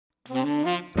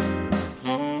everyone.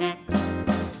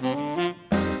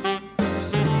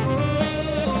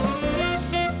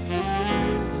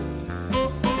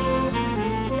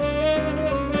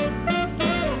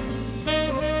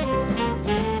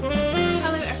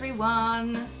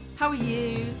 How are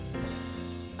you?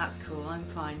 That's cool. I'm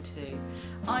fine too.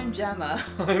 I'm Gemma.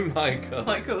 I'm Michael.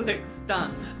 Michael looks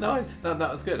stunned. No, that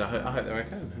was good. I hope they're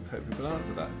okay. I hope people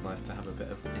answer that. It's nice to have a bit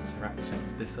of interaction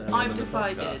this early. I've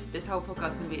decided this whole podcast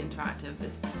is going to be interactive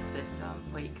this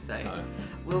week, so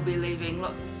we'll be leaving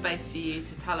lots of space for you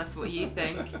to tell us what you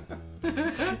think.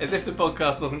 As if the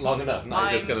podcast wasn't long enough. Now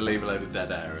you're just going to leave a load of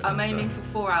dead air. I'm aiming for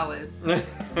 4 hours. Oh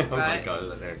right? my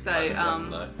god! So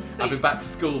I've been back to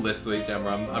school this week, Gemma.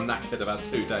 I'm knackered about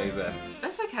 2 days in.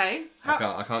 That's okay.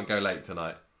 I can't go late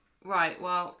tonight. Right.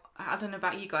 Well, I don't know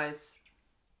about you guys.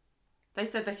 They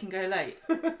said they can go late.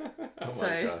 Oh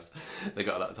my gosh. They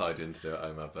got a lot tied in to do at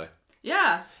home, have they?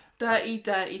 Yeah.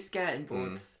 Dirty skating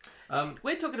boards.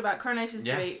 We're talking about Coronation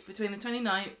Street between the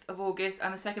 29th of August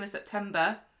and the 2nd of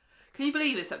September. Can you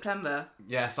believe it's September?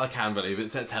 Yes, I can believe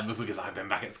it's September because I've been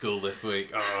back at school this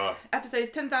week. Oh.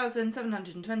 Episodes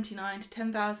 10,729 to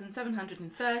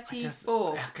 10,734.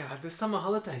 Oh God, the summer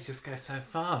holidays just go so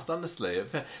fast, honestly.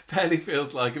 It barely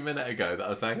feels like a minute ago that I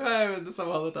was saying, oh, the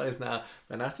summer holidays now.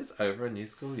 But now it's over, a new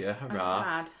school year, hurrah.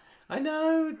 I'm sad. I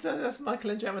know, that's Michael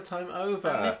and Gemma time over.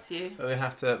 I miss you. But we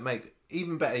have to make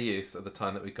even better use of the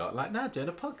time that we got. Like now, doing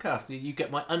a podcast, you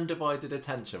get my undivided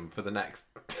attention for the next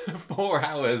 4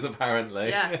 hours, apparently.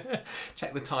 Yeah.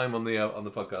 Check the time on the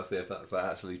podcast, see if that's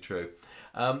actually true.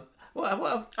 What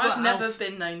I've never else?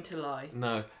 been known to lie.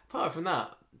 No. Apart from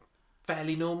that,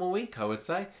 fairly normal week, I would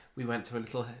say. We went to a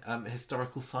little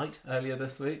historical site earlier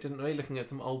this week, didn't we? Looking at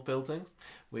some old buildings.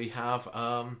 We have...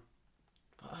 I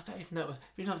don't even know.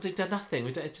 We've done nothing.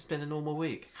 It's just been a normal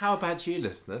week. How about you,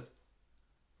 listeners?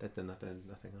 They've done nothing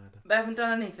either. They haven't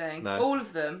done anything. No. All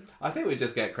of them. I think we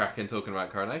just get cracking talking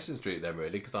about Coronation Street then,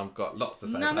 really, because I've got lots to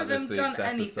say None about of them this week's done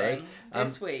episode. anything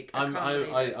this week.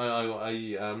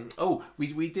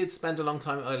 We did spend a long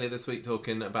time earlier this week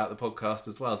talking about the podcast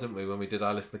as well, didn't we? When we did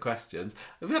our list of questions,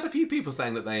 we've had a few people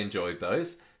saying that they enjoyed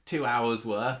those 2 hours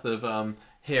worth of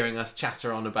hearing us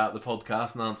chatter on about the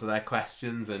podcast and answer their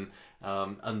questions and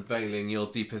unveiling your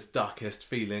deepest, darkest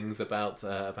feelings about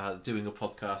doing a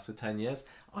podcast for 10 years.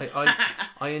 I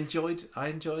enjoyed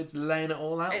laying it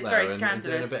all out. It's there very and doing a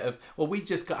scandalous. bit of. Well, we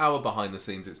just got our behind the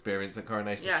scenes experience at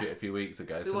Coronation Street a few weeks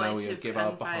ago, so now we give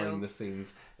our behind the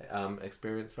scenes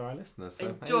experience for our listeners. So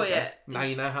enjoy it. Now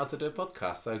you know how to do a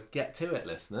podcast, so get to it,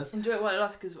 listeners. Enjoy it while it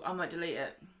lasts, because I might delete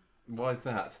it. Why is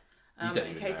that? In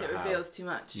case it reveals too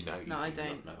much. No, I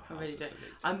don't. I really don't.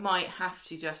 I might have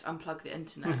to just unplug the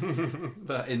internet.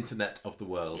 The internet of the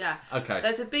world. Yeah. Okay.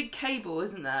 There's a big cable,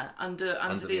 isn't there, under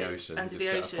the ocean. Under the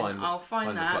ocean. I'll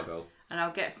find that, and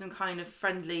I'll get some kind of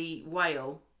friendly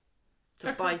whale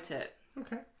to bite it.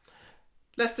 Okay.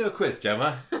 Let's do a quiz,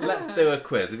 Gemma. Let's do a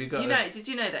quiz. Have you got? Did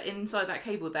you know that inside that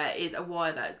cable there is a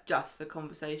wire that's just for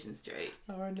Conversation Street?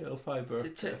 Our own little fibre.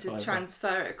 To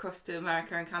transfer it across to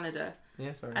America and Canada.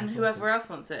 Yes, very and important. whoever else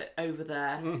wants it over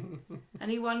there.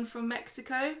 Anyone from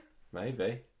Mexico?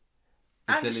 Maybe.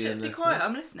 Be quiet,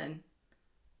 I'm listening.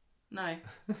 No.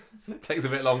 It takes a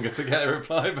bit longer to get a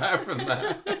reply back from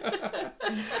that.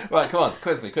 Right, come on,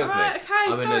 quiz me. Right, okay,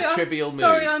 I'm in a trivial mood.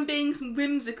 Sorry, I'm being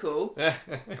whimsical.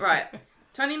 Right.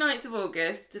 29th of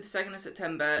August to the 2nd of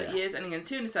September, years ending in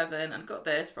 2 and 7, and got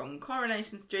this from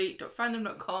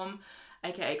coronationstreet.fandom.com,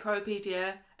 aka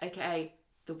Coropedia, aka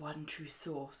The One True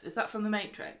Source. Is that from The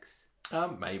Matrix?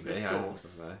 Maybe. The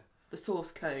source. The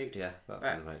source code. Yeah, that's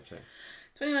in The Matrix.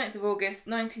 29th of August,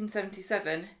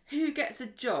 1977. Who gets a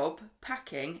job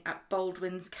packing at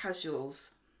Baldwin's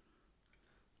Casuals?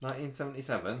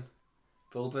 1977.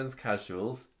 Baldwin's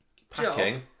Casuals.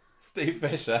 Packing. Job. Steve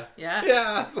Fisher. Yeah.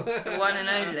 Yes. The one and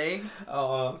only.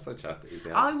 Oh, I'm so chuffed that he's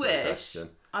the answer to the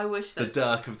question. I wish that... The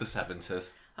Dirk of the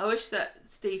 70s. I wish that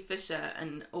Steve Fisher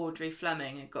and Audrey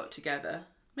Fleming had got together.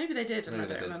 Maybe they did, and I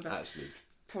don't remember. Actually,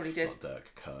 probably did. Not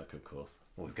Dirk Kirk, of course.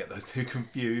 Always get those two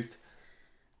confused.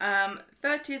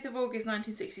 30th of August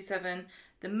 1967.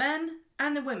 The men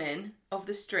and the women of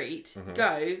the street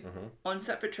go on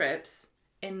separate trips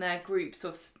in their groups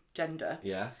of gender.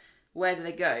 Yes. Where do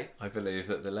they go? I believe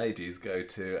that the ladies go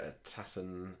to a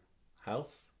Tatton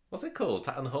House. What's it called?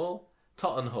 Tatton Hall?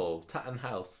 Totten Hall. Tatton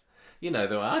House. You know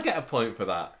the one. I get a point for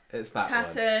that. It's that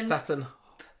Tatton. one. Tatton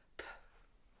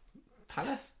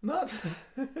Palace? Not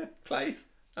place.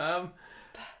 No,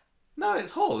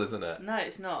 it's Hall, isn't it? No,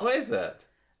 it's not. What is it?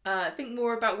 Think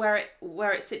more about where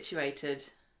it's situated.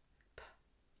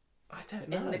 I don't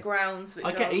know. In the grounds. Which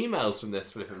I get emails from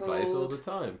this flipping place all the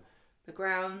time. The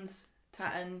Grounds,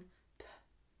 Tatton.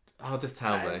 Oh, just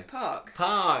tell me. Park.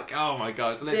 Oh my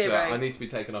god! Literally, 0. I need to be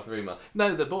taken off your email.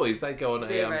 No, the boys they go on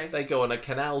 0. they go on a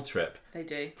canal trip. They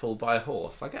do. Pulled by a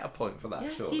horse. I get a point for that.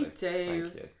 Yes, surely. you do.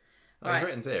 Thank you. Right. I've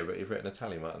written 0, but you've written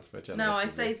Italian Martins for a No, I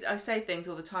say things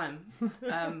all the time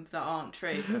that aren't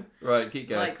true. Right, keep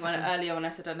going. Like earlier when I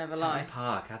said I'd never lie.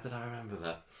 Park. How did I remember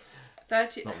that?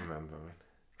 30. Not remembering.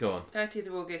 Go on. 30th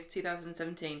of August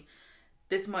 2017.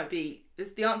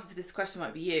 The answer to this question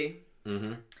might be you.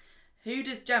 Mm-hmm. Who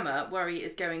does Gemma worry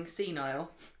is going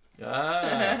senile?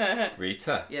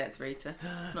 Rita. Yeah, it's Rita.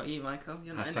 It's not you, Michael.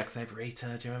 You're not in it. #save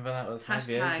Rita. Do you remember that? It was 5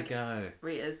 years ago.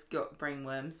 Rita's got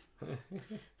brainworms.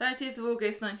 30th of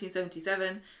August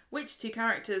 1977. Which 2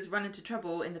 characters run into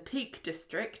trouble in the Peak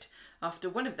District after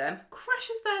one of them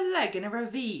crushes their leg in a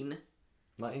ravine?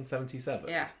 1977.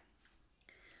 Yeah.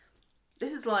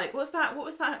 This is like, what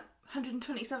was that?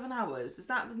 127 Hours? Is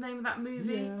that the name of that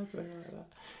movie? Yeah, something like that.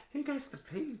 Who goes to the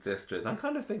Peak District? I'm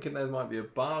kind of thinking there might be a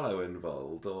Barlow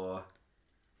involved, or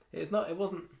it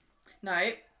wasn't.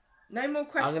 No more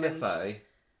questions. I'm going to say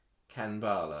Ken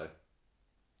Barlow.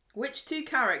 Which 2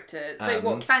 characters?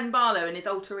 So Ken Barlow and his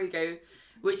alter ego,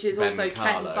 which is also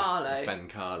Ken Barlow. It's Ben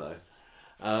Carlo.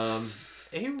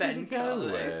 Who would you go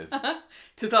with?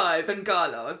 'Tis I, Ben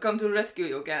Carlo. I've come to rescue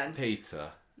you again.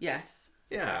 Peter. Yes.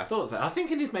 Yeah, I thought so. I think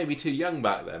he was maybe too young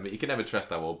back then, but you can never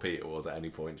trust how old Peter was at any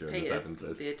point during Peter's the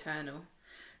 70s. the Eternal.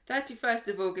 31st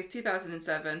of August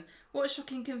 2007. What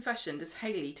shocking confession does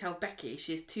Hayley tell Becky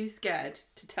she is too scared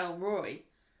to tell Roy?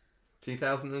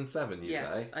 2007, you say?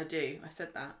 Yes, I do. I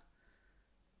said that.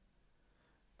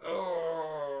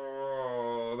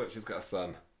 Oh, that she's got a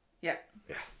son. Yeah.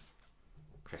 Yes.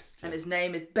 Christian. And his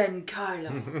name is Ben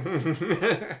Carlo.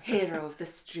 Hero of the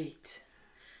street.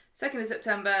 2nd of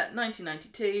September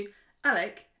 1992,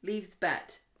 Alec leaves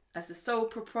Bet as the sole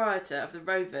proprietor of the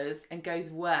Rovers and goes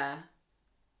where?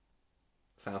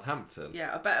 Southampton.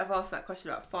 Yeah, I bet I've asked that question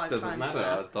about 5 times. Doesn't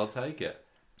matter, I'll take it.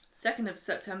 2nd of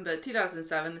September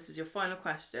 2007, this is your final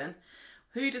question.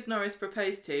 Who does Norris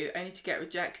propose to only to get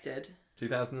rejected?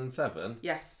 2007?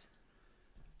 Yes.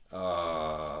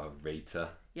 Rita.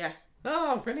 Yeah.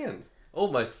 Oh, brilliant.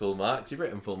 Almost full marks. You've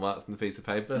written full marks on the piece of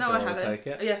paper, No, so I I'll haven't. take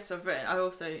it. Yes, I've written. I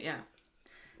also, yeah.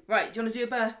 Right, do you want to do a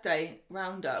birthday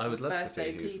roundup? I would love to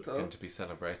birthday see who's people? going to be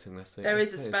celebrating this week. There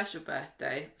is a special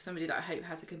birthday. Somebody that I hope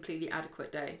has a completely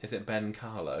adequate day. Is it Ben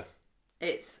Carlo?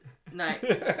 It's, no,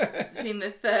 between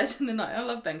the 3rd and the 9th. I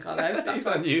love Ben Carlo. He's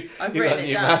our new down.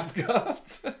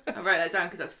 mascot. I wrote that down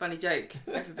because that's a funny joke.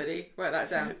 Everybody, write that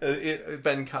down.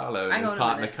 Ben Carlo and his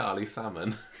partner Carly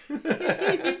Salmon.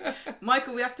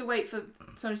 Michael, we have to wait for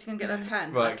somebody to come get their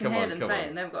pen. Right, I can hear them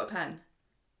saying they haven't got a pen.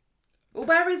 Well,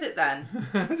 where is it then?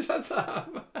 Shut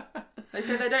up. They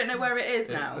say they don't know where it is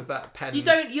now. Is that pen?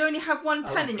 You only have one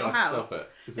pen in your house. Stop it.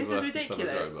 This is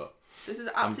ridiculous. This is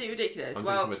absolutely ridiculous. I'm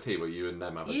thinking of a tea where you and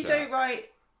them have a chat.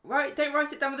 Don't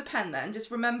write it down with a pen then. Just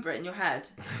remember it in your head.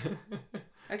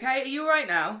 Okay, are you alright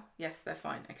now? Yes, they're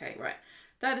fine. Okay, right.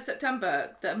 3rd of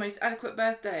September, the most adequate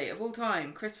birthday of all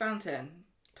time, Chris Fountain.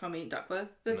 Tommy Duckworth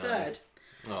the third.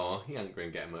 Oh, he hasn't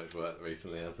been getting much work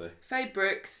recently, has he? Faye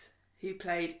Brooks, who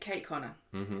played Kate Connor.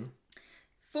 Mm-hmm.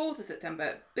 4th of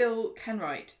September, Bill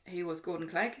Kenwright, who was Gordon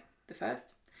Clegg, the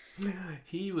first.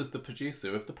 He was the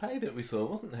producer of the play that we saw,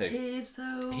 wasn't he? He's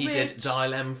so He rich. did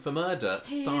Dial M for Murder,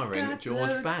 starring got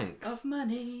George loads Banks. of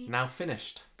money. Now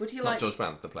finished. Would you Not George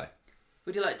Banks, the play.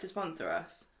 Would you like to sponsor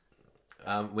us?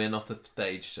 We're not a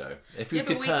stage show. If we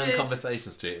could turn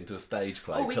Conversation Street into a stage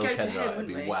play, Bill Kenwright would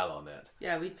be well on it.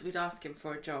 Yeah, we'd ask him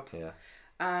for a job.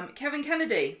 Yeah. Kevin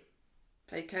Kennedy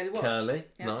played Curly Watts. Curly,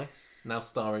 yeah. Nice. Now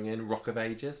starring in Rock of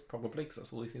Ages, probably, because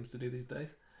that's all he seems to do these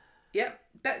days. Yep.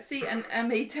 Betsy and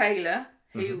Emmy Taylor,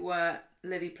 who were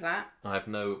Lily Platt. I have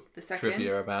no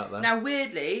trivia about that. Now,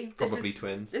 weirdly... Probably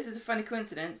twins. This is a funny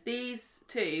coincidence. These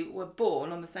two were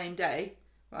born on the same day,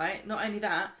 right? Not only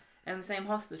that, in the same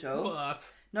hospital.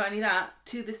 What? Not only that,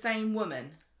 to the same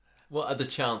woman. What are the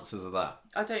chances of that?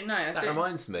 I don't know. That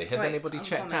reminds me, has anybody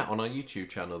checked out on our YouTube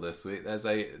channel this week? There's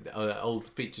a old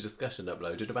feature discussion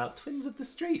uploaded about Twins of the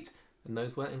Street. And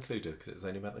those weren't included because it was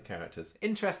only about the characters.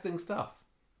 Interesting stuff.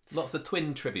 Lots of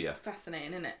twin trivia.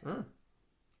 Fascinating, isn't it? Mm.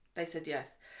 They said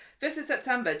yes. 5th of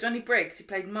September, Johnny Briggs, who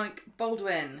played Mike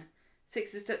Baldwin.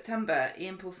 6th of September,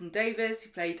 Ian Paulson Davis, who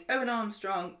played Owen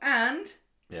Armstrong. And...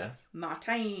 Yes.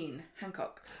 Martin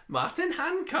Hancock. Martin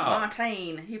Hancock.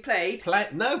 Martin, who played...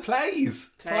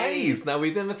 Plays. Now,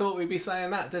 we never thought we'd be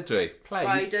saying that, did we?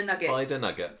 Plays. Spider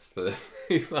Nuggets. For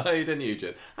Spider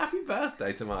Nugent. Happy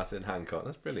birthday to Martin Hancock.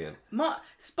 That's brilliant.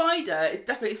 Spider is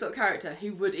definitely the sort of character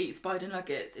who would eat spider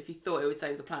nuggets if he thought it would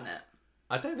save the planet.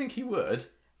 I don't think he would.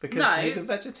 Because he's a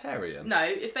vegetarian. No,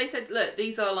 if they said, look,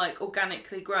 these are like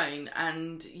organically grown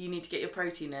and you need to get your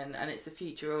protein in and it's the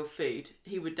future of food,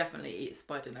 he would definitely eat a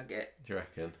spider nugget. Do you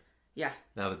reckon? Yeah.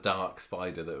 Now the dark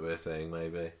spider that we're seeing,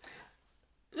 maybe.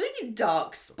 Look at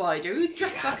Dark Spider. He was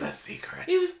dressed like a secret.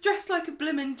 He was dressed like a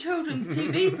blimmin' children's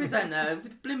TV presenter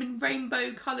with a blimmin'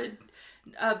 rainbow-coloured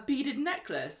beaded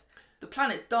necklace. The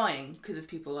planet's dying because of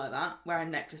people like that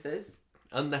wearing necklaces.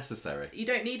 Unnecessary. You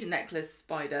don't need a necklace,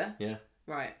 Spider. Yeah.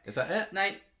 Right. Is that it? No.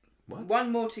 What?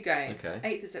 One more to go. Okay.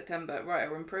 8th of September.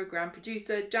 Writer and programme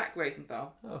producer Jack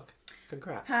Rosenthal. Oh,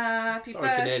 congrats. Happy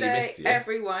Sorry to nearly birthday, miss you.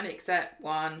 everyone except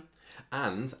one.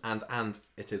 And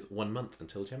it is 1 month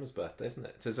until Gemma's birthday, isn't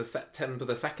it? It is September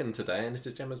the 2nd today, and it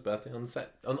is Gemma's birthday on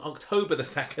October the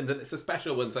 2nd, and it's a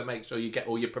special one, so make sure you get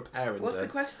all your preparing What's done.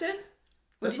 the question?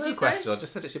 There's no question. I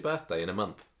just said it's your birthday in a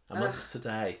month. A month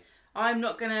today. No,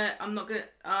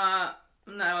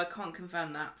 I can't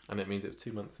confirm that. And it means it was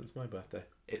 2 months since my birthday.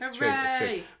 It's Hooray! true, it's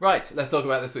true. Right, let's talk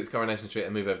about this week's Coronation Street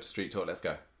and move over to Street Talk. Let's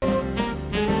go.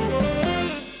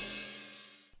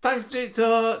 Time for Street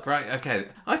Talk! Right, okay.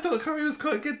 I thought Corrie was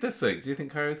quite good this week. Do you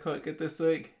think Corrie was quite good this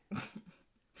week?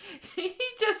 You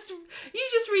just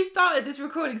restarted this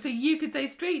recording so you could say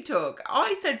Street Talk.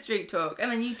 I said Street Talk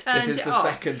and then you turned it off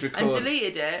second record. and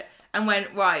deleted it and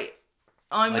went, right,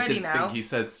 I'm ready now. I didn't think you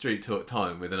said Street Talk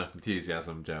time with enough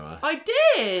enthusiasm, Gemma. I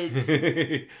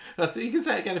did! You can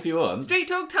say it again if you want. Street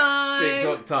Talk time! Street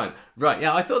Talk time. Right,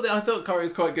 yeah, I thought Corrie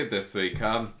was quite good this week.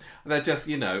 They're just,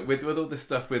 with all this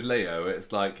stuff with Leo,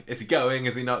 it's like, is he going,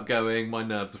 is he not going? My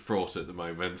nerves are fraught at the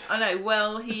moment. I know,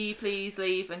 will he please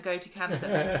leave and go to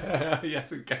Canada?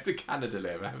 Yes, and go to Canada,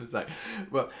 Leo, for heaven's sake.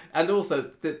 Well, and also,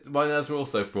 my nerves are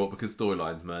also fraught because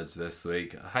storylines merge this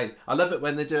week. I love it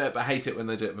when they do it, but I hate it when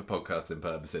they do it for podcasting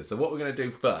purposes. So what we're going to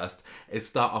do first is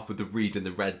start off with the Reed in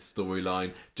the Red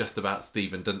storyline, just about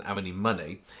Stephen doesn't have any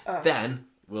money. Then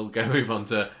we'll move on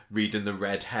to Reed in the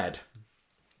Red Head.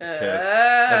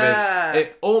 Because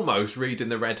it almost Reed in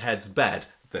the Red Head's bed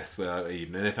this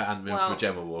evening if it hadn't been for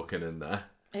Gemma walking in there.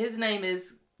 His name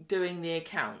is doing the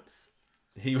accounts.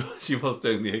 She was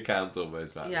doing the accounts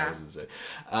almost back there, wasn't she?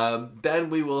 Then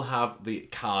we will have the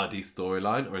Cardi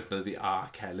storyline, or is there the R.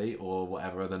 Kelly, or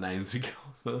whatever other names we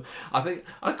call them.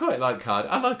 I quite like Cardi.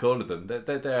 I like all of them.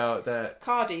 They're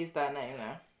Cardi's their name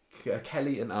now.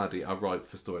 Kelly and Ardy are ripe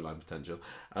for storyline potential.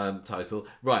 Title.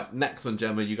 Right, next one,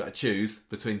 Gemma, you got to choose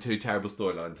between two terrible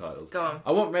storyline titles. Go on.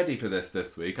 I wasn't ready for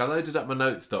this week. I loaded up my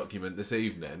notes document this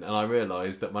evening and I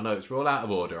realised that my notes were all out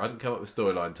of order. I didn't come up with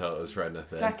storyline titles for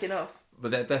anything. Slacking off.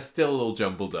 But they're still all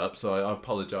jumbled up, so I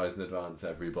apologise in advance,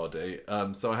 everybody.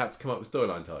 So I had to come up with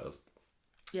storyline titles.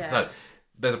 Yeah. So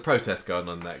there's a protest going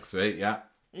on next week, yeah?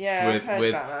 Yeah, with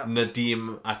about that.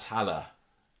 Nadim Atalla.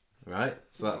 Right?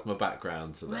 So that's my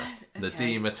background to this. Okay.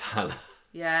 Nadim Atalla.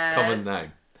 Yes. Common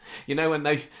name. You know when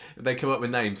they come up with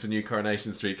names for new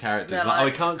Coronation Street characters, They're like,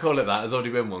 we can't call it that. There's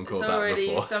already been one called that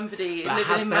before. Somebody but living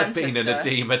has in there Manchester. been a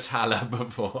Nadim Atalla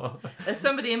before? There's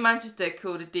somebody in Manchester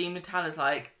called Nadim Atalla's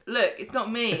like, look, it's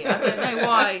not me. I don't know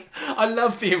why. I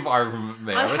love the environment,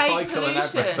 me. I hate recycle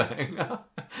and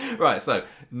everything. Right, so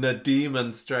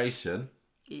Nademonstration.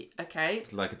 Okay.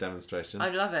 Like a demonstration. I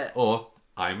love it. Or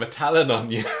I'm a Talon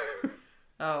on you.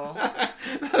 Oh.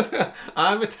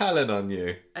 I'm a Talon on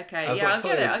you. Okay, That's yeah, what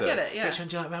I toys do. get it, yeah. Which one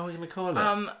do you like? How are we going to call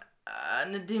it?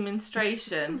 A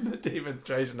demonstration. The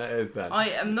demonstration it is then. I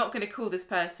am not going to call this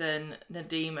person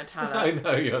Nadim Atalla. I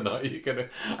know you're not. You're going to...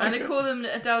 I'm going to call them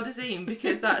Adele Dazeem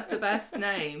because that's the best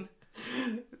name.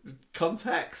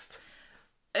 Context?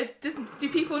 Do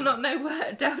people not know where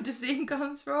Adele Dazeem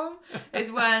comes from?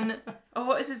 Is when... Oh,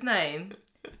 what is his name?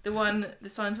 The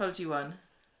Scientology one.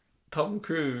 Tom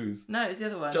Cruise. No, it's the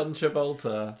other one. John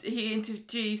Travolta. He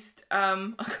introduced...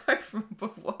 I can't remember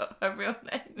what her real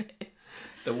name is.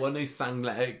 The one who sang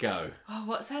Let It Go. Oh,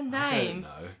 what's her name? I don't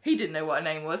know. He didn't know what her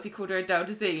name was. He called her Adele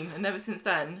Dazeem, and ever since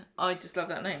then, I just love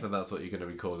that name. So that's what you're going to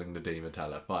be calling Nadim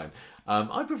Atalla. Fine.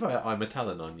 I prefer I'm a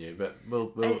Talon on you, but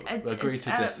we'll agree to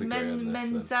disagree on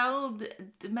this.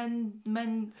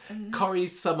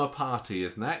 Corrie's Summer Party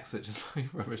is next, which is my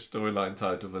rubbish storyline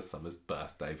title for Summer's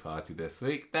birthday party this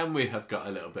week. Then we have got a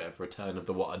little bit of return of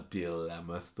the What a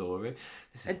Dilemma story.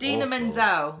 This is Adina awful.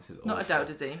 Menzel, This is not awful.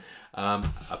 Adele Dazeem.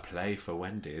 A play for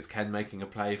Wendy. Is Ken making a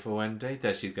play for Wendy?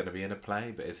 She's going to be in a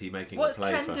play, but is he making What's a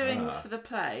play Ken for doing her? for the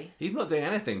play? He's not doing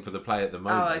anything for the play at the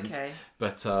moment. Oh, okay.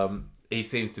 But he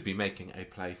seems to be making a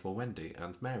play for Wendy,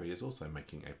 and Mary is also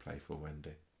making a play for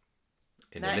Wendy.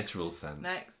 In a literal sense.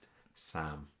 Next.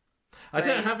 Sam. I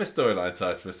don't have a storyline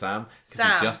title for Sam,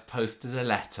 because he just posted a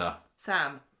letter.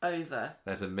 Sam. over.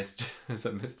 There's a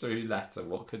mystery letter.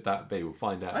 What could that be? We'll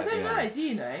find out. I don't know. Do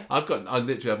you know? I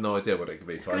literally have no idea what it could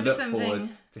be. So I look forward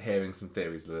to hearing some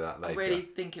theories of that later. I really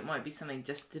think it might be something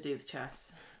just to do with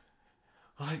chess.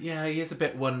 Yeah, he is a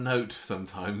bit one note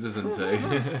sometimes, isn't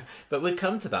he? But we'll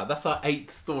come to that. That's our 8th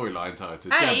storyline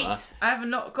title. 8? Gemma, I have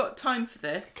not got time for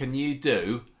this. can you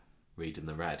do Reading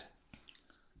the Red?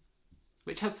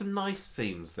 Which had some nice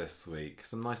scenes this week.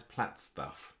 Some nice Platt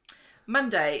stuff.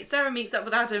 Monday, Sarah meets up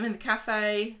with Adam in the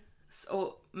cafe.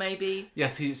 Or maybe.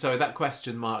 Yes, sorry, that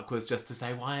question mark was just to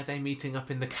say, why are they meeting up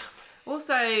in the cafe?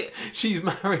 Also... She's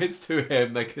married to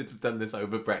him. They could have done this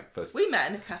over breakfast. We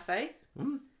met in a cafe.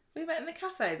 We met in the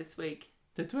cafe this week.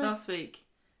 Did we? Last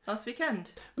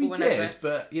weekend. We did,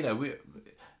 but, you know, we...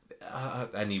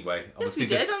 anyway. Yes, we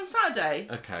did, on Saturday.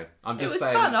 Okay, I'm just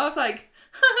saying... It was fun. I was like,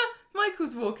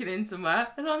 Michael's walking in somewhere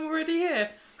and I'm already here.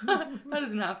 That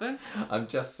doesn't happen. I'm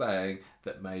just saying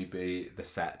that maybe the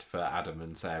set for Adam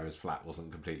and Sarah's flat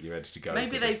wasn't completely ready to go.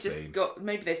 Maybe they've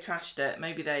maybe they've trashed it.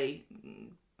 Maybe they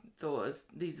thought,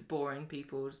 these are boring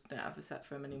people, don't have a set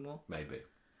for them anymore. Maybe.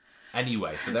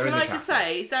 Anyway, so they're in the the cafe. Can I just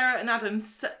say, Sarah and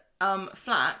Adam's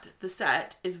flat, the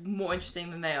set, is more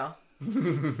interesting than they are.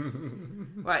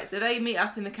 Right, so they meet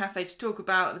up in the cafe to talk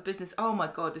about the business. Oh my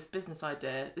god, this business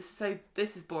idea. This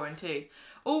is boring too.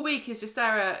 All week is just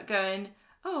Sarah going,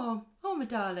 oh my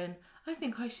darling, I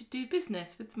think I should do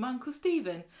business with my Uncle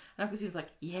Stephen. And Uncle Stephen's like,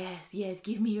 yes,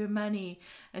 give me your money.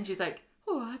 And she's like,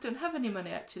 oh, I don't have any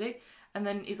money actually. And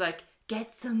then he's like,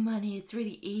 get some money, it's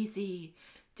really easy.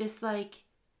 Just like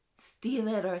steal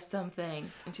it or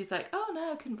something. And she's like, oh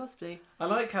no, I couldn't possibly. I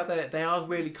like how they are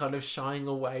really kind of shying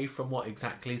away from what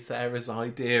exactly Sarah's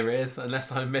idea is,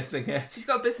 unless I'm missing it. She's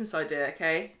got a business idea,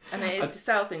 okay? And it is to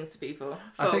sell things to people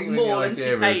for I think more than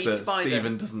she paid to buy them.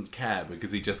 Stephen doesn't care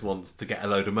because he just wants to get a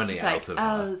load of money out of her.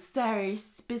 Oh,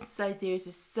 Sarah's business ideas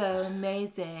are so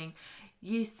amazing.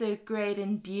 You're so great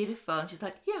and beautiful. And she's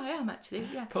like, yeah, I am actually.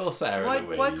 Yeah. Poor Sarah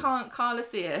Louise. Why can't Carla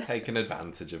see it? Taking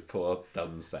advantage of poor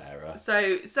dumb Sarah.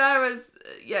 So Sarah's,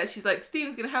 she's like,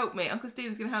 Stephen's going to help me. Uncle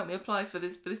Stephen's going to help me apply for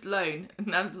this loan.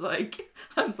 And I'm like,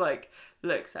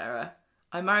 look, Sarah,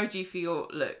 I married you for your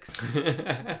looks.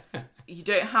 You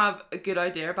don't have a good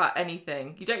idea about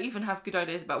anything. You don't even have good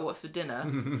ideas about what's for dinner.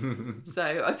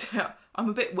 So I'm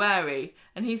a bit wary.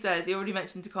 And he already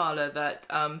mentioned to Carla that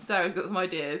Sarah's got some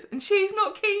ideas and she's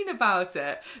not keen about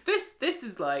it. This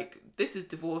is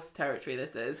divorce territory,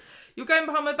 this is. You're going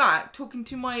behind my back, talking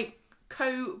to my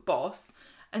co-boss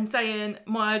and saying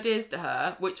my ideas to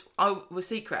her, which was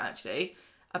secret actually,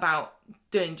 about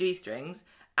doing G-strings,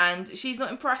 and she's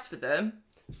not impressed with them.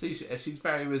 See, she's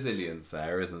very resilient,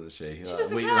 Sarah, isn't she? She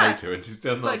doesn't a week care. later and she's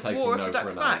still not taking no for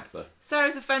an answer.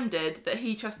 Sarah's offended that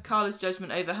he trusts Carla's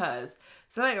judgment over hers.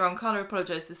 So later on, Carla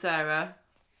apologised to Sarah.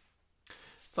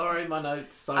 Sorry, my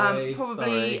notes, sorry.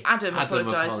 Probably Adam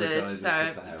apologises to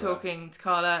Sarah, talking to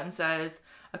Carla and says,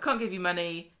 I can't give you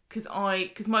money because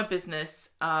my business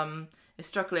is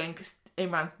struggling because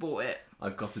Imran's bought it.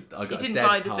 He didn't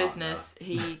buy the business,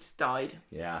 he just died.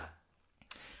 Yeah.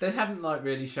 They haven't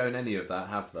really shown any of that,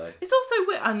 have they? It's also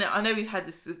weird. I know we've had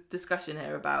this discussion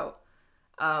here about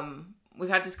we've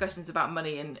had discussions about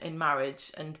money in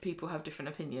marriage, and people have different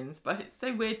opinions. But it's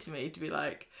so weird to me to be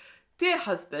like, dear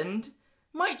husband,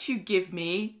 might you give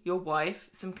me, your wife,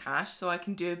 some cash so I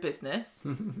can do a business?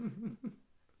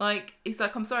 He's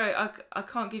like, I'm sorry, I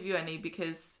can't give you any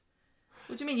because.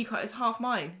 What do you mean you can't? It's half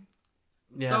mine.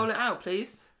 Yeah. Dole it out,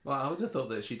 please. Well, I would have thought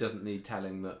that she doesn't need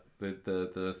telling that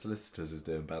the solicitors is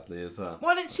doing badly as well.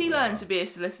 Why didn't she learn to be a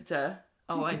solicitor?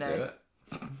 I know.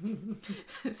 Do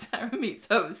it. Sarah meets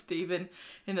up with Stephen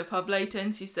in the pub later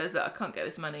and she says that I can't get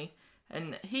this money.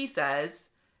 And he says,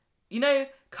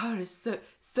 Carla's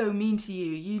so mean to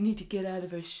you. You need to get out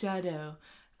of her shadow.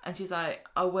 And she's like,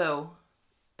 I will,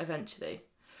 eventually.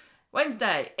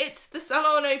 Wednesday, it's the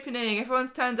salon opening.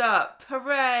 Everyone's turned up.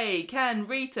 Hooray! Ken,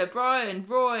 Rita, Brian,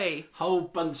 Roy. Whole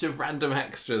bunch of random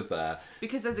extras there.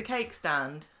 Because there's a cake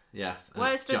stand. Yes, and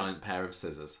a giant pair of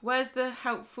scissors. Where's the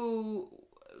helpful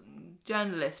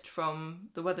journalist from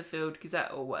the Weatherfield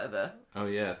Gazette or whatever? Oh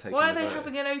yeah, why are they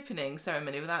having an opening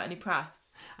ceremony without any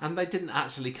press? And they didn't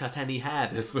actually cut any hair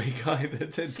this week either,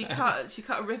 did they? She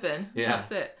cut a ribbon. Yeah.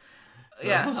 That's it. So,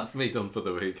 well, that's me done for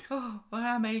the week. Oh, I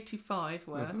am 85.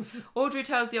 Audrey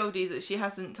tells the oldies that she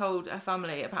hasn't told her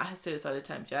family about her suicide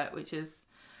attempt yet, which is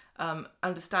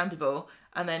understandable.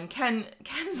 And then Ken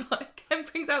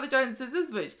brings out the giant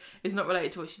scissors, which is not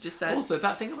related to what she just said. Also,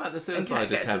 that thing about the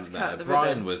suicide attempt there,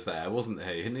 Brian was there, wasn't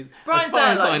he? And Brian's as far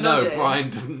as I know, nodding. Brian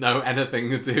doesn't know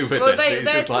anything to do with well, this.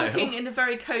 they're talking in a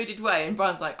very coded way, and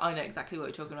Brian's like, I know exactly what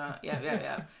you're talking about.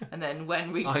 Yeah. And then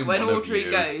when Audrey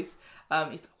goes, he's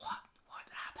like, what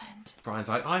happened? Brian's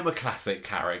like, I'm a classic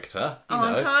character.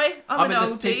 Aren't I? I'm an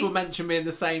oldie. People mention me in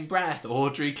the same breath.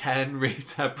 Audrey, Ken,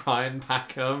 Rita, Brian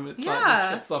Packham. It's like it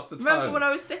trips off the tongue. Remember when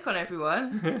I was sick on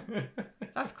everyone?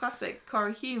 That's classic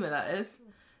Corrie humour, that is.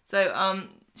 So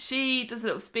she does a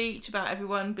little speech about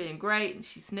everyone being great, and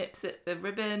she snips at the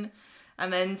ribbon.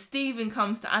 And then Stephen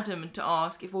comes to Adam to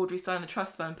ask if Audrey signed the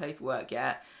trust fund paperwork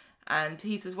yet. And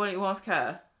he says, why don't you ask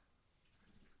her?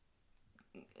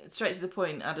 Straight to the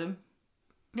point, Adam.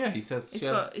 Yeah, he says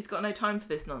he's got no time for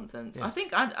this nonsense. Yeah. I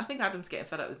think Adam's getting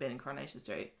fed up with being in Coronation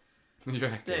Street. You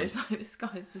reckon? Dude, it's like, this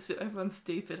guy's just, everyone's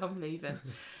stupid. I'm leaving.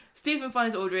 Stephen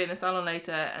finds Audrey in the salon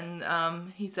later,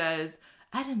 and he says,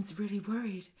 Adam's really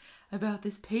worried about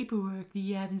this paperwork that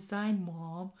you haven't signed,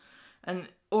 Mom. And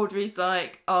Audrey's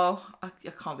like, oh, I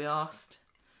can't be arsed.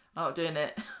 I'm not doing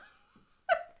it.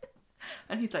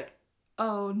 And he's like,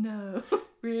 oh no,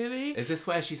 really? Is this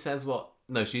where she says what?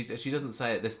 No, she doesn't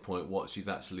say at this point what she's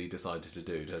actually decided to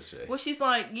do, does she? Well, she's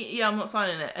like, yeah, I'm not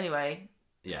signing it anyway.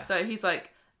 Yeah. So he's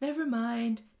like, never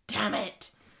mind. Damn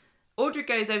it. Audrey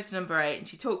goes over to number 8 and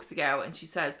she talks to Gail and she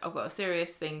says, I've got a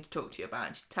serious thing to talk to you about.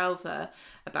 And she tells her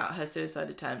about her suicide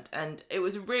attempt. And it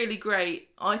was really great.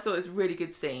 I thought it was a really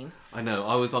good scene. I know.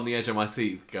 I was on the edge of my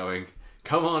seat going,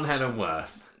 come on, Helen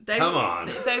Worth. Come on.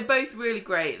 They were both really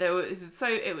great. It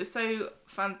was so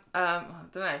fun. I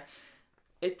don't know.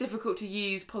 It's difficult to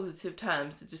use positive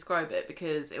terms to describe it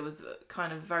because it was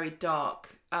kind of a very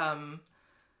dark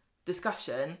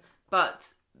discussion. But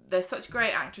they're such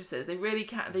great actresses. They really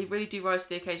do rise to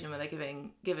the occasion when they're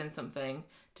given something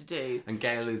to do. And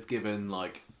Gail is given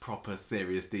like proper,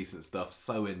 serious, decent stuff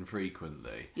so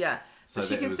infrequently. Yeah. So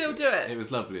she can still do it. It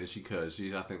was lovely and she could.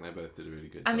 I think they both did a really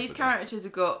good job. And these characters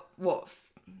have got,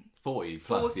 40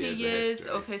 plus years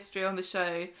of history on the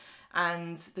show.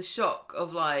 And the shock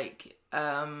of like...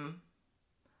 of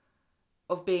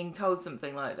being told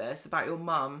something like this about your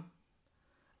mum,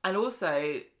 and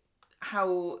also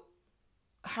how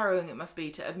harrowing it must be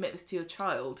to admit this to your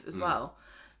child as well.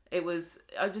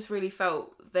 I just really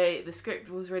felt the script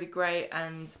was really great,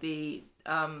 and the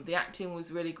acting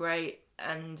was really great,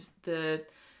 and the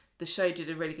show did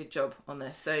a really good job on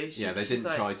this. So they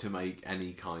didn't try to make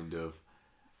any kind of,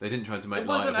 they didn't try to make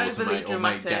light of or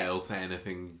make Gail say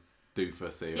anything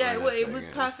doofusy. Yeah, well, it was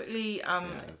perfectly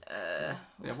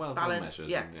well balanced.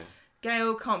 Yeah.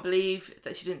 Gail can't believe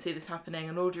that she didn't see this happening,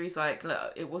 and Audrey's like,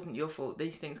 look, it wasn't your fault.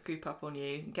 These things creep up on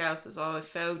you. And Gail says, oh, I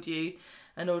failed you.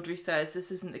 And Audrey says,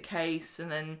 this isn't the case.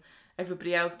 And then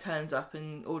everybody else turns up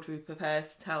and Audrey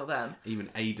prepares to tell them. Even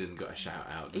Aidan got a shout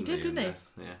out, didn't he?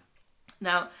 Yeah.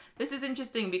 Now, this is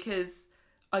interesting because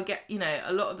I get,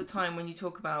 a lot of the time when you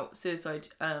talk about suicide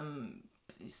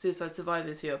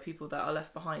survivors who are people that are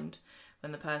left behind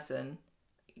when the person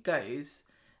goes,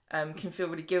 can feel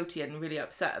really guilty and really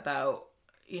upset about,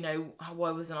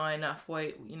 why wasn't I enough?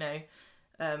 Why,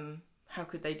 how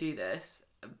could they do this?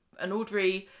 And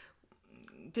Audrey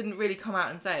didn't really come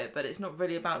out and say it, but it's not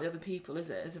really about the other people, is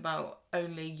it? It's about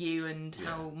only you and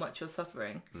how much you're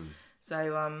suffering.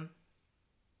 So,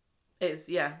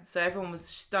 so everyone was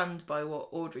stunned by what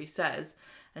Audrey says.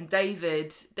 And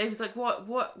David's like,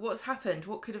 what's happened?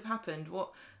 What could have happened?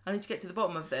 I need to get to the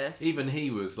bottom of this. Even he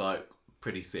was like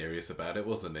pretty serious about it,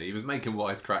 wasn't he? He was making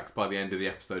wisecracks by the end of the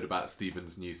episode about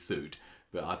Stephen's new suit,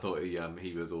 but I thought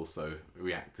he was also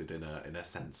reacted in a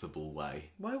sensible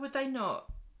way. Why would they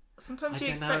not? Sometimes you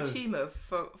expect humour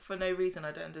for no reason.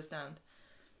 I don't understand.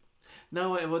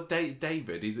 No, well,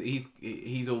 David,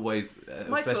 he's always,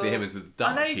 Michael, especially him, as the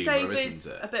dark humour, isn't it? I know David's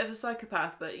a bit of a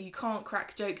psychopath, but you can't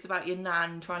crack jokes about your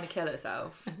nan trying to kill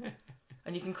herself.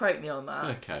 And you can quote me on that.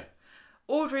 Okay.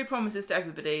 Audrey promises to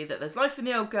everybody that there's life in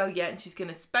the old girl yet, and she's going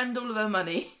to spend all of her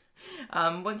money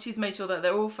once she's made sure that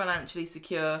they're all financially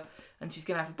secure, and she's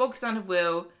going to have a bog standard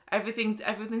will. Everything's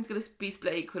going to be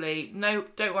split equally. No,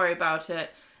 don't worry about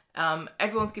it.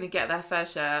 Everyone's going to get their fair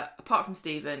share, apart from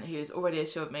Stephen, who has already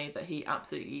assured me that he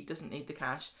absolutely doesn't need the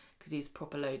cash because he's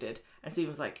proper loaded. And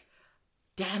Stephen's like,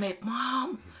 damn it,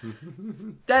 Mom.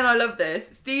 Then I love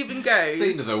this. Stephen goes...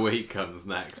 Scene of the week comes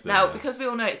next. Now, because we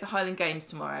all know it's the Highland Games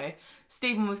tomorrow,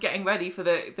 Stephen was getting ready for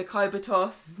the caber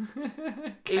toss.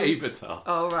 Caber toss.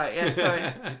 Oh, right, yeah,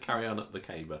 sorry. Carry on up the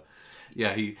caber.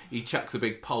 Yeah, he chucks a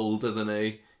big pole, doesn't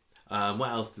he? What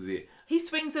else does he... He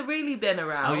swings a wheelie bin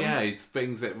around. Oh yeah, he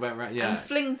swings it around, yeah. And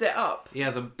flings it up. He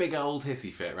has a big old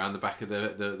hissy fit around the back of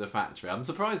the factory. I'm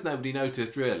surprised nobody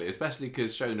noticed, really, especially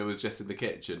because Shona was just in the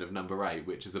kitchen of number 8,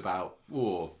 which is about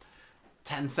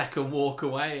 10-second walk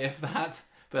away, if that.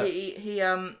 But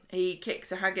he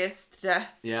kicks a haggis to death.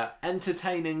 Yeah,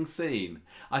 entertaining scene.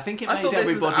 I think it I made thought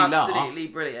everybody this was laugh. absolutely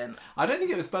brilliant. I don't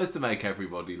think it was supposed to make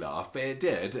everybody laugh, but it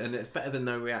did, and it's better than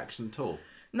no reaction at all.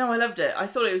 No, I loved it. I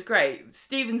thought it was great.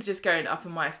 Stephen's just going up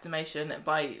in my estimation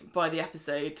by the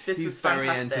episode. He's was fantastic.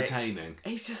 Very entertaining.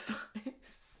 He's just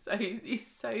he's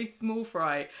so small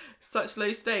fry, such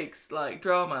low stakes like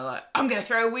drama. Like, I'm gonna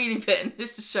throw a wheelie bin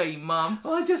just to show you, Mum.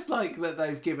 Well, I just like that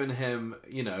they've given him,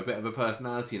 a bit of a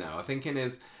personality now. I think in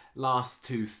his last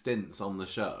 2 stints on the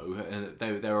show,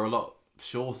 they were a lot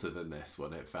shorter than this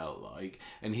one, it felt like,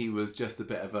 and he was just a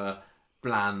bit of a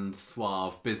bland,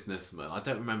 suave businessman. I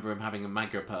don't remember him having a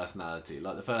mega personality.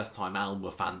 Like the first time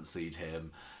Alma fancied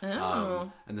him,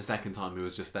 and the second time he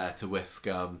was just there to whisk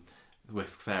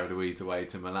Sarah Louise away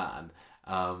to Milan.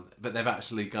 But they've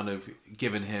actually kind of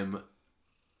given him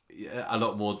a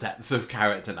lot more depth of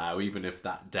character now, even if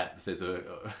that depth is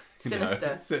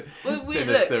sinister.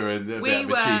 Sinister and a bit of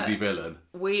a cheesy villain.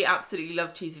 We absolutely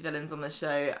love cheesy villains on the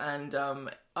show, and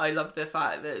I love the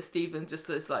fact that Stephen's just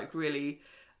this like really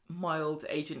mild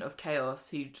agent of chaos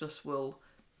who just will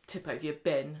tip over your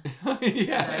bin.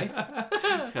 Yeah.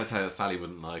 I'll tell you, Sally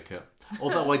wouldn't like it.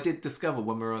 Although I did discover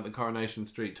when we were on the Coronation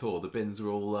Street tour, the bins were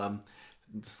all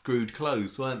screwed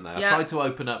closed, weren't they? Yeah. I tried to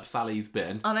open up Sally's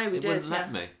bin. I know we it did. Wouldn't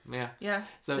let me. Yeah. Yeah.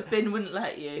 So the bin wouldn't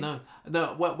let you. No.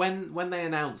 When they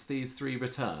announced these 3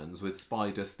 returns with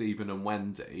Spider, Stephen, and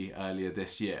Wendy earlier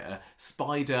this year,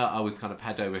 Spider I was kind of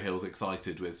head over heels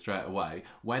excited with straight away.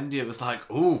 Wendy, it was like,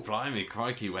 ooh, blimey,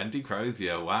 crikey, Wendy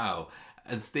Crozier, wow.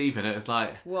 And Stephen, it was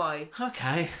like, why?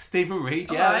 Okay, Stephen Reed,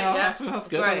 yeah, right, that's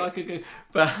good. Great. I like a good.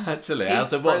 But actually, He's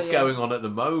as of what's brilliant. going on at the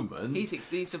moment, he's the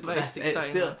most exciting.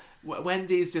 Still,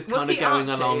 Wendy's just What's kind of he going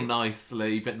up to? along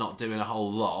nicely, but not doing a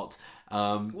whole lot.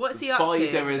 What's he up to, Spider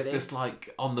is everybody? just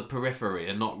like on the periphery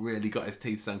and not really got his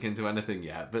teeth sunk into anything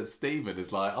yet. But Stephen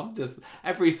is like, I'm just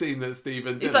every scene that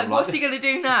Stephen's He's in, like, I'm what's he gonna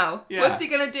do now? Yeah. What's he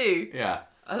gonna do? Yeah,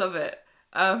 I love it.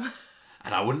 and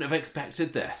I wouldn't have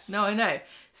expected this. No, I know.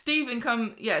 Stephen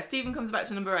comes back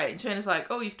to number 8, and Shona's like,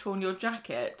 oh, you've torn your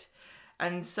jacket.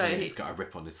 And so he's got a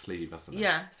rip on his sleeve, hasn't he?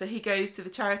 Yeah, so he goes to the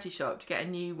charity shop to get a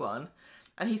new one.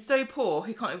 And he's so poor,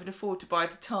 he can't even afford to buy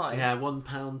the tie. Yeah,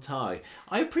 £1 tie.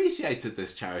 I appreciated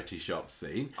this charity shop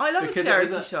scene. I love a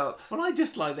charity shop. Well, I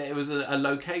just like that it was a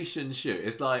location shoot.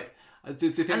 It's like, do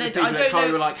you think And the I people don't at Corrie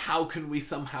know- were like, how can we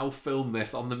somehow film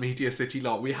this on the Media City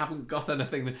lot? We haven't got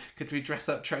anything. Could we dress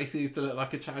up Tracy's to look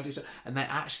like a charity shop? And they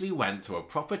actually went to a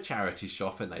proper charity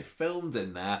shop and they filmed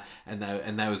in there. And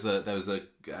there was a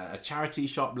charity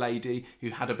shop lady who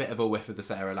had a bit of a whiff of the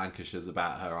Sarah Lancashires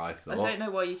about her, I thought. I don't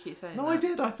know why you keep saying that. No, I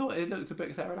did. I thought it looked a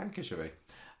bit Sarah Lancashire-y.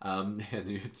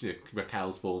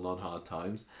 Raquel's fallen on hard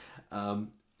times.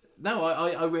 No,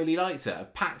 I really liked it. A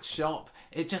packed shop.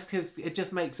 It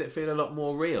just makes it feel a lot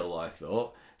more real, I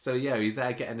thought. So yeah, he's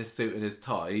there getting his suit and his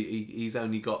tie. He's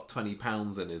only got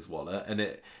 £20 in his wallet, and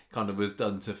it kind of was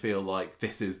done to feel like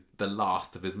this is the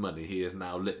last of his money. He is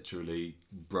now literally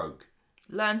broke.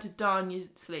 Learn to darn your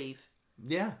sleeve.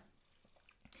 Yeah.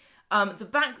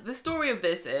 The story of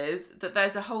this is that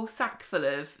there's a whole sack full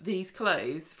of these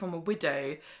clothes from a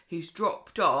widow who's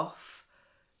dropped off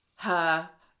her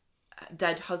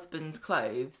dead husband's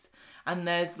clothes, and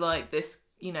there's like this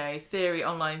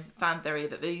online fan theory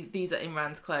that these are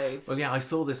Imran's clothes. Well, yeah, I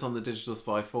saw this on the Digital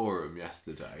Spy forum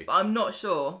yesterday. But I'm not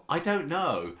sure. I don't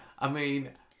know. I mean,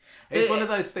 it's one of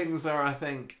those things where I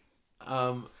think.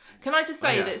 Can I just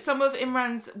say that some of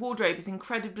Imran's wardrobe is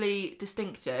incredibly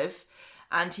distinctive,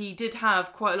 and he did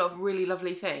have quite a lot of really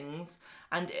lovely things.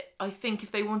 And I think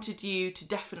if they wanted you to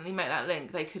definitely make that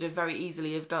link, they could have very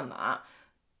easily have done that,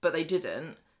 but they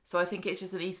didn't. So I think it's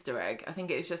just an Easter egg. I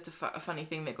think it's just a funny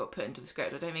thing that got put into the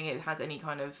script. I don't think it has any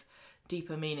kind of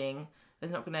deeper meaning.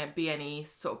 There's not going to be any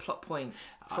sort of plot point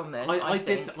from this. I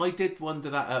did wonder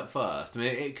that at first. I mean,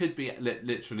 it could be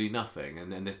literally nothing,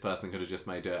 and then this person could have just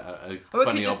made a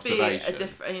funny observation. Or it could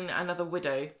just be another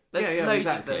widow. There's loads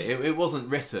exactly. Of them. It wasn't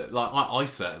written like I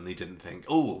certainly didn't think,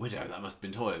 oh, a widow, that must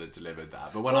have been Toya that delivered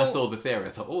that. But when I saw the theory, I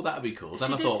thought, oh, that'd be cool.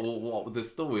 Then I thought, well, what would the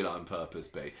storyline purpose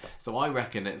be? So I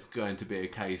reckon it's going to be a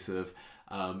case of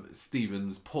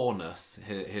Stephen's poorness,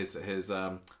 his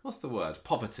what's the word?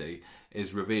 Poverty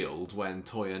is revealed when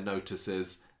Toya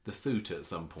notices the suit at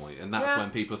some point, and that's when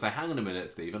people say, hang on a minute,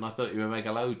 Stephen, I thought you were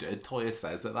mega loaded. Toya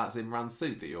says that's Imran's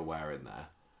suit that you're wearing there.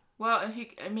 Well,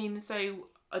 so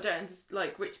I don't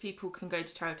like rich people can go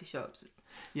to charity shops.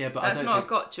 Yeah, but that's not a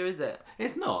gotcha, is it?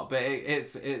 It's not, but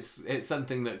it's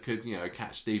something that could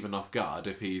catch Stephen off guard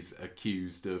if he's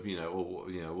accused of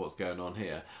or what's going on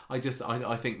here. I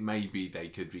think maybe they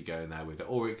could be going there with it,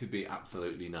 or it could be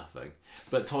absolutely nothing.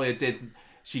 But Toyah did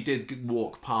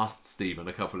walk past Stephen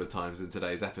a couple of times in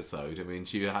today's episode. I mean,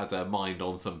 she had her mind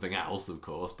on something else, of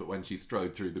course, but when she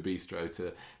strode through the bistro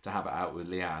to have it out with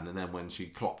Leanne, and then when she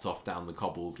clopped off down the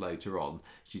cobbles later on,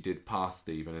 she did pass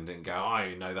Stephen and didn't go,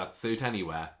 I know that suit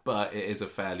anywhere. But it is a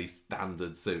fairly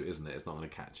standard suit, isn't it? It's not going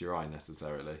to catch your eye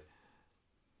necessarily.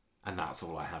 And that's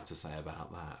all I have to say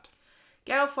about that.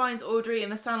 Gail finds Audrey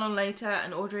in the salon later,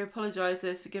 and Audrey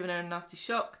apologises for giving her a nasty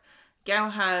shock.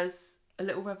 Gail has a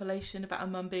little revelation about her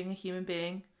mum being a human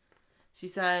being. She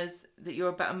says that you're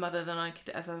a better mother than I could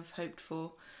ever have hoped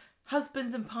for.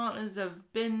 Husbands and partners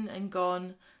have been and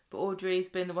gone, but Audrey's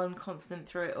been the one constant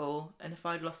through it all, and if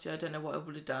I'd lost you, I don't know what I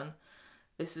would have done.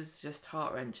 This is just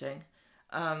heart-wrenching.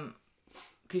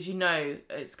 Because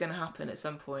it's going to happen at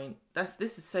some point.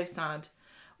 This is so sad.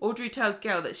 Audrey tells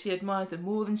Gail that she admires her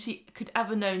more than she could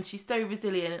ever know. She's so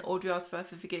resilient, and Audrey asks for her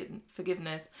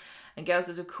forgiveness. And Gail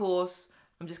says, of course,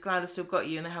 I'm just glad I still got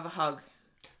you, and they have a hug.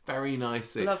 Very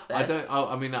nice. Love this.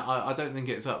 I don't think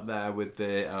it's up there with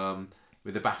the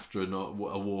BAFTA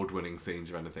award-winning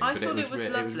scenes or anything. But it was lovely.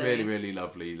 It was really, really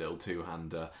lovely little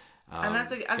two-hander. And as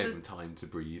gave them time to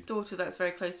breathe. Daughter that's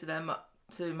very close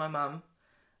to my mum,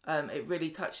 it really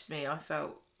touched me. I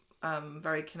felt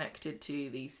very connected to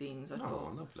these scenes. I thought.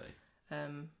 Oh,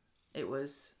 lovely. It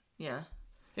was, yeah.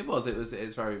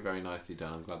 It's very, very nicely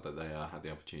done. I'm glad that they had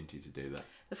the opportunity to do that.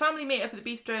 The family meet up at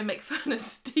the bistro and make fun of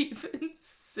Stephen's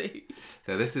suit.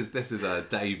 So this is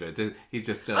David. He's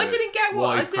just I didn't get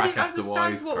what I didn't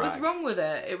understand what was crack. wrong with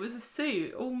it. It was a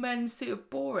suit. All men's suit are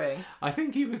boring. I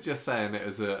think he was just saying it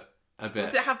was a bit.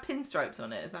 Did it have pinstripes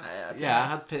on it? Is that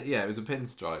it? It was a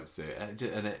pinstripe suit, and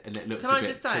it looked. Can I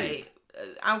just say, cheap.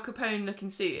 Al Capone looking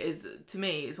suit is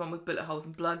one with bullet holes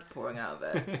and blood pouring out of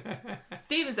it.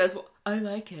 Stephen says, well, I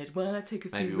like it. Why don't I take a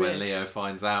few Maybe risks? when Leo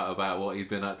finds out about what he's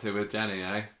been up to with Jenny,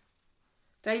 eh?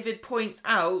 David points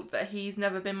out that he's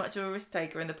never been much of a risk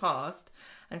taker in the past,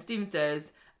 and Stephen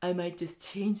says, I might just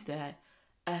change that.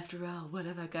 After all, what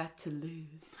have I got to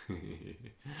lose?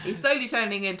 He's slowly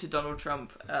turning into Donald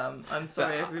Trump. I'm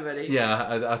sorry, everybody.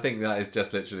 Yeah, I think that is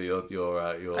just literally your.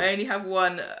 I only have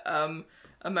one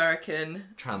American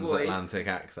transatlantic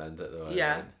voice. Accent at the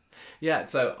moment. Yeah.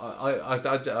 So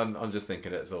I'm just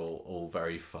thinking it's all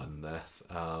very fun. This.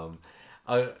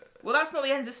 Well, that's not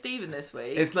the end of Stephen this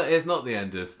week. It's not the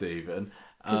end of Stephen.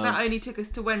 Because that only took us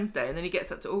to Wednesday, and then he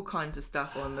gets up to all kinds of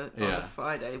stuff on the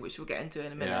Friday, which we'll get into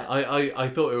in a minute. Yeah, I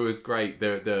thought it was great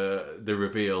the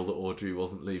reveal that Audrey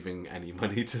wasn't leaving any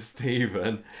money to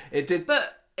Stephen. It did,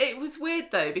 but it was weird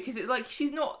though, because it's like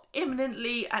she's not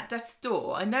imminently at death's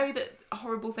door. I know that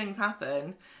horrible things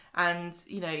happen, and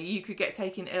you could get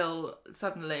taken ill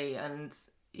suddenly, and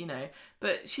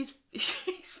but she's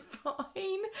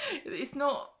fine. It's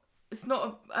not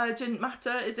an urgent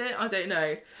matter, is it? I don't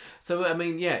know. So, I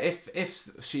mean, yeah, if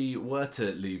she were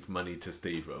to leave money to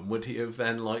Stephen, would he have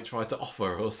then, tried to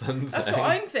offer or something? That's what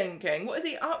I'm thinking. What is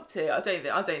he up to? I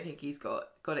don't think he's got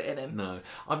it in him. No.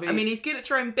 I mean, he's good at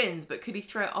throwing bins, but could he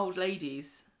throw at old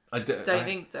ladies? I don't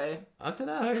think so. I don't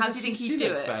know. How do you think he'd do it? She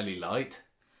looks fairly light.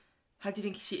 How do you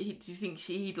think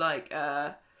she'd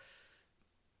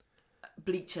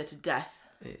bleach her to death?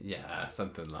 Yeah,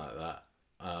 something like that.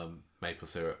 Maple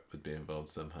syrup would be involved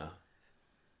somehow.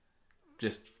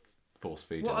 Just force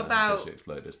feed her until she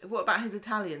exploded. What about his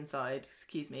Italian side?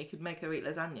 Excuse me, he could make her eat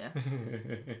lasagna.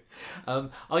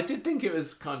 I did think it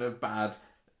was kind of bad,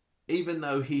 even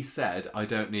though he said, I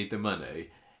don't need the money.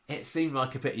 It seemed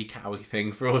like a pity cowy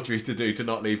thing for Audrey to do, to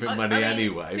not leave him money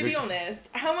anyway. To be honest,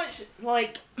 how much,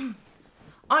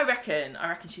 I reckon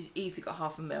she's easily got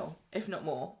 $500,000, if not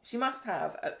more. She must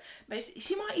have. But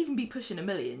she might even be pushing $1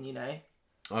 million,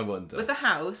 I wonder. With the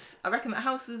house, I reckon the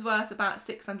house was worth about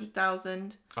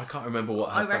 600,000. I can't remember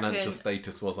what her financial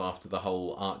status was after the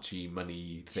whole Archie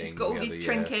money thing. She's got all these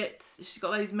trinkets. She's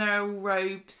got those Meryl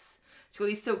robes. She's got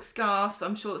these silk scarves.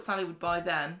 I'm sure that Sally would buy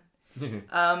them.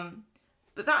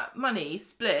 But that money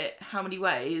split how many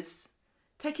ways?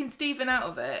 Taking Stephen out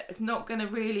of it, it's not going to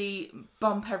really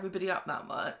bump everybody up that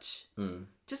much.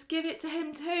 Just give it to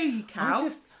him too, you cow.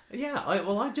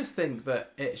 I just think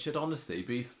that it should honestly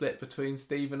be split between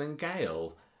Stephen and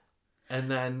Gail.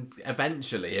 And then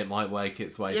eventually it might work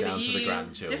its way down to the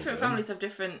grandchildren. Different families have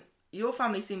different... Your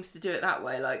family seems to do it that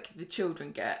way, the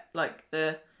children get,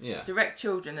 the direct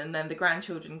children, and then the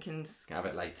grandchildren can... have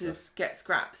it later. Just get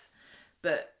scraps.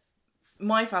 But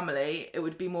my family, it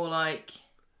would be more like...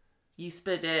 you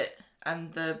split it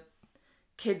and the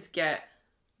kids get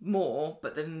more,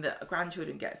 but then the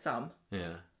grandchildren get some.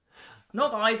 Yeah.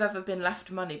 Not that I've ever been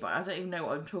left money by. I don't even know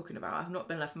what I'm talking about. I've not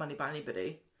been left money by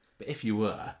anybody. But if you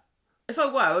were... If I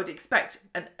were, I would expect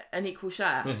an equal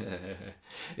share.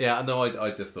 Yeah, no,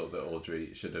 I just thought that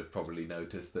Audrey should have probably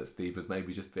noticed that Steve was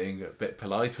maybe just being a bit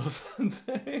polite or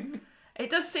something. It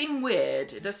does seem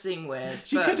weird.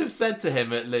 She could have said to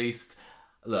him at least,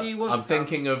 look, I'm some?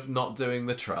 thinking of not doing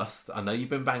the trust. I know you've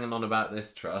been banging on about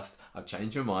this trust. I've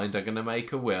changed my mind. I'm going to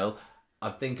make a will.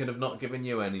 I'm thinking of not giving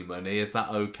you any money. Is that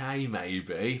okay,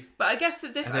 maybe? But I guess the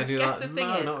thing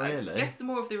is, not really. I guess the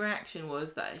more of the reaction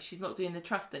was that she's not doing the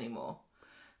trust anymore.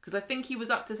 Because I think he was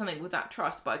up to something with that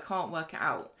trust, but I can't work it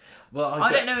out. Well,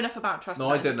 I don't know enough about trust. No,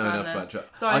 I don't know enough about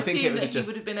trust. So I assume that he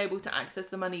would have been able to access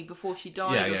the money before she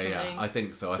died or something. Yeah, I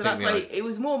think so. So that's why it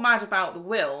was more mad about the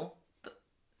will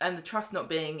and the trust not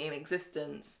being in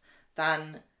existence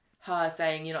than her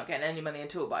saying you're not getting any money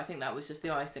at all. But I think that was just the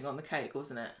icing on the cake,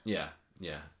 wasn't it?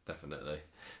 Yeah, definitely.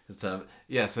 So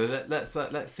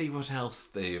let's see what else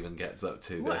Stephen gets up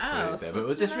to this week. But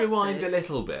we'll just rewind a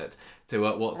little bit to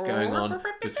what's going on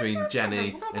between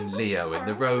Jenny and Leo in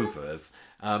the Rovers.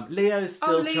 Leo's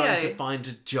still trying to find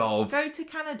a job. Go to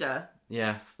Canada.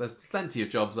 Yes, there's plenty of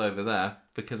jobs over there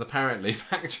because apparently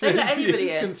factories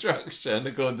use construction,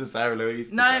 according to Sarah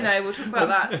Louise. No, we'll talk about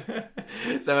that.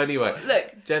 So anyway,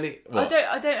 look, Jenny, what?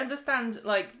 I don't understand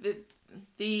like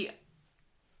the.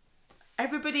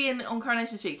 Everybody on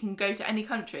Coronation Street can go to any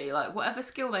country. Like, whatever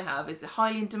skill they have is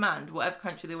highly in demand, whatever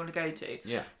country they want to go to.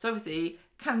 Yeah. So, obviously,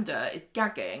 Canada is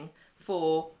gagging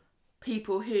for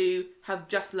people who have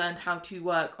just learned how to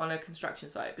work on a construction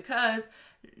site. Because,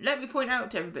 let me point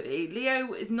out to everybody,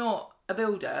 Leo is not a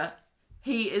builder.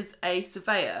 He is a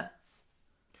surveyor.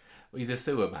 Well, he's a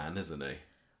sewer man, isn't he?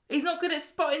 He's not good at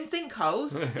spotting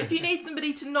sinkholes. If you need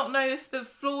somebody to not know if the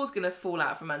floor's going to fall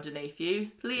out from underneath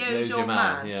you, Leo's your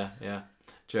man. Yeah.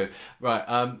 True.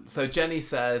 Right, so Jenny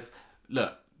says,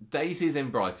 look, Daisy's in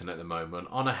Brighton at the moment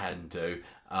on a hen do.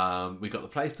 We got the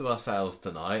place to ourselves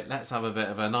tonight. Let's have a bit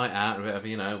of a night out, a bit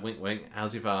of, wink, wink,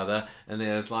 how's your father? And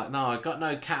Leo's like, no, I've got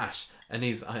no cash. And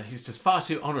he's just far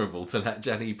too honourable to let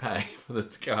Jenny pay for them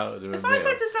to go out with a meal. If I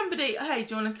said to somebody, hey,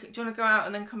 do you want to go out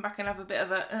and then come back and have a bit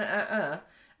of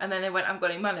and then they went, I haven't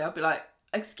got any money, I'd be like,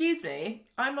 excuse me,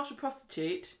 I'm not a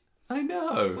prostitute. I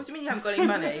know. What do you mean you haven't got any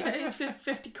money? You don't need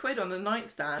 50 quid on the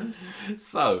nightstand.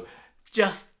 So,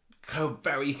 just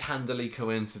very handily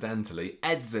coincidentally,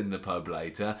 Ed's in the pub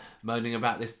later, moaning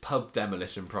about this pub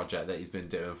demolition project that he's been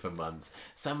doing for months.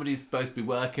 Somebody's supposed to be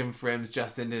working for him,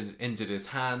 just injured his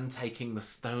hand, taking the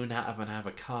stone out of an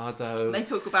avocado. They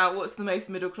talk about what's the most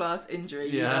middle class injury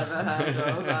you've ever heard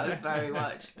of. That is very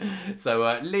much.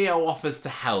 So Leo offers to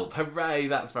help. Hooray,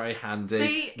 that's very handy.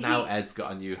 See, now Ed's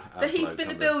got a new So he's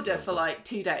been a builder for like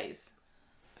 2 days.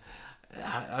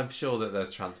 I'm sure that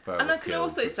there's transferable skills. And I can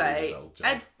also say,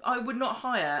 I would not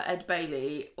hire Ed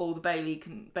Bailey or the Bailey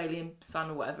and Son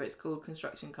or whatever it's called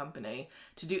construction company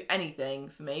to do anything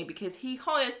for me because he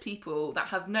hires people that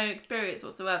have no experience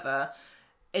whatsoever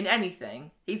in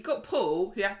anything. He's got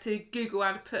Paul who had to Google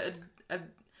how to put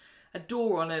a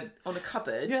door on a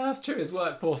cupboard. Yeah, that's true. His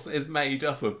workforce is made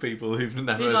up of people who've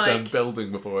never done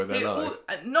building before in their life.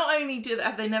 Not only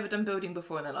have they never done building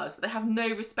before in their lives, but they have no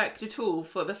respect at all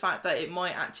for the fact that it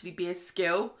might actually be a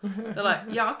skill. They're like,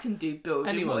 yeah, I can do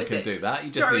building. Anyone can do that.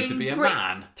 You just need to be a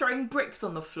man. Throwing bricks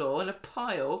on the floor in a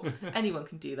pile. Anyone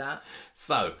can do that.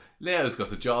 So, Leo's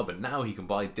got a job and now he can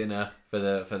buy dinner for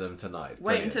them tonight.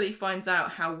 Wait until he finds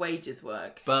out how wages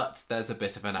work. But there's a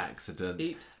bit of an accident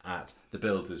at the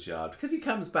builder's yard because he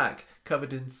comes back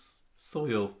covered in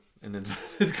soil, in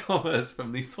inverted commas,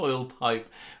 from the soil pipe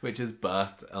which has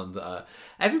burst under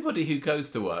everybody who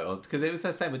goes to work. Because it was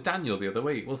the same with Daniel the other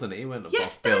week, wasn't it? He went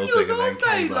off building and then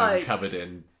came home covered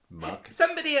in muck.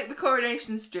 Somebody at the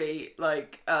Coronation Street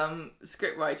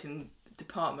script writing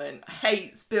department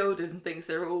hates builders and thinks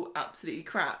they're all absolutely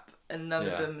crap and none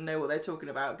of them know what they're talking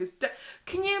about. Because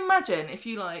can you imagine if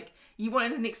you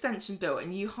wanted an extension built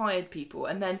and you hired people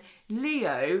and then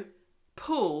Leo,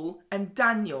 Paul and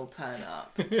Daniel turn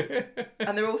up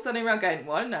and they're all standing around going,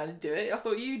 well, I don't know how to do it. I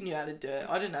thought you knew how to do it.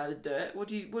 I don't know how to do it.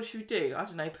 What should we do? I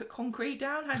don't know, put concrete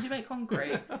down? How do you make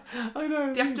concrete? I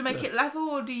know. Do you have to make it level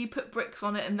or do you put bricks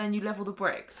on it and then you level the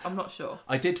bricks? I'm not sure.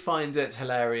 I did find it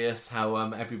hilarious how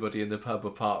everybody in the pub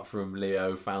apart from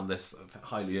Leo found this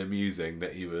highly amusing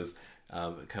that he was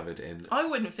covered in... I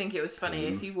wouldn't think it was funny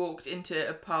if you walked into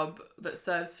a pub that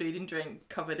serves food and drink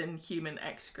covered in human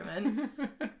excrement.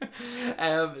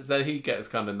 So he gets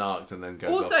kind of narked and then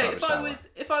goes also, off to have a shower.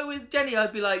 if I was Jenny,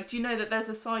 I'd be like, do you know that there's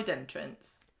a side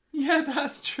entrance? Yeah,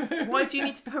 that's true. Why do you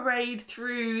need to parade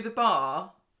through the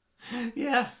bar?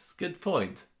 Yes, good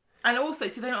point. And also,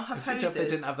 do they not have Good hoses? job they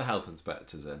didn't have the health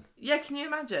inspectors in. Yeah, can you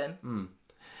imagine?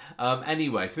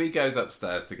 Anyway, so he goes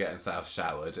upstairs to get himself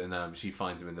showered, and she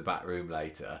finds him in the back room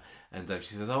later. And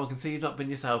she says, "Oh, I can see you've not been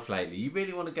yourself lately. You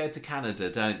really want to go to Canada,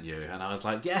 don't you?" And I was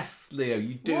like, "Yes, Leo,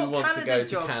 you do want to go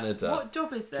to Canada. What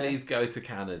job is this? Please go to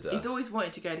Canada." He's always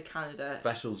wanted to go to Canada.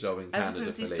 Special job in Canada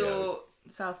ever since for he Leos. saw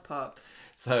South Park.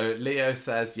 So Leo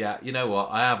says, "Yeah, you know what?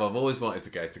 I've always wanted to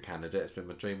go to Canada. It's been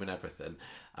my dream and everything.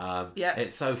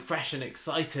 It's so fresh and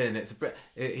exciting.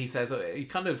 He says he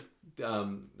kind of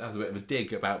has a bit of a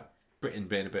dig about Britain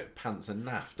being a bit pants and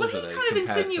naff, doesn't he? Well, he kind of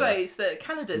insinuates that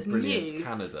Canada's new.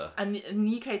 Canada. And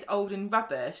UK's old and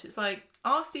rubbish. It's like,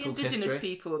 ask the Called indigenous history.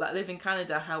 people that live in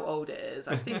Canada how old it is.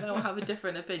 I think they'll have a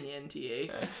different opinion to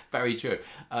you. Very true.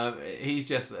 He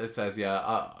just says,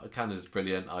 Canada's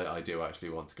brilliant. I do actually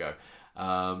want to go.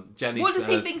 Jenny What says,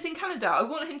 does he think's in Canada? I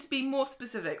want him to be more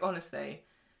specific, honestly.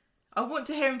 I want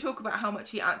to hear him talk about how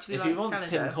much he actually if likes he wants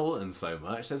Canada. Tim Hortons so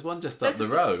much, there's one just up the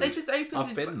road. They just opened.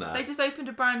 I've been there. They just opened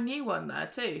a brand new one there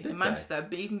too in Manchester,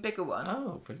 but even bigger one.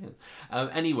 Oh, brilliant.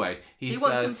 Anyway, he says,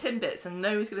 wants some Timbits, and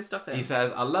nobody's going to stop him. He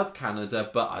says, "I love Canada,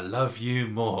 but I love you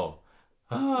more."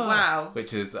 Wow.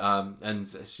 Which is and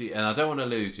I don't want to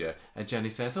lose you. And Jenny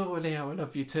says, "Oh, Leo, I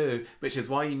love you too." Which is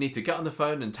why you need to get on the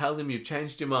phone and tell them you've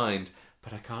changed your mind.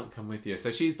 But I can't come with you.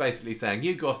 So she's basically saying,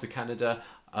 "You go off to Canada,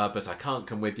 but I can't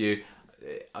come with you.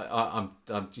 I'm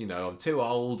too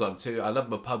old. I love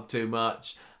my pub too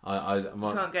much. I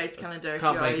can't go to Canada.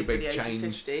 Can't if make you're a big over the age of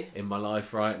change 50. in my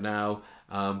life right now.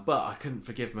 But I couldn't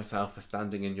forgive myself for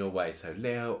standing in your way. So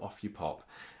Leo, off you pop."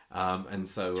 And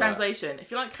so Translation: if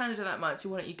you like Canada that much,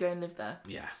 why don't you go and live there?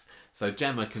 Yes. So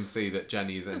Gemma can see that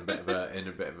Jenny's in a bit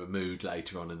of a mood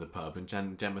later on in the pub, and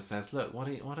Gemma says, "Look, why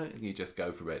don't you just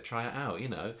go for it? Try it out, you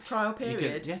know." Trial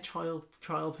period.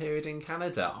 Trial period in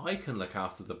Canada. I can look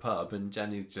after the pub, and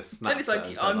Jenny's just snaps Like, at her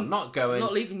and says, "I'm not going.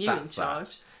 Not leaving you That's in charge."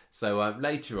 that." So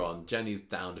later on, Jenny's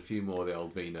downed a few more of the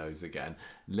old vinos again.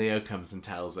 Leo comes and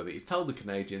tells her that he's told the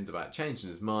Canadians about changing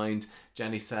his mind.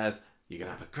 Jenny says, "You're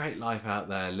going to have a great life out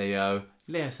there, Leo."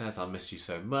 Leo says, "I'll miss you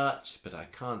so much, but I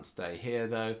can't stay here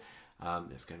though.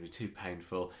 It's going to be too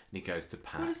painful." And he goes to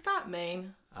Pat. What does that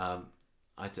mean? I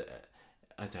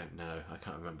don't know. I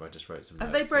can't remember. I just wrote some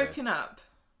Have notes they broken up?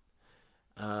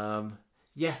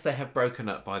 Yes, they have broken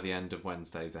up by the end of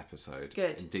Wednesday's episode.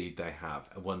 Good. Indeed, they have.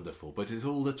 Wonderful. But it's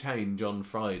all a change on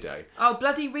Friday. Oh,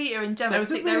 bloody Rita and Gemma There was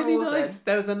stick a really their oars in.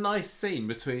 there was a nice scene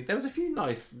between. There was a few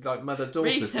nice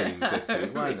mother-daughter scenes this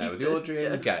week, weren't there? With Rita's Audrey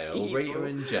and just Gail, evil. Rita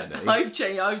and Jenny. I've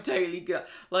totally got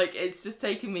it's just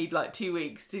taken me 2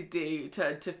 weeks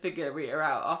to figure Rita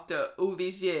out after all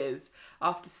these years,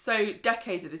 after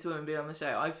decades of this woman being on the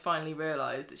show. I've finally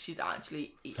realised that she's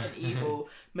actually an evil,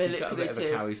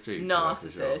 manipulative, narcissist.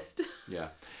 Yeah,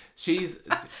 she's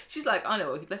like, I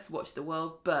know, let's watch the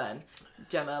world burn,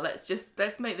 Gemma.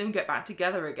 Let's make them get back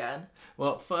together again.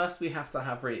 Well, first we have to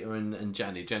have Rita and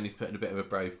Jenny. Jenny's putting a bit of a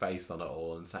brave face on it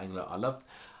all and saying, "Look, I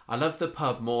love the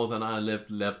pub more than I love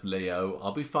Leo.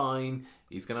 I'll be fine.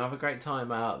 He's going to have a great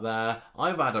time out there.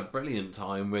 I've had a brilliant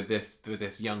time with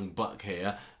this young buck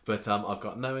here, but I've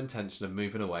got no intention of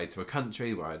moving away to a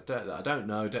country where I don't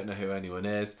know who anyone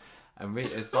is." And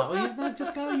Rita's like, "Well, yeah,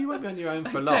 just go. You won't be on your own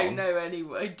for long." I don't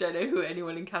know who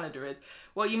anyone in Canada is.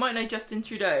 Well, you might know Justin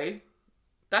Trudeau.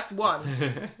 That's one.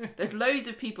 There's loads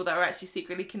of people that are actually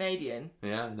secretly Canadian.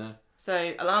 Yeah, I know.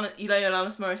 So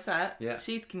Alanis Morissette. Yeah,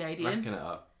 she's Canadian. Racking it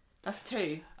up. That's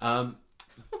 2. And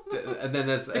then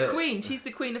there's the Queen. She's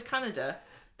the Queen of Canada.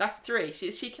 That's 3.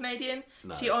 Is she Canadian?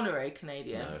 No. She honorary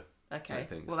Canadian. No. Okay. Don't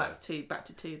think well, so. That's 2. Back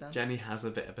to 2 then. Jenny has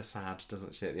a bit of a sad,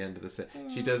 doesn't she, at the end of the set?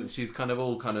 She doesn't. She's kind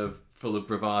of full of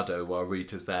bravado while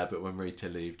Rita's there, but when Rita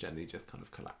leaves, Jenny just kind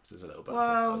of collapses a little bit. Well,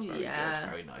 I thought that was very yeah. good,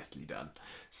 very nicely done.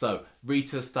 So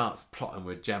Rita starts plotting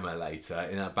with Gemma later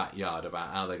in her backyard about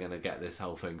how they're going to get this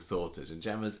whole thing sorted, and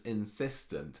Gemma's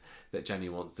insistent that Jenny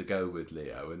wants to go with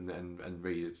Leo, and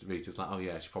Rita's like, "Oh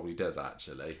yeah, she probably does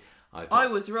actually." I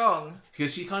was wrong.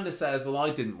 Because she kind of says, "Well, I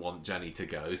didn't want Jenny to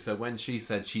go, so when she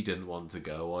said she didn't want to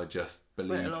go, I just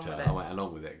believed her. I went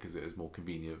along with it because it was more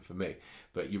convenient for me."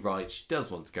 But you're right, she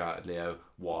does want to go out with Leo.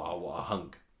 Wow, what a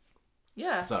hunk.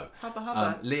 Yeah. So,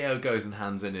 hubba. Leo goes and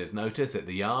hands in his notice at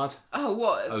the yard. Oh,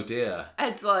 what? Oh, dear.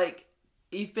 Ed's like,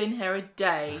 "You've been here a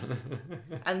day,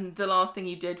 and the last thing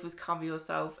you did was cover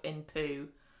yourself in poo."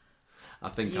 I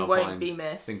think You I'll won't find. be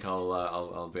missed. I think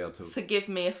I'll be able to. Forgive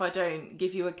me if I don't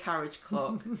give you a carriage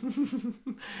clock.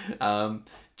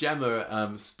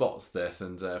 Gemma spots this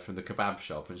and from the kebab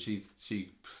shop, and she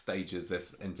stages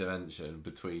this intervention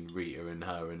between Rita and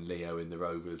her and Leo in the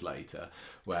Rovers later,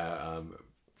 where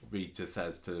Rita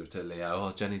says to Leo,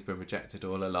 "Oh, Jenny's been rejected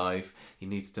all her life. You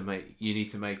need to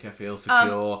make her feel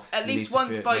secure. At least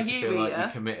once by you, Rita. Like you're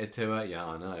committed to her. Yeah,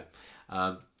 I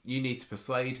know. You need to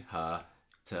persuade her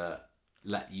to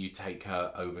let you take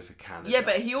her over to Canada." Yeah,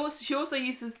 but she also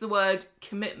uses the word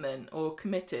commitment or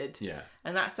committed. Yeah.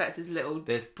 And that sets his little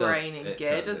brain in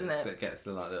gear, doesn't it? It gets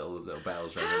the little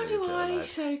bells ringing. How do I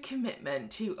show commitment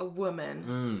to a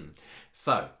woman?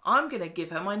 So I'm gonna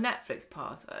give her my Netflix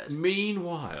password.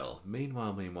 Meanwhile,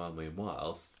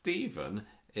 Stephen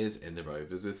is in the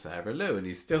Rovers with Sarah Lou, and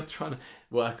he's still trying to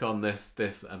work on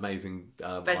this amazing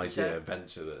venture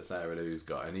that Sarah Lou's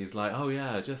got, and he's like, "Oh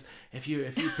yeah, just if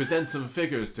you present some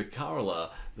figures to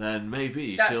Carla, then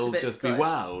maybe she'll just be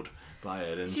wowed by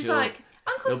it, and she's she'll like,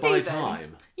 Uncle buy Stephen,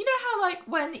 time." You know how like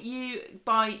when you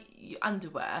buy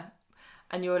underwear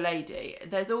and you're a lady,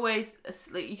 there's always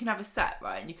you can have a set,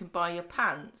 right, and you can buy your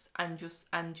pants and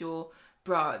your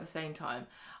bra at the same time.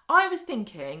 I was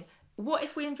thinking, what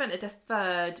if we invented a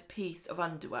third piece of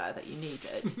underwear that you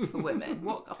needed for women?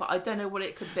 But I don't know what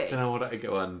it could be. Don't know what it'd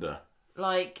go under.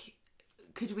 Like,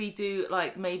 could we do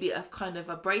like maybe a kind of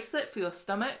a bracelet for your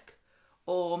stomach,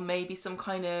 or maybe some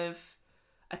kind of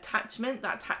attachment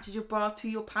that attaches your bra to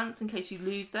your pants in case you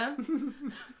lose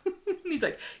them? He's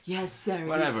like, "Yes, Sarah.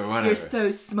 Whatever. You're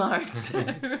so smart."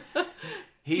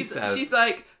 She's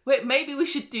like, "Wait, maybe we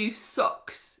should do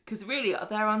socks, because really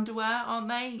they're underwear, aren't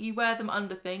they? You wear them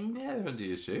under things." Yeah, they're under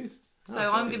your shoes. So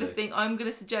I'm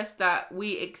gonna suggest that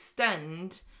we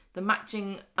extend the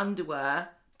matching underwear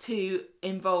to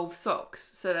involve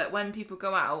socks, so that when people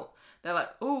go out, they're like,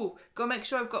 "Oh, gotta make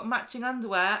sure I've got matching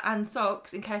underwear and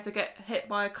socks in case I get hit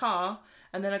by a car,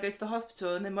 and then I go to the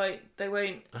hospital and they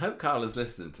won't." I hope Carla's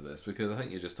listening to this, because I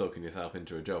think you're just talking yourself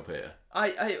into a job here.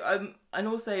 And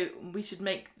also we should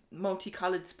make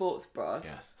multicoloured sports bras.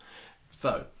 Yes.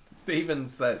 So Stephen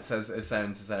is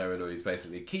saying to Sarah Louise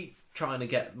basically, "Keep trying to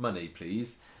get money,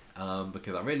 please.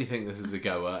 Because I really think this is a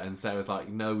goer," and Sarah's like,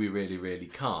 "No, we really, really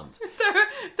can't."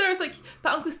 Sarah's like,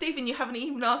 "But Uncle Stephen, you haven't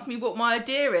even asked me what my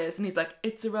idea is," and he's like,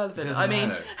 "It's irrelevant."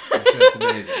 It's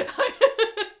amazing.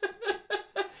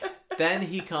 Then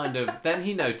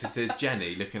he notices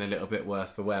Jenny looking a little bit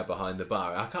worse for wear behind the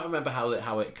bar. I can't remember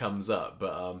how it comes up,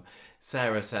 but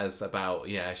Sarah says about,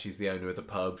 she's the owner of the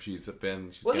pub. She's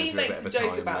he makes a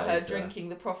joke about her drinking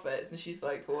the profits, and she's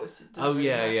like, she's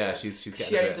getting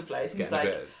she owns a place, and he's like,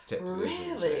 a bit tipsy,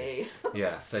 really?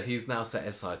 Yeah, so he's now set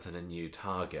his sights on a new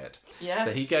target. Yes.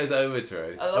 So he goes over to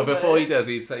her. Before he does,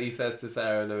 he says to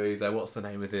Sarah Louise, "What's the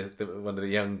name of one of the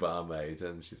young barmaids?"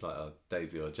 And she's like, "Oh,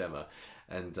 Daisy or Gemma."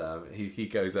 And he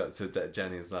goes up to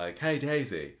Jenny and is like, "Hey,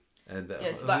 Daisy." And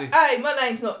it's like, "Hey, my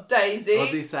name's not Daisy." What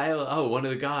does he say? "Oh, one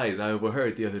of the guys I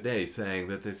overheard the other day saying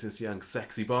that there's this young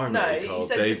sexy barmaid called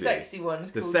Daisy."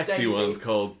 The sexy one's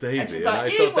called Daisy. And I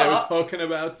thought they were talking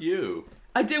about you.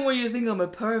 "I didn't want you to think I'm a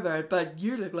pervert, but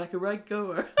you look like a right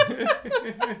goer."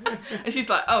 And she's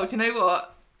like, "Oh, do you know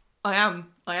what? I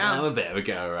am. I'm a bit of a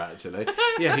goer, actually."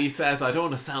 Yeah, he says, "I don't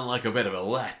want to sound like a bit of a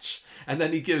lech." And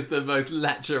then he gives the most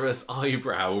lecherous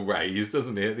eyebrow raise,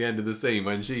 doesn't he, at the end of the scene,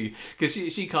 when because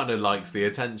she kind of likes the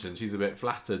attention. She's a bit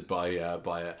flattered by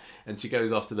it, and she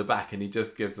goes off to the back, and he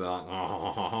just gives her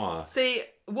like, See,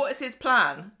 what is his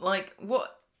plan? Like,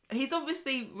 what? He's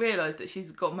obviously realised that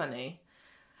she's got money.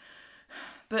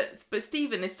 But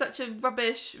Stephen is such a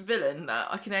rubbish villain that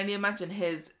I can only imagine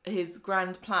his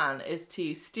grand plan is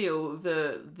to steal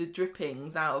the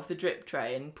drippings out of the drip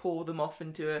tray and pour them off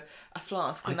into a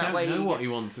flask. And I don't know what he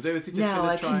wants to do. Is he just now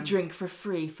I can drink for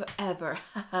free forever?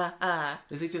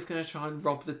 Is he just going to try and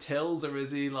rob the tills, or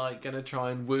is he like going to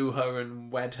try and woo her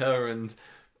and wed her and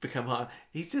become high?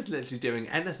 He's just literally doing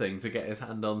anything to get his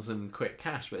hand on some quick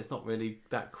cash, but it's not really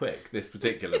that quick, this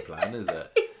particular plan, is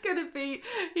it?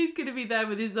 He's gonna be there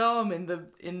with his arm in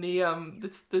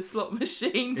the slot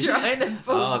machine trying to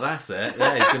pull. Oh, that's it.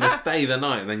 Yeah, he's gonna stay the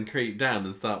night and then creep down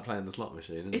and start playing the slot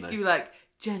machine, isn't It's gonna be like,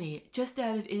 "Jenny, just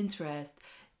out of interest,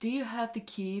 do you have the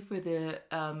key for the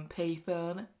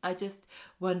payphone? I just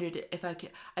wondered if I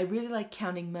could. I really like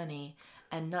counting money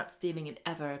and not stealing it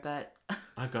ever, but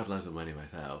I've got loads of money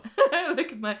myself.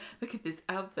 look at this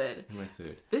outfit. In my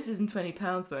suit. This isn't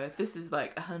 £20 worth. This is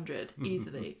like 100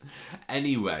 easily."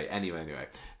 Anyway.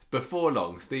 Before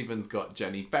long, Stephen's got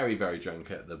Jenny very, very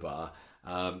drunk at the bar,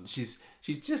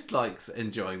 She's just like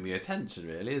enjoying the attention,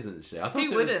 really, isn't she?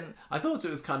 Who wouldn't? I thought it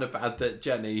was kind of bad that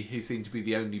Jenny, who seemed to be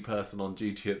the only person on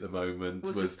duty at the moment,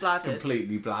 was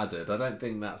completely bladdered. I don't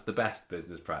think that's the best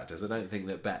business practice. I don't think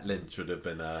that Bet Lynch would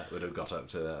have got up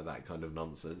to that kind of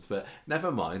nonsense. But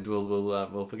never mind,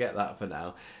 we'll forget that for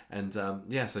now. And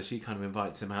so she kind of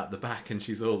invites him out the back, and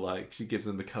she's all like, she gives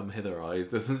him the come hither eyes,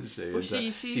 doesn't she? Well,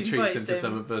 and, she treats him to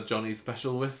some of Johnny's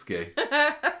special whiskey.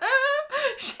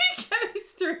 She goes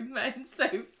through men so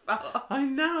fast. I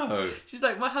know. She's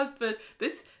like, my husband.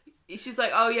 She's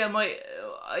like, oh yeah,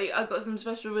 I got some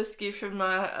special whiskey from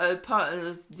my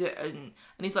partners, and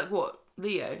he's like, what?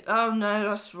 Leo? Oh no,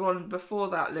 that's one before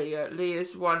that.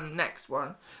 Leo's one next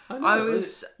one. We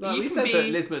said that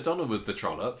Liz McDonald was the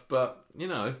trollop, but you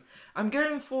know, I'm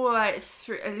going for like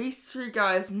at least 3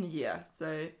 guys in a year.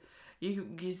 So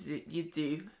you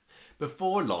do.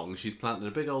 Before long, she's planted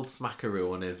a big old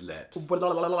smackaroo on his lips.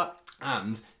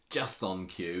 And just on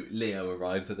cue, Leo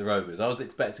arrives at the Rovers. I was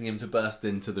expecting him to burst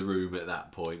into the room at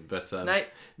that point, but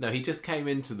no, he just came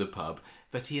into the pub.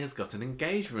 But he has got an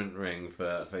engagement ring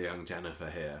for young Jennifer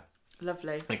here.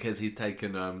 Lovely. Because he's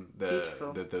taken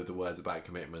the words about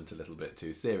commitment a little bit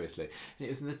too seriously. And it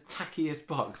was in the tackiest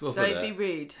box, wasn't it? Don't be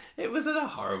rude. It was in a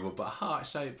horrible but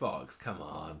heart-shaped box. Come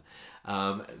on.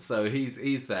 So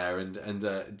he's there,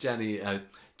 and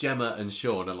Gemma and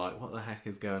Sean are like, what the heck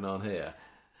is going on here?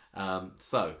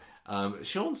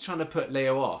 Sean's trying to put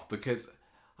Leo off because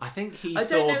I think he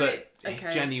saw that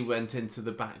Jenny went into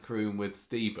the back room with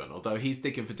Stephen, although he's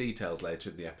digging for details later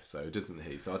in the episode, isn't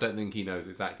he? So I don't think he knows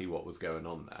exactly what was going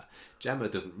on there. Gemma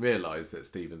doesn't realise that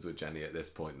Stephen's with Jenny at this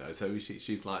point, though, so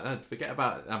she's like, oh, forget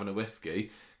about having a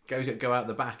whiskey, go out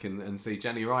the back and see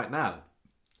Jenny right now.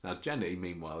 Now, Jenny,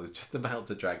 meanwhile, is just about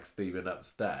to drag Stephen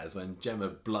upstairs when Gemma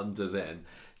blunders in,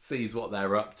 sees what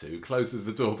they're up to, closes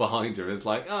the door behind her and is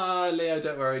like, oh, Leo,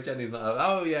 don't worry, Jenny's not up.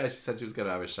 Oh, yeah, she said she was going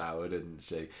to have a shower, didn't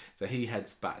she? So he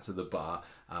heads back to the bar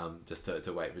just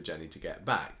to wait for Jenny to get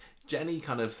back. Jenny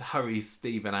kind of hurries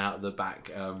Stephen out of the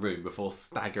back room before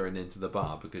staggering into the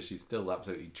bar because she's still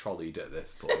absolutely trolleyed at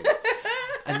this point.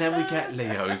 And then we get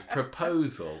Leo's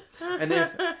proposal. And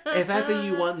if ever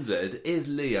you wondered, is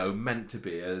Leo meant to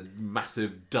be a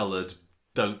massive dullard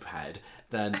dopehead,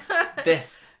 then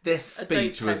this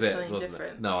speech was it, wasn't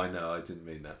different. It? No, I know, I didn't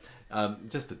mean that.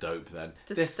 Just a dope then.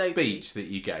 Just this dopey. Speech that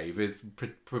you gave is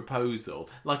proposal.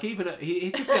 Like even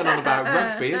he's just going on about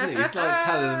rugby, isn't he? He's like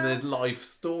telling them his life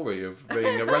story of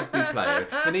being a rugby player.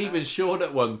 And even Sean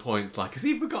at one point's like, has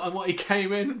he forgotten what he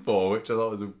came in for? Which I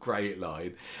thought was a great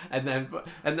line. And then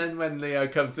when Leo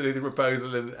comes to do the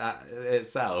proposal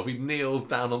itself, he kneels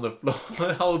down on the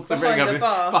floor, holds the ring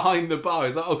up behind the bar.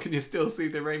 He's like, oh, can you still see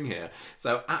the ring here?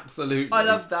 So absolutely, I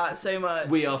love that so much.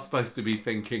 We are supposed to be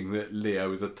thinking that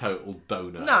Leo is a total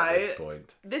donut at this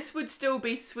point. This would still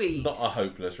be sweet. Not a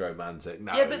hopeless romantic.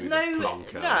 No, yeah, but he's a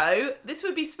plonker. No, this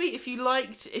would be sweet if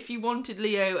you wanted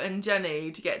Leo and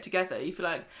Jenny to get together. You feel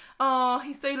like, oh,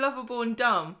 he's so lovable and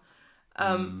dumb.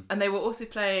 And they were also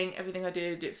playing Everything I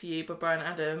Did It For You by Bryan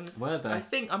Adams. Were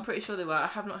they? I'm pretty sure they were. I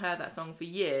have not heard that song for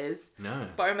years. No.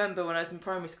 But I remember when I was in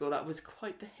primary school, that was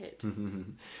quite the hit.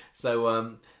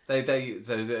 So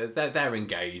they're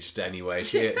engaged anyway.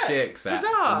 She accepts,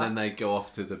 and then they go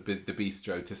off to the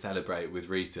bistro to celebrate with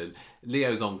Rita.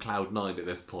 Leo's on cloud 9 at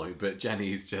this point, but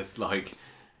Jenny's just like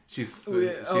she's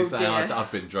saying,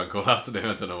 I've been drunk all afternoon.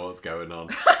 I don't know what's going on.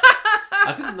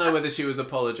 I didn't know whether she was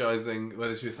apologising,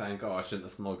 whether she was saying, "Oh, I shouldn't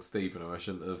have snogged Stephen," or I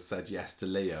shouldn't have said yes to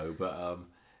Leo. But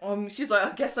she's like,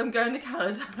 I guess I'm going to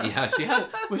Canada. Yeah, she had.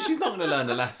 Well, she's not going to learn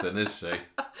a lesson, is she?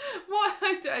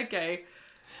 Why? Okay.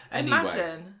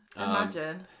 Anyway,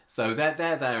 Imagine. So they're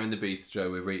there in the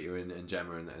bistro with Rita and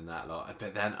Gemma and that lot.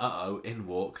 But then, in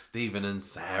walk Stephen and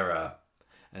Sarah,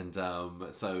 and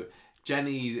so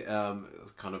Jenny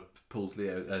kind of pulls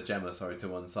Gemma to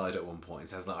one side at one point and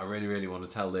says, like, I really, really want to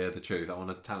tell Leo the truth. I want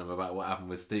to tell him about what happened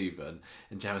with Stephen.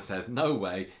 And Gemma says, no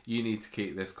way, you need to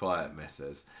keep this quiet,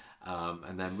 missus.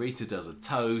 And then Rita does a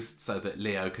toast so that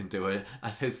Leo can do it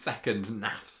as his second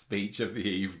naff speech of the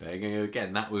evening. And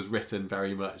again, that was written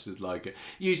very much as like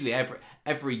usually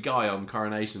every guy on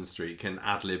Coronation Street can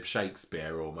ad-lib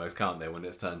Shakespeare almost, can't they, when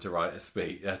it's time to write a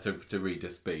speech to read a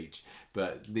speech.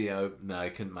 But Leo, no,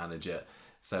 couldn't manage it.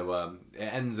 So it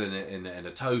ends in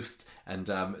a toast, and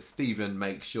Stephen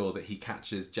makes sure that he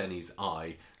catches Jenny's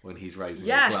eye when he's raising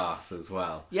a glass as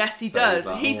well. Yes, he does.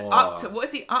 He's up to... What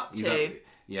is he up to?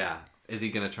 Yeah. Is he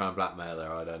going to try and blackmail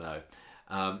her? I don't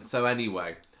know. So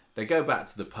anyway, they go back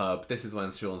to the pub. This is when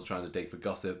Sean's trying to dig for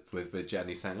gossip with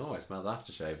Jenny saying, oh, I smell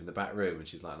aftershave in the back room. And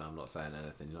she's like, no, I'm not saying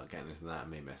anything. You're not getting anything out of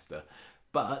me, mister.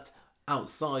 But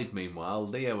Outside, meanwhile,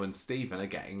 Leo and Stephen are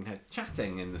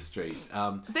chatting in the street.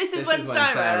 This is when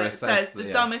Sarah says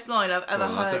the dumbest line I've ever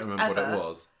heard. I don't remember what it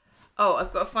was. Oh,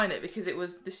 I've got to find it because it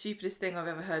was the stupidest thing I've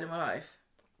ever heard in my life.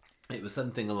 It was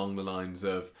something along the lines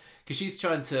of... Because she's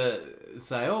trying to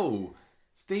say, oh,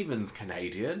 Stephen's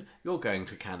Canadian, you're going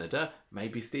to Canada,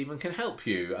 maybe Stephen can help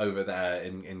you over there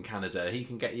in Canada. He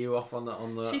can get you off on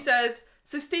the... She says,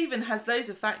 so Stephen has loads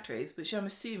of factories, which I'm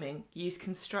assuming use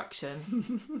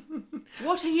construction.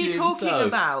 What are you talking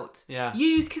about? Yeah.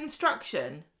 Use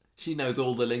construction? She knows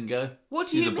all the lingo. What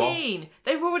do you mean?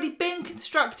 They've already been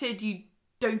constructed, you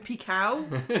dopey cow.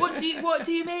 What do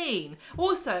you mean?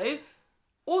 Also,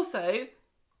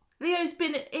 Leo's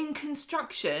been in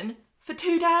construction for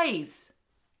 2 days.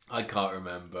 I can't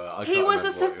remember. He was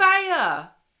a surveyor.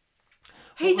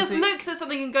 He just looks at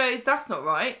something and goes, "That's not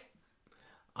right."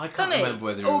 I can't remember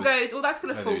whether he goes, "Oh, that's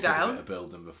going to fall down." A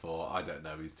building before. I don't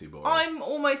know. He's too boring. I'm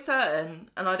almost certain,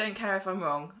 and I don't care if I'm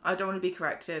wrong. I don't want to be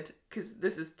corrected because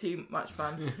this is too much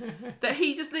fun. That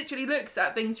he just literally looks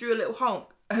at things through a little honk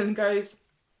and goes,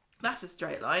 "That's a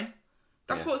straight line."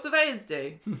 That's what surveyors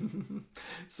do.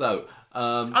 So,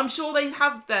 I'm sure they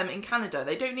have them in Canada.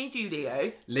 They don't need you,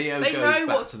 Leo. They know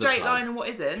what's straight line and what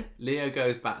isn't. Leo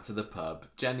goes back to the pub.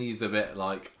 Jenny's a bit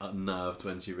unnerved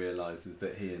when she realises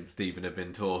that he and Stephen have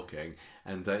been talking,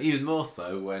 and even more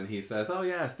so when he says, "Oh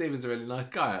yeah, Stephen's a really nice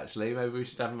guy. Actually, maybe we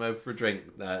should have him over for a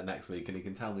drink next week, and he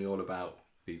can tell me all about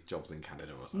these jobs in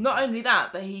Canada or something." Not only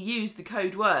that, but he used the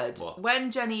code word. What?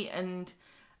 When Jenny and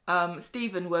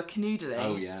Stephen were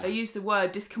canoodling, they used the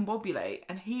word discombobulate,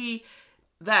 and he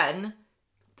then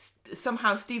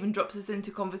somehow Stephen drops us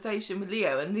into conversation with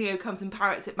Leo, and Leo comes and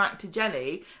parrots it back to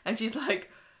Jenny, and she's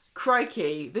like,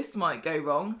 "Crikey, this might go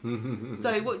wrong."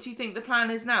 So what do you think the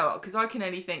plan is now? Because I can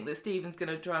only think that Stephen's going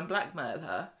to try and blackmail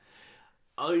her.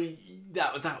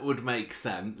 That would make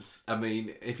sense. I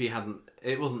mean, if he hadn't,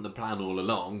 it wasn't the plan all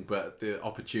along, but the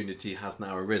opportunity has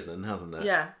now arisen, hasn't it?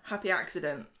 Yeah, happy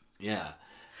accident. Yeah.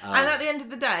 And at the end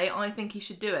of the day, I think he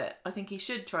should do it. I think he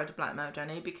should try to blackmail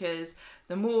Jenny, because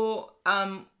the more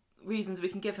reasons we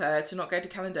can give her to not go to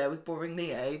Canada with boring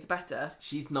Leo, the better.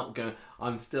 She's not going...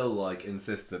 I'm still,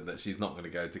 insistent that she's not going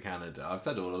to go to Canada. I've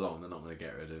said all along they're not going to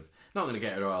get rid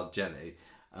of our Jenny.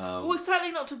 Well,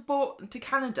 certainly not to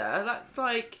Canada. That's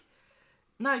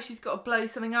no, she's got to blow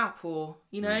something up or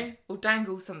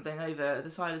dangle something over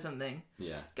the side of something.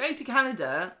 Yeah. Go to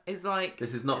Canada is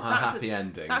this is not her happy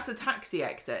ending. That's a taxi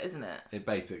exit, isn't it? It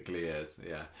basically is,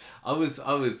 yeah. I was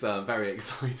very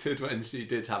excited when she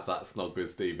did have that snog with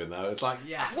Stephen, though. It's like,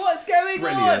 yes! What's going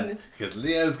on? Because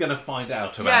Leo's going to find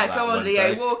out about that. Yeah, go on,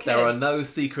 Leo, walk in. There are no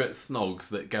secret snogs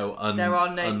that go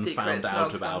unfound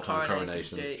out about on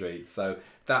Coronation Street. So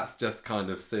that's just kind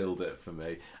of sealed it for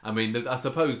me. I mean, I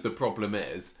suppose the problem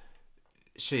is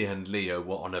she and Leo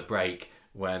were on a break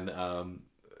when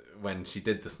she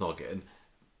did the snogging,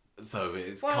 so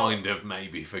it's kind of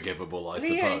maybe forgivable, I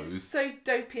Leo's suppose. So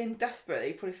dopey and desperate that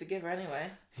you probably forgive her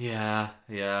anyway. Yeah.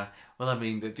 Well, I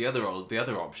mean, the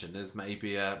other option is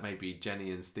maybe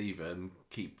Jenny and Stephen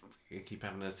keep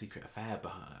having a secret affair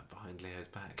behind Leo's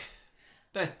back.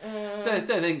 Don't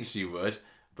think she would,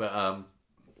 but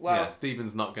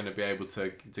Stephen's not going to be able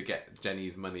to get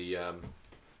Jenny's money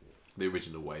the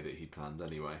original way that he planned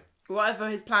anyway. Whatever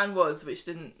his plan was, which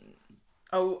didn't...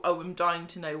 Oh, I'm dying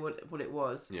to know what it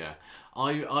was. Yeah.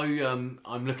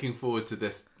 I'm looking forward to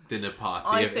this dinner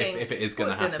party if it is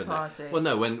going to happen. Dinner party? Well,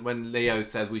 no, when Leo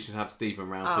says we should have Stephen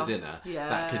round for dinner,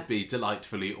 that could be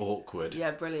delightfully awkward.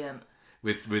 Yeah, brilliant.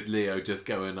 With Leo just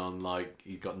going on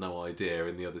he's got no idea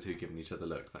and the other two giving each other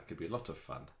looks. That could be a lot of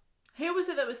fun. Who was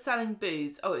it that was selling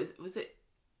booze? Oh, was it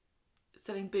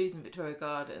selling booze in Victoria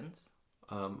Gardens?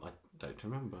 I don't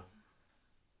remember.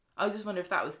 I just wonder if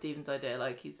that was Stephen's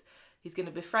idea. He's going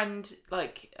to befriend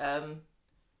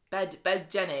bed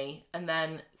Jenny and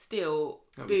then steal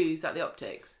booze at the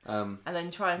Optics and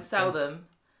then try and sell them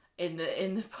in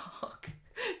the park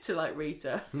to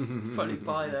Rita. Probably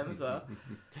buy them as well.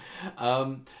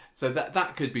 So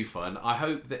that could be fun. I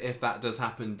hope that if that does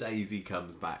happen, Daisy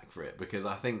comes back for it, because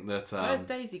I think that... Where's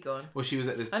Daisy gone? Well, she was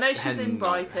at this in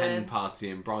Brighton. hen party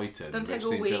in Brighton, which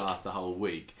seemed to last a whole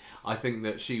week. I think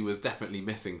that she was definitely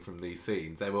missing from these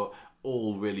scenes. They were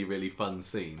all really, really fun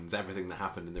scenes. Everything that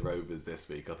happened in the Rovers this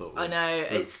week, I thought was... I know,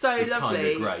 it's so lovely kind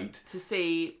of great to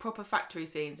see proper factory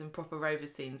scenes and proper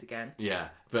Rovers scenes again. Yeah,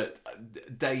 but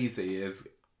Daisy is...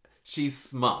 She's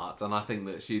smart, and I think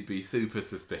that she'd be super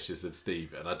suspicious of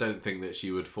Stephen. I don't think that she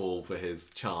would fall for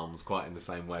his charms quite in the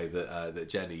same way that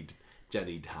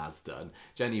Jenny has done.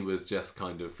 Jenny was just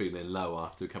kind of feeling low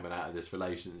after coming out of this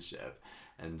relationship,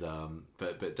 and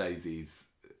but Daisy's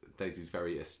Daisy's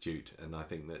very astute, and I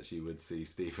think that she would see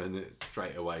Stephen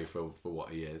straight away for what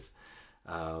he is.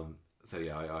 So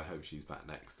yeah, I hope she's back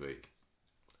next week.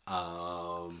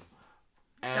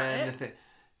 Anything?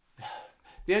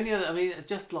 The only other, I mean,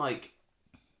 just like,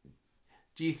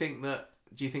 do you think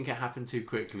it happened too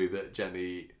quickly that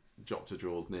Jenny dropped her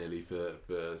drawers nearly for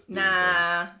Stephen?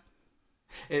 Nah.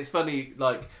 It's funny,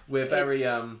 like, we're very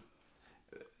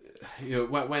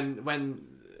when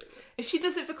if she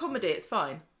does it for comedy, it's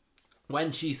fine.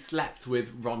 When she slept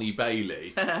with Ronnie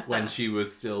Bailey when she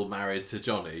was still married to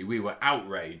Johnny, we were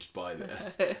outraged by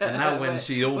this. And now when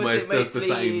she almost does the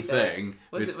same thing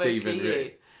with Stephen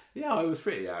Reed. Yeah, I was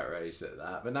pretty outraged at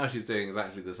that. But now she's doing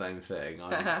exactly the same thing.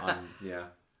 I'm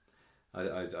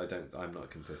not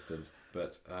consistent.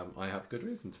 But I have good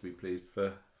reason to be pleased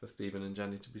for Stephen and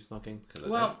Jenny to be snogging, because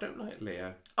I don't like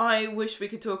Leo. I wish we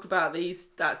could talk about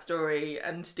that story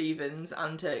and Stephen's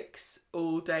antics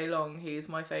all day long. He's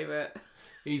my favourite.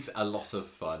 He's a lot of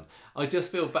fun. I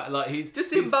just feel bad, like he's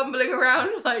him bumbling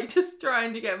around, like just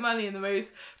trying to get money in the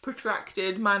most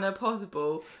protracted manner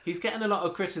possible. He's getting a lot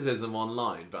of criticism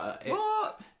online, but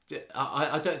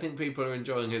I don't think people are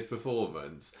enjoying his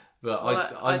performance. But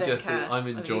I'm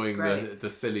enjoying the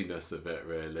silliness of it,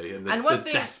 really, and the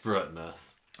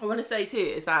desperateness. I want to say too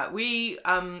is that we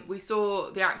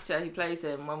saw the actor who plays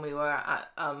him when we were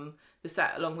at the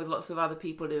set, along with lots of other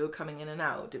people who were coming in and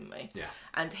out, didn't we? Yes.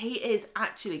 And he is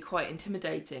actually quite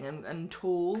intimidating and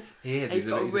tall. He is. He's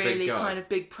got a really kind of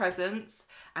big presence,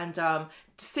 and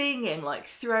seeing him like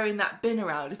throwing that bin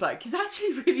around is like, he's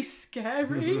actually really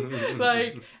scary.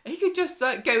 Like, he could just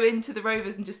go into the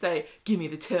Rovers and just say, "Give me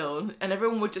the till," and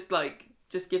everyone would just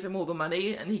give him all the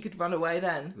money, and he could run away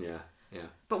then. Yeah. Yeah.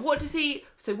 But what does he?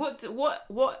 So what's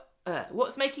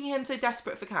making him so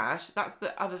desperate for cash?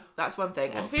 That's one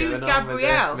thing. What's and who's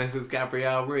Gabrielle? Mrs.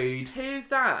 Gabrielle Reed. Who's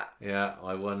that? Yeah,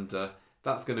 I wonder.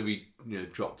 That's going to be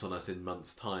dropped on us in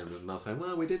months' time, and they'll say,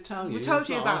 "Well, we did tell you. We told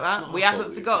you about that. We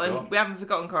haven't forgotten. We haven't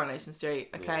forgotten Coronation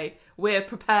Street. Okay, yeah. We're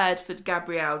prepared for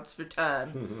Gabrielle's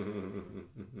return."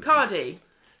 Cardi.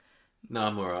 No,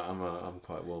 I'm alright. I'm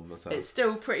quite warm myself. It's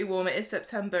still pretty warm. It is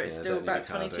September. It's still about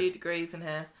 22 degrees in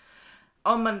here.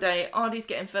 On Monday, Ardy's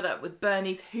getting fed up with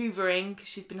Bernie's hoovering because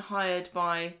she's been hired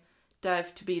by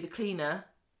Dev to be the cleaner,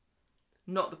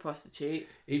 not the prostitute.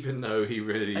 Even though he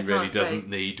really doesn't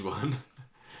need one.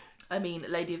 I mean,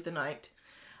 Lady of the Night.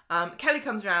 Kelly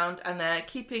comes round and they're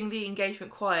keeping the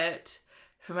engagement quiet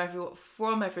from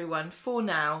everyone for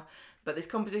now, but this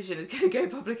competition is going to go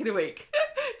public in a week.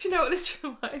 Do you know what this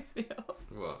reminds me of?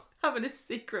 What? Having a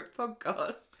secret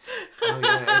podcast. Oh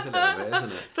yeah, it is a little bit,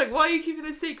 isn't it? It's like, why are you keeping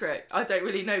this secret? I don't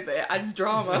really know, but it adds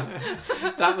drama.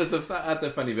 That had the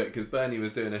funny bit, because Bernie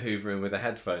was doing a hoovering with the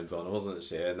headphones on, wasn't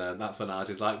she? And then that's when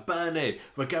Ardy's like, "Bernie,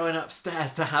 we're going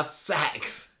upstairs to have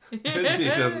sex." And she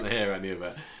doesn't hear any of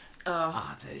it.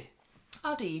 Oh.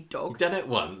 Ardy, you dog. You've done it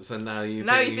once, and now he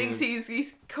thinks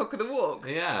he's cock of the walk.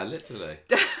 Yeah, literally.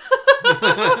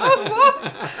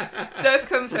 What? Dev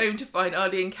comes home to find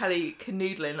Ardy and Kelly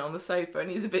canoodling on the sofa, and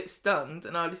he's a bit stunned.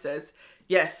 And Ardy says,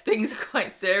 "Yes, things are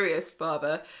quite serious,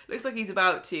 father." Looks like he's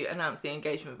about to announce the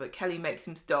engagement, but Kelly makes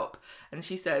him stop, and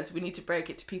she says, "We need to break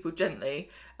it to people gently.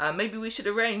 Maybe we should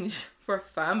arrange for a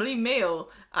family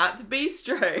meal at the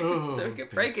bistro so we can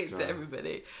break it to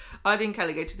everybody." Ardy and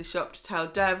Kelly go to the shop to tell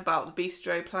Dev about the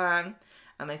bistro plan,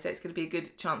 and they say it's going to be a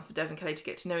good chance for Dev and Kelly to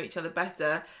get to know each other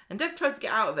better. And Dev tries to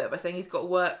get out of it by saying he's got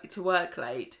to work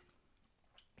late.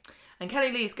 And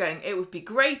Kelly Lee's going, "It would be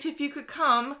great if you could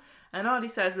come." And Ardy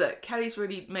says, "Look, Kelly's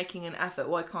really making an effort.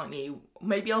 Why can't you?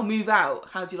 Maybe I'll move out.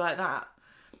 How do you like that?"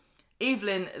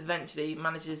 Evelyn eventually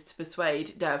manages to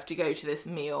persuade Dev to go to this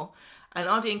meal. And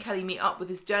Ardy and Kelly meet up with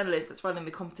this journalist that's running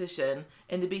the competition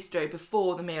in the bistro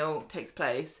before the meal takes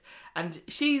place. And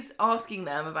she's asking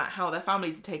them about how their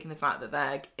families are taking the fact that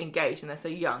they're engaged and they're so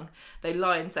young. They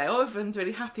lie and say, "Oh, everyone's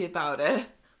really happy about it."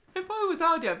 If I was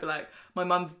Ardy, I'd be like, "My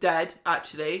mum's dead,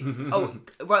 actually." Oh,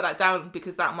 write that down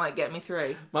because that might get me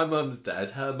through. My mum's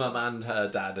dead. Her mum and her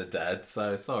dad are dead.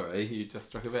 So, sorry, you just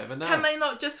struck a bit of a nerve. Can they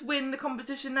not just win the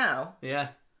competition now?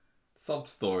 Yeah. Sob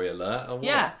story alert. Or what?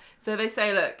 Yeah. So they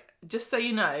say, "Look, just so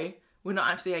you know, we're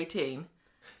not actually 18.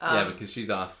 Yeah, because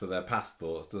she's asked for their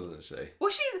passports, doesn't she?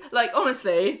 Well, she's like,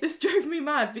 honestly, this drove me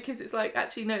mad because it's like,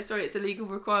 actually, no, sorry, it's a legal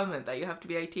requirement that you have to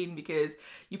be 18 because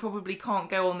you probably can't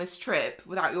go on this trip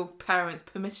without your parents'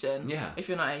 permission. Yeah. If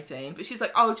you're not 18. But she's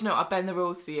like, "Oh, do you know what? I'll bend the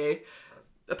rules for you."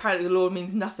 Apparently the law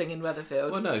means nothing in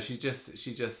Weatherfield. Well, no, she just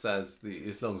says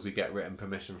as long as we get written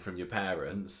permission from your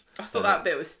parents. I thought that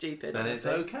bit was stupid. Then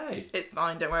honestly. It's okay. It's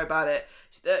fine, don't worry about it.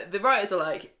 The writers are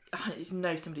like,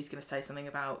 know somebody's going to say something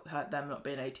about them not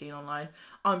being 18 online.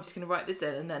 I'm just going to write this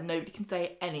in and then nobody can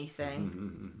say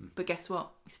anything. But guess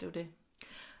what? We still do.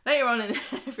 Later on,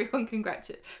 everyone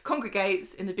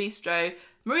congregates in the bistro.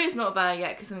 Maria's not there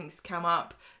yet because something's come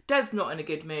up. Dev's not in a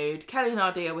good mood. Kelly and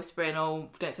Ardie are whispering, oh,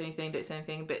 don't say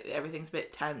anything, but everything's a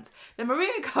bit tense. Then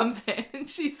Maria comes in and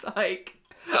she's like,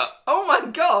 oh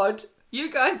my God,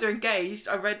 you guys are engaged.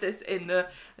 I read this in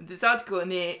this article in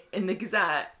the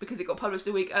Gazette because it got published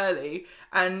a week early.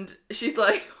 And she's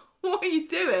like, what are you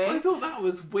doing? I thought that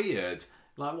was weird.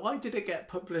 Like, why did it get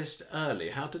published early?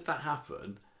 How did that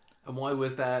happen? And why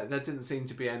was there didn't seem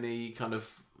to be any kind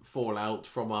of fallout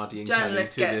from Ardie and Kelly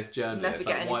to this journalist?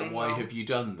 Like, why have you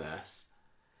done this?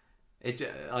 It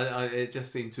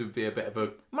just seemed to be a bit of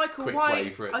a quick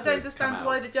way for it to I don't understand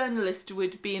why the journalist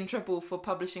would be in trouble for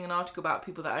publishing an article about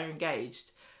people that are engaged.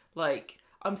 Like,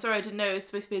 I'm sorry, I didn't know it was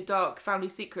supposed to be a dark family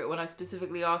secret when I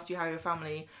specifically asked you how your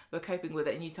family were coping with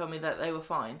it and you told me that they were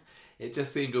fine. It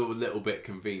just seemed a little bit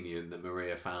convenient that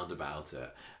Maria found about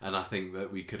it. And I think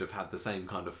that we could have had the same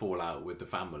kind of fallout with the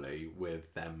family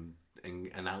with them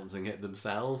announcing it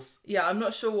themselves. Yeah, I'm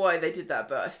not sure why they did that,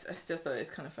 but I still thought it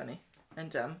was kind of funny and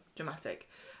dramatic.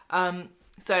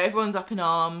 So everyone's up in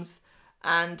arms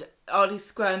and Ardie's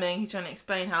squirming. He's trying to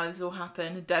explain how this all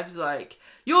happened. And Dev's like,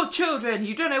 you're children,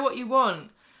 you don't know what you want.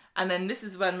 And then this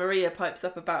is when Maria pipes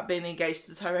up about being engaged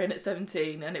to Tyrone at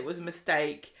 17 and it was a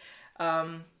mistake.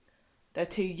 They're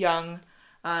too young.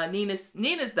 Nina's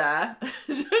there. I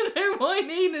don't know why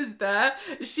Nina's there.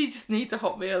 She just needs a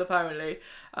hot meal, apparently.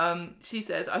 She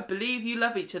says, I believe you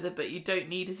love each other, but you don't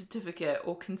need a certificate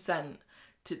or consent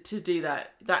to do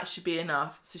that. That should be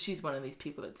enough. So she's one of these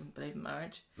people that doesn't believe in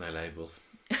marriage. No labels.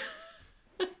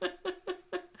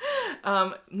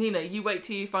 Nina, you wait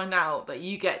till you find out that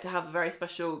you get to have a very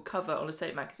special cover on a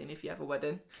soap magazine if you have a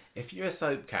wedding. If you're a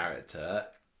soap character,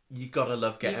 you gotta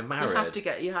love getting married.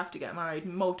 You have to get married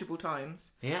multiple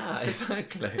times. Yeah,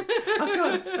 exactly.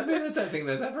 I don't think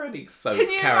there's ever any soap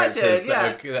Can you characters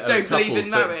imagine? that are couples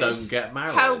that don't get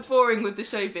married. How boring would the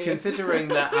show be? Considering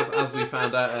that, as we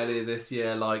found out earlier this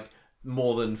year, like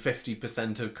more than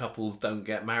 50% of couples don't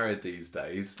get married these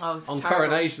days. Oh, it's on terrible.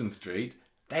 Coronation Street,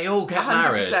 they all get 100%.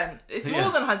 married. It's more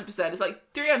than 100%. It's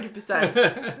like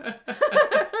 300%.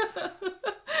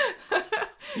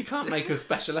 You can't make a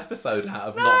special episode out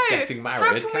of not getting married,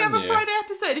 how can we have a Friday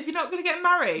episode if you're not going to get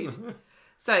married?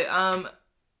 So,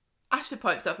 Asha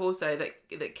pipes up also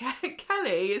that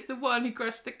Kelly is the one who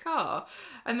crashed the car.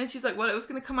 And then she's like, well, it was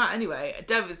going to come out anyway.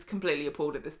 Dev is completely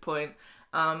appalled at this point.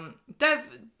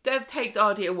 Dev takes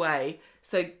Ardie away.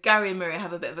 So Gary and Maria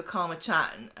have a bit of a calmer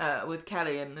chat with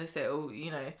Kelly and they say, oh,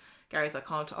 you know, Gary's like,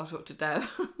 I'll talk to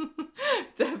Dev.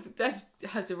 Dev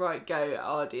has a right go at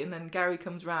Ardie. And then Gary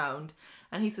comes round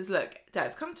and he says, look,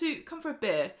 Dev, come for a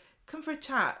beer. Come for a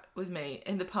chat with me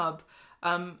in the pub.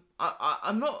 I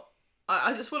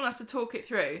just want us to talk it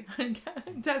through. And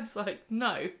Dev's like,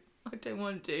 no, I don't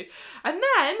want to. And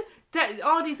then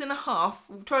Ardie's in a huff,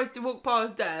 tries to walk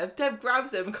past Dev. Dev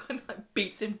grabs him and kind of like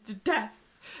beats him to death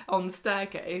on the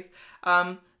staircase.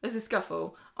 There's a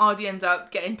scuffle. Ardie ends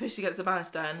up getting pushed against the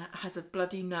banister and has a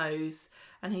bloody nose.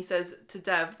 And he says to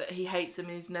Dev that he hates him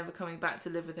and he's never coming back to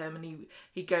live with him. And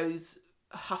he goes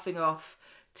huffing off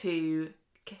to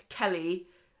Kelly,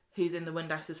 who's in the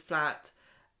Windas's flat.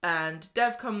 And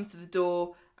Dev comes to the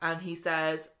door and he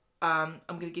says, I'm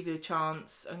going to give you a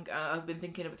chance. I've been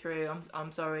thinking it through.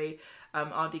 I'm sorry.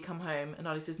 Ardie, come home. And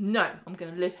Ardie says, no, I'm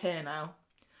going to live here now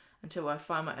until I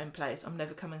find my own place. I'm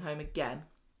never coming home again.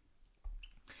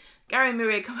 Gary and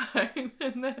Maria come home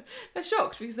and they're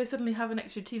shocked because they suddenly have an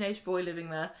extra teenage boy living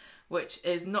there, which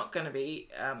is not going to be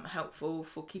helpful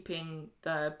for keeping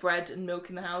the bread and milk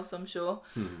in the house, I'm sure.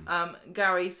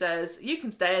 Gary says, you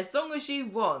can stay as long as you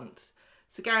want.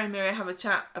 So Gary and Maria have a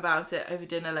chat about it over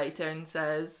dinner later and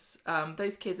says,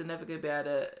 those kids are never going to be able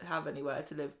to have anywhere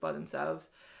to live by themselves.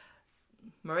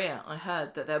 Maria, I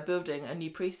heard that they're building a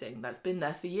new precinct that's been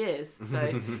there for years.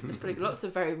 So there's probably lots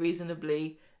of very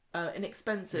reasonably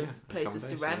inexpensive places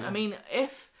to rent. Yeah. I mean,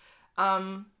 if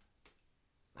Abby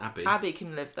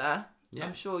can live there,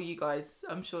 I'm sure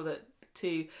that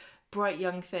two bright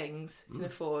young things can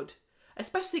afford,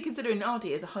 especially considering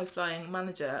Ardie is a high-flying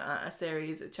manager at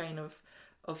a chain of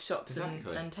shops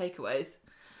and takeaways.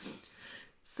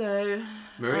 So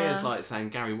Maria's like saying,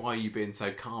 Gary, why are you being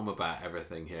so calm about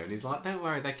everything here? And he's like, don't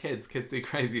worry, they're kids do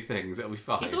crazy things, it'll be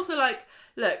fine. He's also like,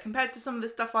 look, compared to some of the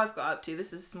stuff I've got up to,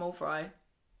 this is a small fry.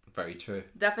 Very true.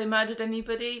 Have they murdered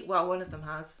anybody? Well, one of them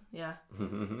has, yeah.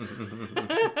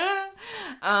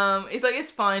 He's like,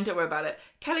 it's fine, don't worry about it.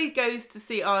 Kelly goes to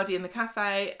see Ardie in the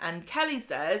cafe and Kelly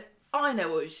says, I know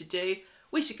what we should do.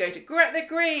 We should go to Gretna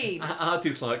Green.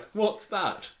 Artie's like, what's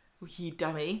that? You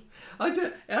dummy. I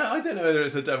don't know whether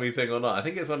it's a dummy thing or not. I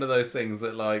think it's one of those things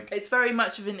that, like... It's very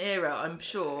much of an era, I'm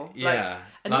sure. Yeah.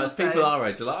 And like, also, people our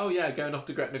age are like, oh yeah, going off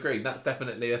to Gretna Green. That's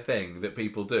definitely a thing that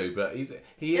people do. But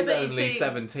he is only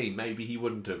 17. Maybe he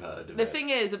wouldn't have heard of it. The thing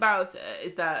is about it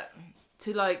is that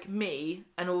to, like, me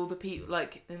and all the people,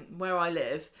 like, where I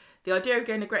live, the idea of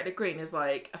going to Gretna Green is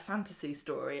like a fantasy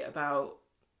story about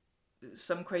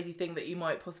some crazy thing that you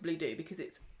might possibly do, because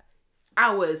it's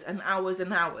hours and hours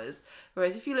and hours,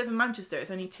 whereas if you live in Manchester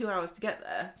it's only 2 hours to get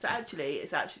there, so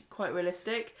it's actually quite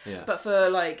realistic. But for,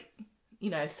 like, you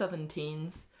know, southern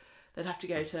teens, they'd have to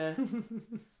go to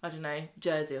I don't know,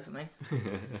 Jersey or something.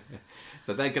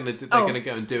 So they're gonna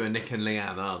go and do a Nick and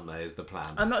Leanne, aren't they, is the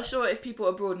plan? I'm not sure if people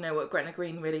abroad know what Gretna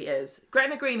Green really is.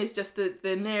 Gretna Green is just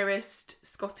the nearest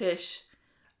Scottish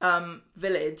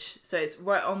village, so it's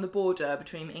right on the border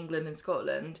between England and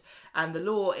Scotland, and the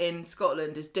law in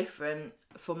Scotland is different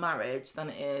for marriage than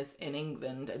it is in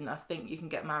England, and I think you can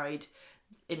get married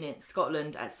in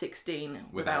Scotland at 16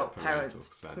 without parents'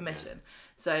 permission.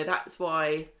 So that's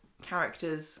why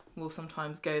characters will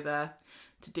sometimes go there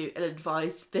to do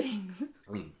ill-advised things. Do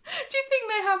you think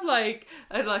they have like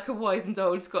a wizened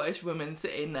old Scottish woman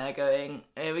sitting there going,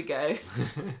 here we go,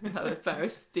 another pair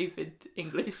of stupid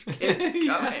English kids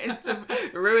coming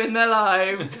to ruin their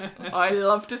lives. I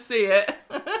love to see it.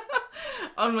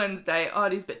 On Wednesday,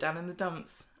 Ardie's a bit down in the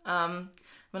dumps.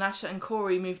 When Asha and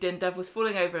Corey moved in, Dev was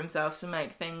falling over himself to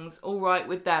make things all right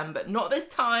with them, but not this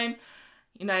time.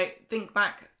 You know, think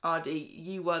back, Ardie,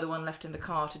 you were the one left in the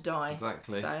car to die.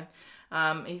 Exactly. So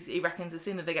he reckons the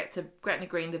sooner they get to Gretna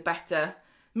Green, the better.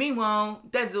 Meanwhile,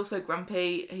 Dev's also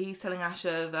grumpy. He's telling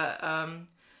Asha that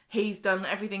he's done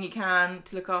everything he can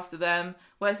to look after them.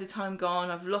 Where's the time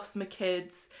gone? I've lost my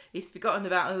kids. He's forgotten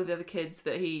about all the other kids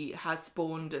that he has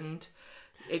spawned and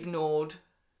ignored.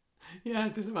 Yeah,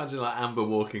 just imagine like Amber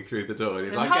walking through the door and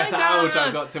he's like, get out,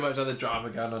 I've got too much other drama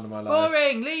going on in my life.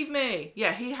 Boring, leave me.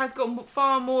 Yeah, he has got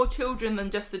far more children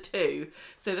than just the two.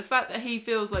 So the fact that he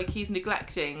feels like he's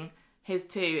neglecting his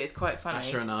two is quite funny.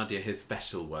 Asha and Ardie are his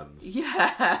special ones.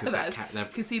 Yeah,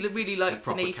 because he really likes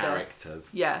proper Anita.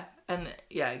 Characters. Yeah, and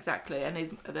yeah, exactly.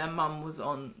 And their mum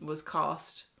was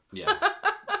cast. Yes.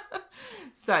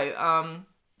 So,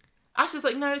 Asha's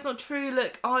like, no, it's not true.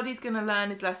 Look, Ardie's going to learn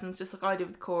his lessons just like I did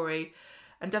with Corey.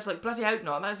 And Dev's like, bloody hope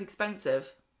not. That's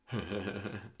expensive.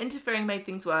 Interfering made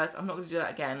things worse. I'm not going to do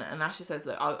that again. And Asha says,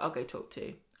 look, I'll go talk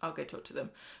to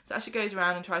them. So Asha goes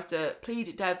around and tries to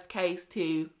plead Dev's case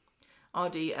to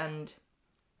Ardie and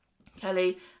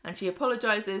Kelly. And she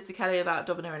apologises to Kelly about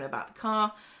dobbing her in about the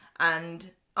car.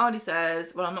 And Ardie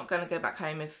says, well, I'm not going to go back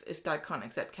home if Dad can't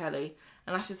accept Kelly.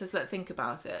 And Asha says, look, think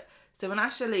about it. So when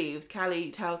Asha leaves,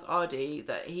 Kelly tells Ardie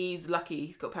that he's lucky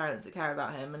he's got parents that care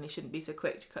about him and he shouldn't be so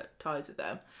quick to cut ties with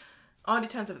them. Ardie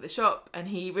turns up at the shop and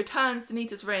he returns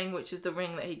Anita's ring, which is the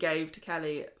ring that he gave to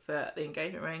Kelly for the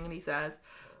engagement ring, and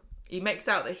he makes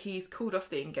out that he's called off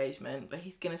the engagement, but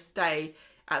he's going to stay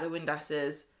at the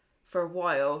Windasses for a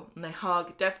while, and they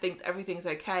hug. Dev thinks everything's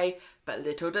okay, but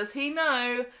little does he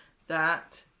know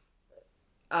that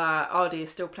Ardie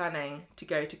is still planning to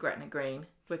go to Gretna Green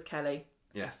with Kelly.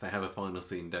 Yes, they have a final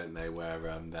scene, don't they, where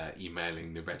they're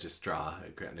emailing the registrar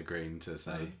at Gretna Green to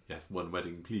say, yes, one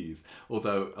wedding, please.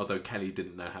 Although Kelly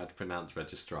didn't know how to pronounce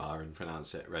registrar and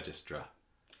pronounce it registra.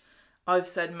 I've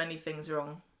said many things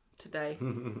wrong today.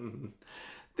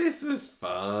 This was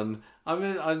fun. I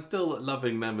mean, I'm still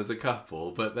loving them as a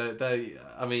couple, but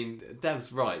I mean,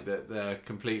 Dev's right that they're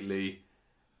completely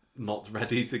not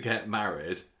ready to get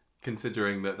married.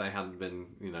 Considering that they hadn't been,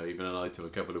 you know, even an item a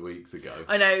couple of weeks ago.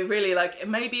 I know, really, like,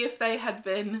 maybe if they had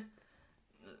been...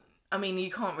 I mean,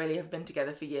 you can't really have been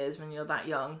together for years when you're that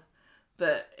young.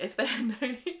 But if they had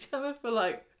known each other for,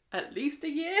 like, at least a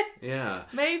year? Yeah.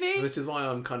 Maybe? Which is why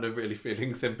I'm kind of really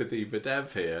feeling sympathy for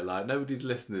Dev here. Like, nobody's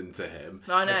listening to him.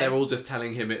 I know. They're all just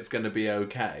telling him it's going to be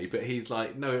okay. But he's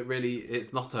like, no,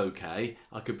 it's not okay.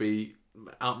 I could be...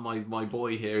 My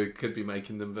boy here could be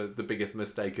making them the biggest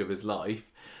mistake of his life.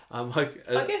 I'm like,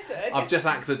 I guess I've just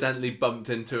accidentally bumped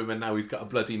into him and now he's got a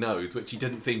bloody nose, which he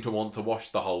didn't seem to want to wash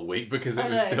the whole week because it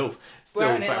was still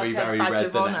very, very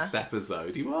red the next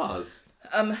episode. He was.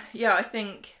 Yeah, I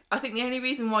think the only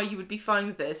reason why you would be fine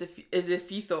with this is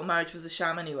if you thought marriage was a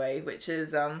sham anyway, which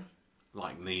is...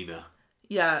 Like Nina.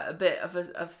 a bit of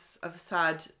a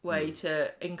sad way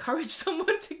to encourage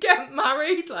someone to get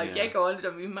married. Like, go on, it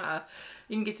doesn't even matter.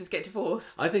 You can just get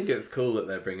divorced. I think it's cool that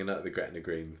they're bringing up the Gretna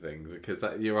Green thing, because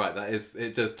you're right,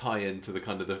 it does tie into the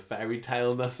kind of the fairy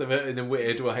tale-ness of it in a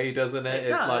weird way, doesn't it?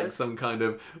 It's like some kind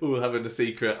of, having a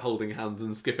secret, holding hands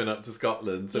and skipping up to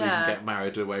Scotland so we can get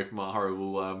married away from our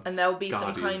horrible and there'll be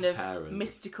some kind of parents.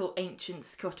 Mystical ancient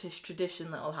Scottish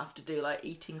tradition that I'll have to do, like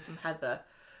eating some heather.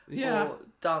 Or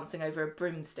dancing over a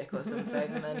broomstick or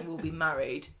something, and then we'll be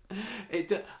married.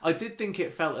 I did think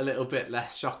it felt a little bit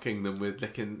less shocking than with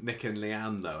Nick and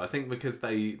Leanne, though. I think because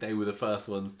they were the first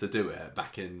ones to do it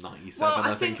back in '97. Well,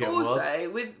 I think it also,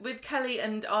 was. with Kelly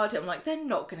and Ardie, I'm like, they're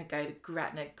not going to go to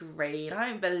Gretna Green. I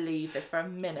don't believe this for a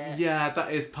minute. Yeah,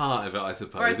 that is part of it, I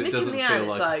suppose. Whereas Nick doesn't and Leanne,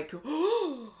 feel it's like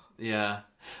yeah.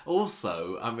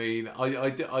 Also, I mean,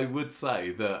 I would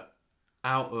say that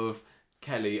out of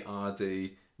Kelly,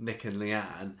 Ardie, Nick and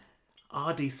Leanne,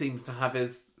 Ardie seems to have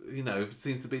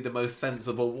seems to be the most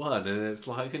sensible one, and it's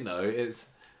like, it's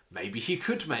maybe he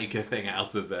could make a thing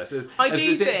out of this. As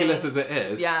ridiculous as it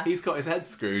is, he's got his head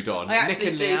screwed on. Nick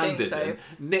and Leanne didn't. So.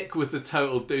 Nick was a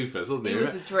total doofus, wasn't he? He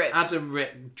was a drip.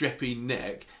 Adam Drippy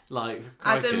Nick, like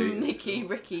Adam, Nicky,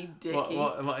 Ricky, Dicky.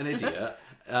 What an idiot.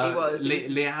 He was.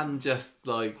 Leanne just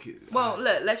like. Well,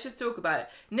 look, let's just talk about it.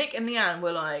 Nick and Leanne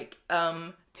were like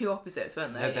two opposites,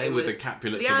 weren't they? They were the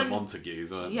Capulets and the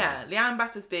Montagues, weren't they? Yeah, Leanne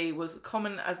Battersby was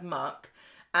common as muck,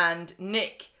 and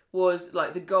Nick was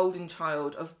like the golden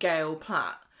child of Gail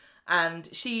Platt. And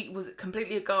she was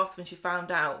completely aghast when she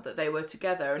found out that they were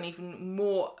together, and even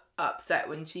more upset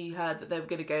when she heard that they were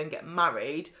going to go and get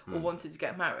married, or wanted to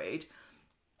get married.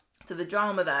 So the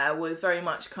drama there was very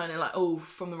much kind of like,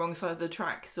 from the wrong side of the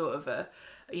track, sort of a,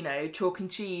 chalk and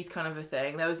cheese kind of a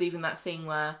thing. There was even that scene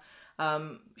where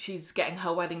she's getting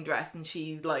her wedding dress and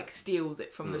she like steals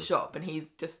it from the shop, and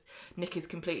Nick is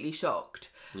completely shocked.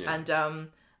 Yeah. And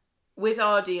with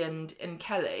Ardie and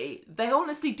Kelly, they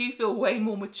honestly do feel way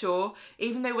more mature,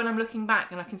 even though when I'm looking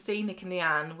back and I can see Nick and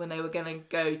Leanne when they were going to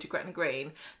go to Gretna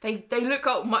Green, they look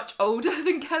much older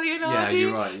than Kelly and Ardie. Yeah,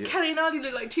 you're right. Yeah. Kelly and Ardie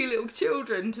look like two little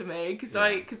children to me, because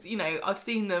I've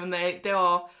seen them and they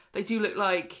do look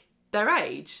like their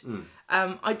age.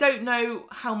 I don't know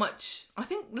how much. I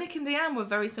think Nick and Leanne were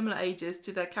very similar ages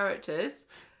to their characters.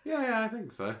 Yeah, I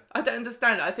think so. I don't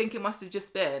understand it. I think it must have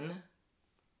just been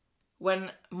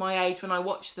when my age when I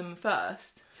watched them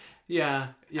first. Yeah.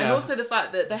 And also the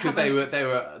fact that because they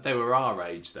were our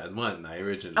age then, weren't they,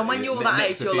 originally? And when you're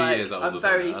that age, you're like, I'm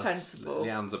very sensible.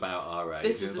 Leanne's about our age.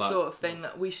 This is the sort of thing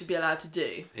that we should be allowed to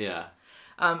do. Yeah.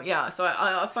 So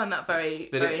I find that very,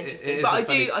 very interesting. But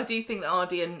I do think that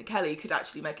Ardie and Kelly could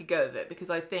actually make a go of it,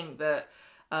 because I think that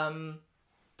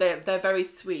they're very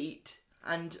sweet,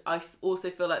 and I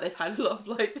also feel like they've had a lot of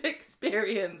life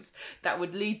experience that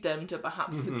would lead them to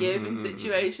perhaps forgive in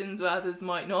situations where others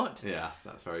might not. Yes,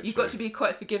 that's very true. You've got to be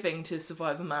quite forgiving to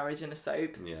survive a marriage in a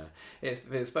soap. Yeah.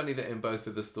 It's funny that in both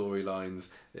of the storylines,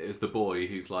 it's the boy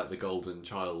who's like the golden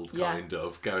child, kind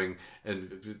of, going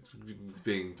and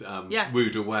being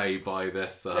wooed away by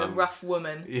this... the rough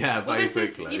woman. Yeah,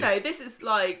 basically. This is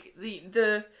like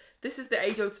this is the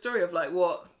age-old story of like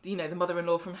what, the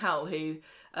mother-in-law from hell who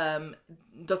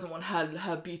doesn't want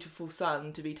her beautiful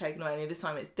son to be taken away. This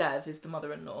time it's Dev is the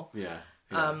mother-in-law. Yeah.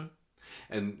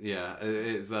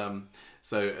 It's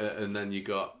so and then you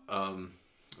got I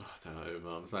don't know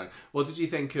what I'm saying. What did you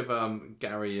think of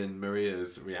Gary and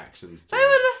Maria's reactions to They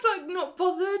were just like not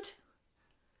bothered.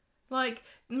 Like,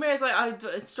 Maria's like,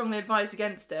 I strongly advise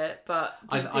against it, but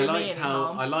I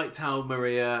liked how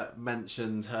Maria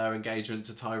mentioned her engagement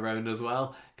to Tyrone as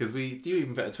well, because you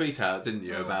even put a tweet out, didn't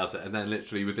you, about it, and then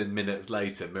literally within minutes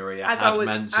later, Maria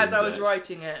mentioned it. As I was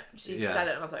writing it, she said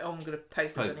it, and I was like, I'm going to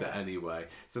post it anyway.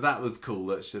 So that was cool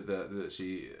that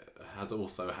she has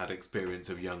also had experience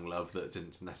of young love that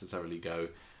didn't necessarily go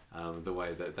the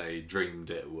way that they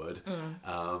dreamed it would.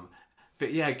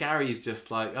 But yeah, Gary's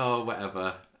just like, oh,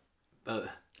 whatever.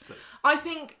 I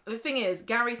think the thing is,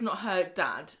 Gary's not her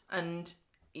dad, and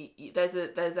there's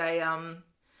an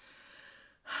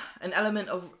element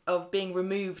of being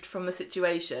removed from the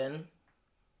situation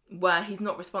where he's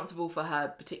not responsible for her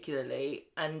particularly,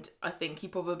 and I think he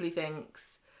probably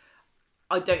thinks,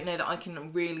 I don't know that I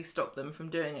can really stop them from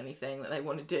doing anything that they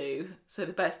want to do, so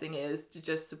the best thing is to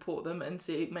just support them and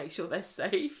make sure they're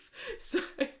safe. So,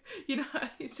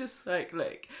 it's just like,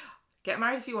 look, get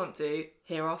married if you want to.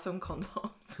 Here are some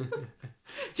condoms. Do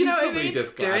you know what I mean? He's probably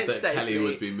just glad that Kelly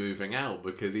would be moving out,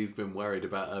 because he's been worried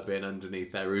about her being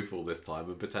underneath their roof all this time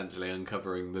and potentially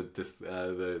uncovering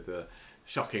the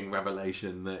shocking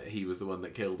revelation that he was the one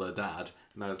that killed her dad.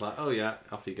 And I was like, oh yeah,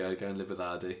 off you go and live with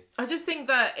Ardy. I just think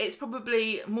that it's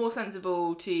probably more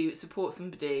sensible to support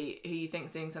somebody who you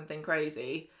think's doing something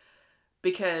crazy,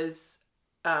 because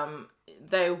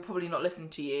they'll probably not listen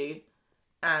to you,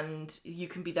 and you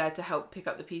can be there to help pick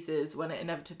up the pieces when it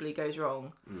inevitably goes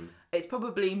wrong. It's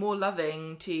probably more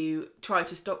loving to try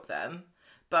to stop them,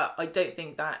 but I don't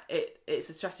think that it's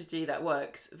a strategy that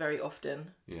works very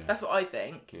often. Yeah. That's what I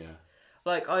think. Yeah.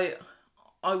 Like, I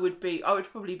would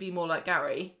probably be more like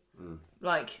Gary.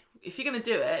 Like, if you're going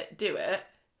to do it.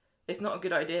 It's not a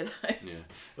good idea, though. Yeah.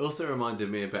 It also reminded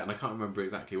me a bit, and I can't remember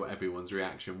exactly what everyone's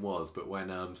reaction was, but when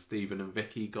Stephen and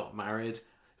Vicky got married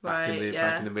back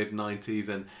in the mid-90s,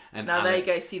 and now Alec... there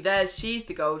you go. See, she's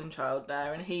the golden child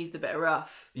there, and he's the bit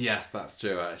rough. Yes, that's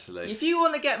true, actually. If you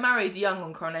want to get married young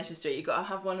on Coronation Street, you've got to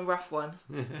have a rough one.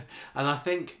 And I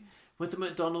think... With the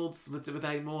McDonald's, were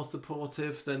they more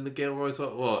supportive than the Gilroys?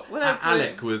 Well,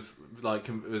 Alec was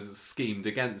schemed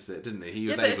against it, didn't he? He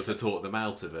was able to talk them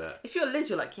out of it. If you're Liz,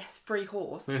 you're like, yes, free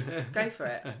horse, go for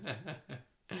it.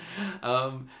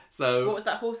 So what was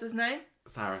that horse's name?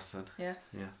 Saracen.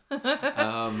 Yes.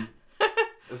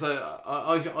 So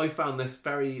I found this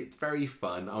very, very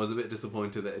fun. I was a bit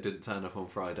disappointed that it didn't turn up on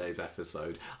Friday's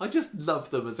episode. I just love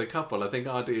them as a couple. I think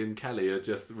Ardy and Kelly are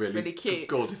just really cute,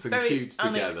 gorgeous and very cute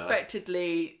together.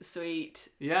 Unexpectedly sweet.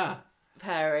 Yeah.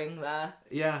 Pairing there.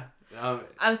 Yeah. And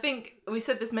I think we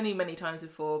said this many, many times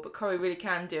before, but Corrie really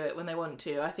can do it when they want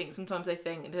to. I think sometimes they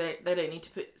think they don't need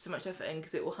to put so much effort in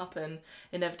because it will happen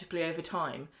inevitably over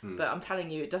time. But I'm telling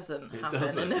you, it doesn't happen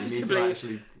inevitably. You need to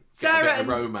actually get a bit of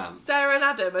romance. Sarah and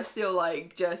Adam are still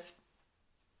like just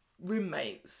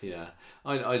roommates. Yeah,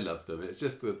 I love them. It's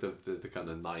just the kind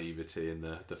of naivety in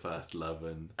the first love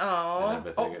and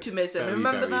everything. Optimism. Very,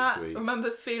 remember very that? Sweet.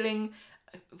 Remember feeling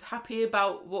happy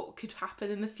about what could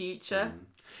happen in the future.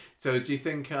 So do you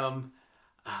think?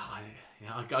 I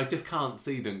just can't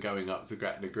see them going up to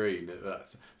Gretna Green.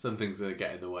 Some things that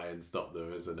get in the way and stop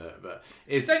them, isn't it? But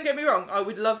don't get me wrong. I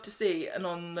would love to see an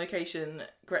on-location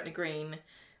Gretna Green,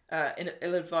 in an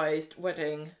ill-advised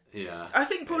wedding. Yeah. I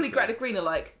think probably Gretna Green are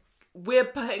like, we're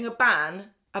putting a blanket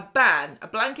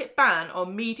ban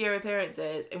on media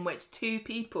appearances in which two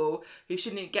people who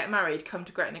shouldn't get married come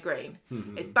to Gretna Green.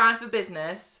 It's bad for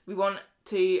business. We want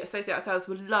to associate ourselves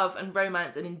with love and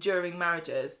romance and enduring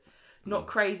marriages, not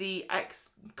crazy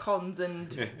ex-cons and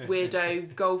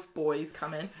weirdo golf boys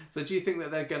coming. So do you think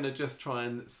that they're going to just try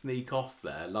and sneak off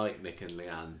there like Nick and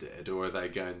Leanne did, or are they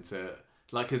going to...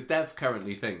 Like, because Dev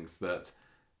currently thinks that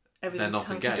they're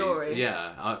not engaged.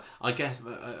 Yeah, I guess.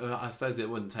 I suppose it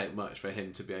wouldn't take much for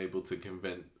him to be able to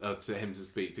convince, to him to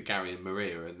speak to Gary and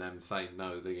Maria, and them saying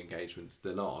no, the engagement's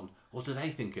still on. Or do they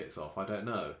think it's off? I don't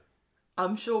know.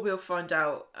 I'm sure we'll find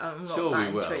out. I'm not sure that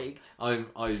we will. Intrigued. I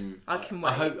can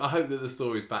wait. I hope that the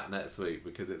story's back next week,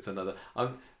 because it's another.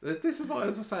 This is what I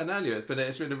was saying earlier. It's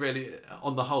been a really,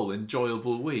 on the whole,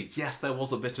 enjoyable week. Yes, there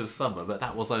was a bit of summer, but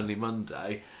that was only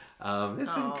Monday.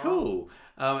 It's been cool.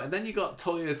 And then you got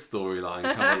Toya's storyline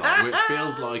come along, which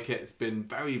feels like it's been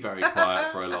very, very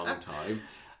quiet for a long time.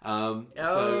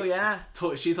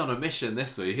 She's on a mission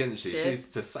this week, isn't she? She's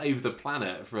to save the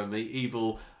planet from the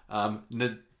evil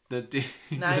Nadim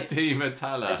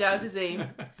Atala. Adele Dazeem.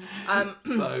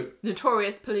 So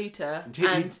notorious polluter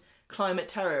and climate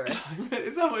terrorist.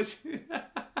 Is that what she...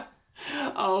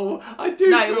 Oh, I do.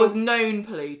 No, it was known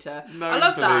polluter. I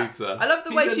love that. I love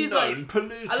the way she's like.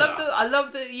 Polluter. I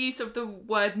love the use of the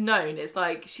word known. It's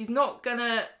like she's not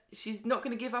gonna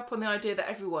give up on the idea that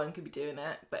everyone could be doing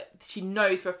it, but she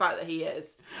knows for a fact that he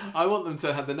is. I want them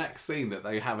to have the next scene that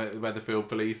they have at the Weatherfield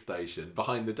police station.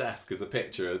 Behind the desk is a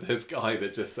picture of this guy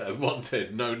that just says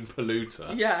 "Wanted, known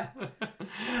polluter." Yeah.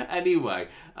 Anyway,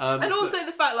 and also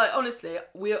the fact, like, honestly,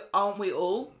 aren't we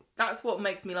all? That's what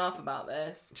makes me laugh about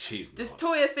this. Does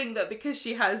Toya think that because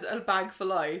she has a bag for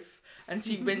life and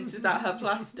she rinses out her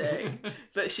plastic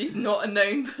that she's not a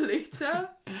known polluter?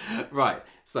 Right.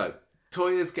 So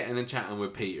Toya's getting and chatting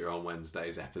with Peter on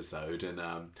Wednesday's episode, and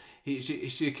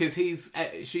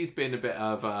she's been a bit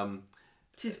of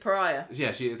she's a pariah.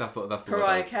 Yeah, she is. That's the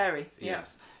Pariah Carey.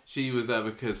 Yes. She was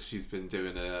because she's been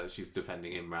doing she's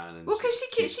defending Imran, and because she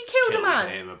killed a man,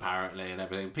 him apparently, and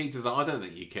everything. Peter's like, I don't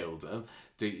think you killed him.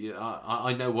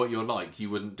 I know what you're like.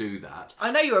 You wouldn't do that. I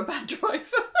know you're a bad driver.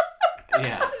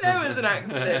 Yeah, I know it was an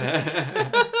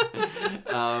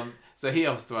accident. So he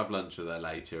has to have lunch with her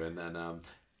later, and then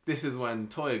this is when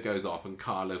Toya goes off, and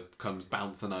Carla comes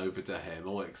bouncing over to him,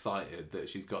 all excited that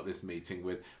she's got this meeting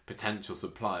with potential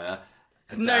supplier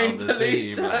known down the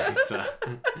seam polluter. later.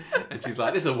 And she's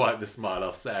like, this will wipe the smile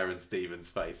off Sarah and Stephen's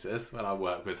faces when I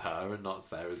work with her and not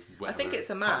Sarah's I think it's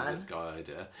a man. This guy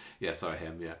idea. Yeah, sorry,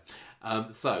 him, yeah.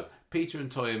 So Peter and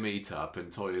Toya meet up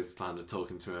and Toya's kind of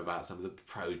talking to him about some of the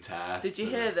protests. Did you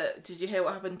hear that? Did you hear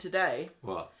what happened today?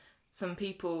 What? Some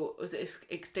people, was it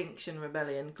Extinction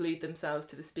Rebellion, glued themselves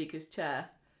to the Speaker's chair.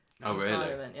 Oh really?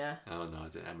 Parliament, yeah. Oh no, I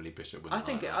didn't. Emily Bishop I wouldn't.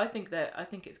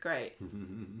 think it's great.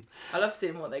 I love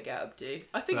seeing what they get up to.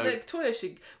 I think So- that Toya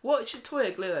should. What should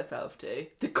Toya glue herself to?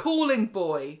 The Calling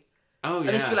Boy. Oh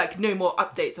yeah. And if you're like, no more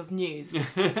updates of news.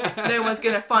 No one's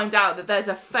going to find out that there's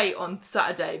a fate on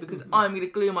Saturday because I'm going to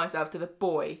glue myself to the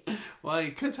boy. Well,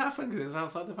 it could happen because it's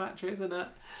outside the factory, isn't it?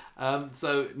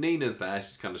 So Nina's there.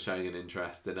 She's kind of showing an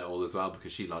interest in it all as well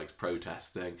because she likes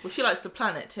protesting. Well, she likes the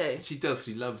planet too. She does.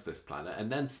 She loves this planet.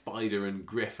 And then Spider and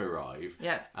Griff arrive.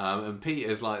 Yeah. And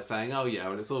Peter's like saying, "Oh yeah,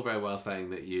 well it's all very well saying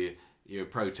that you're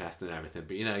protesting and everything,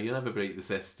 but you know you'll never beat the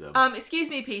system." Excuse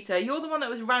me, Peter. You're the one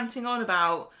that was ranting on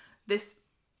about this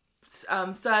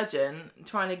surgeon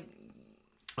trying to.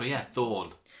 Oh yeah, Thorn.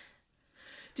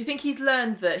 Do you think he's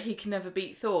learned that he can never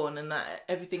beat Thorn and that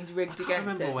everything's rigged against him? I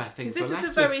can't remember where things were Because left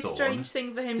this is a very with Thorn. strange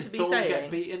thing for him Did to be Thorn saying.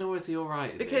 get beaten or is he all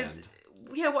right in the Because end?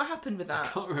 yeah, what happened with that? I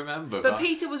can't remember. But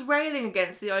Peter was railing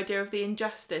against the idea of the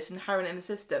injustice inherent in the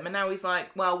system, and now he's like,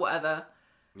 well, whatever.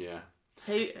 Yeah.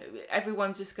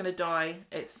 Everyone's just going to die.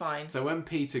 It's fine. So when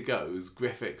Peter goes,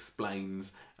 Griff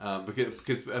explains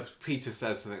because Peter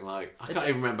says something like, I can't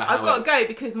even remember how. I've got to go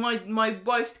because my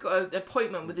wife's got an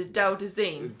appointment with Adele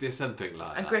Dazeem. There's something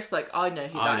like that. And Griff's like, I know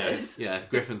who that is. Yeah,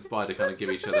 Griff and Spider kind of give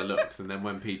each other looks, and then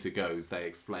when Peter goes, they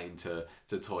explain to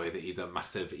Toy that he's a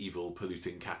massive, evil,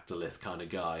 polluting capitalist kind of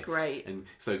guy. Great. And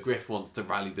so Griff wants to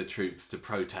rally the troops to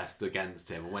protest against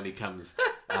him. And when he comes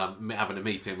having a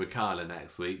meeting with Carla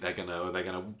next week, they're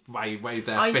gonna wave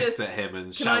their fists at him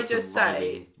and shout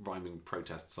some rhyming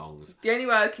protest songs. The only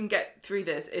way I can get through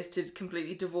this is to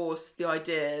completely divorce the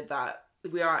idea that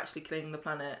we are actually killing the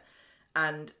planet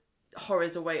and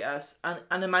horrors await us,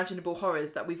 unimaginable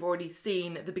horrors that we've already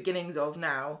seen the beginnings of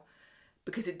now,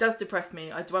 because it does depress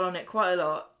me. I dwell on it quite a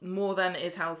lot, more than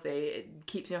is healthy. It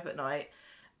keeps me up at night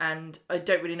and I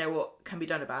don't really know what can be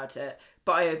done about it.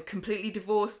 But I have completely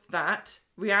divorced that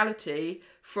reality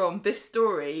from this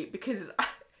story because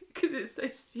it's so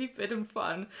stupid and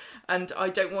fun, and I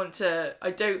don't want to.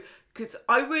 Because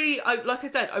I like I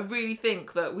said, I really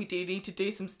think that we do need to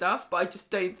do some stuff, but I just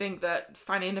don't think that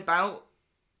fanning about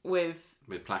with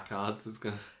placards is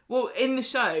going. Well, in the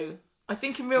show, I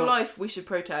think in real life we should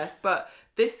protest, but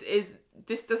this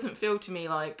doesn't feel to me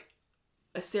like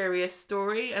a serious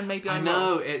story, and maybe I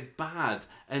know it's bad,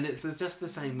 and it's just the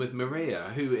same with Maria,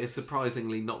 who is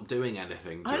surprisingly not doing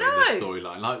anything during this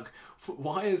storyline. Like,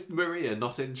 why is Maria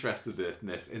not interested in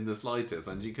this in the slightest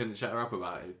when you couldn't shut her up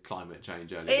about climate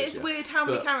change earlier? It's weird how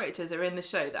many characters are in the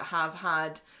show that have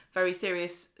had very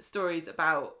serious stories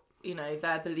about, you know,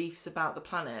 their beliefs about the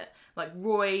planet, like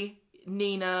Roy,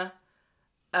 Nina.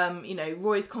 You know,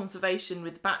 Roy's conservation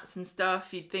with bats and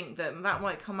stuff. You'd think that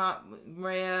might come up.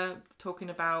 Maria talking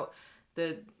about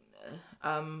the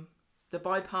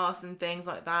bypass and things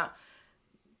like that.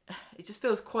 It just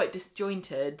feels quite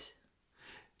disjointed.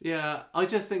 Yeah, I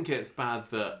just think it's bad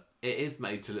that it is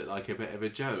made to look like a bit of a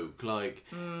joke. Like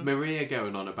Maria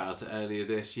going on about it earlier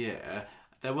this year.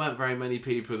 There weren't very many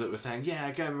people that were saying,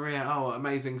 yeah, go Maria, oh,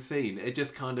 amazing scene. It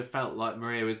just kind of felt like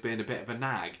Maria was being a bit of a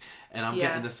nag. And I'm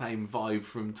getting the same vibe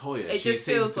from Toya.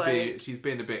 She's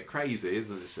been a bit crazy,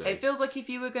 isn't she? It feels like if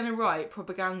you were going to write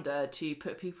propaganda to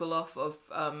put people off of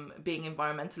being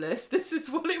environmentalists, this is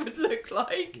what it would look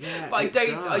like. Yeah, but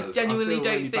I genuinely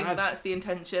don't really think bad. That's the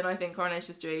intention. I think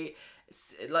Coronation Street,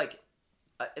 like,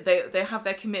 they have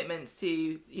their commitments to,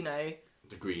 you know,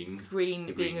 the Greens.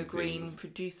 Being a green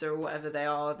producer or whatever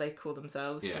they call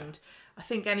themselves. Yeah. And I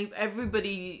think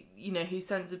everybody, you know, who's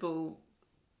sensible,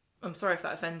 I'm sorry if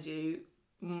that offends you,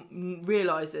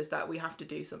 realises that we have to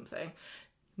do something.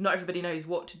 Not everybody knows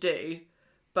what to do,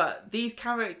 but these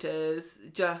characters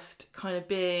just kind of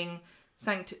being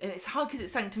and it's hard because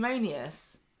it's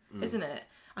sanctimonious, isn't it?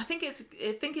 I think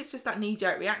it's just that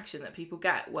knee-jerk reaction that people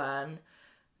get when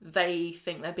they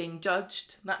think they're being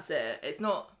judged. That's it. It's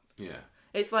not. Yeah.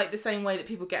 It's like the same way that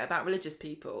people get about religious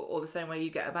people, or the same way you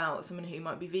get about someone who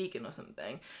might be vegan or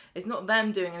something. It's not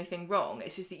them doing anything wrong.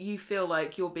 It's just that you feel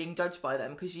like you're being judged by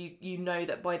them because you know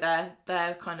that by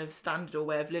their kind of standard or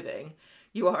way of living,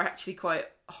 you are actually quite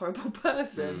a horrible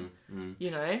person.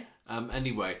 You know.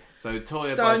 Anyway, so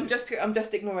Toya. So I'm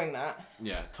just ignoring that.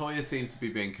 Yeah, Toya seems to be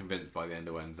being convinced by the end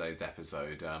of Wednesday's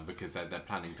episode because they're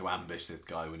planning to ambush this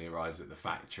guy when he arrives at the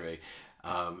factory.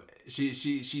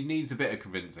 She needs a bit of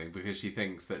convincing because she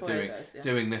thinks that Toya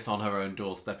doing this on her own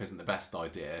doorstep isn't the best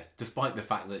idea, despite the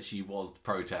fact that she was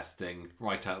protesting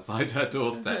right outside her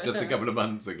doorstep just a couple of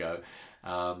months ago.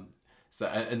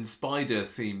 And Spider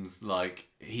seems like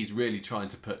he's really trying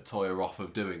to put Toya off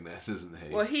of doing this, isn't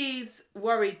he? Well, he's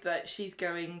worried that she's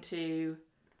going to...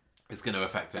 It's going to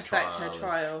affect her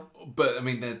trial. But, I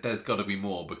mean, there's got to be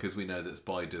more, because we know that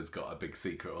Spider's got a big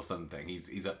secret or something.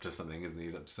 He's up to something, isn't he?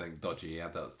 He's up to something dodgy. He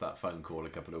had that phone call a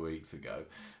couple of weeks ago.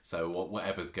 So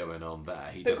whatever's going on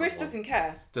there, Griff doesn't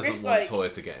care. Doesn't want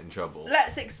Toya to get in trouble.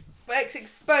 Let's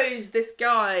expose this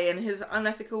guy and his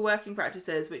unethical working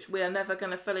practices, which we are never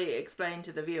going to fully explain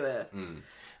to the viewer.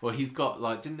 Well, he's got,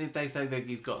 like, didn't they say that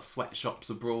he's got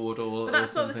sweatshops abroad or But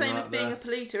that's or not the same like as being a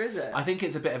polluter, is it? I think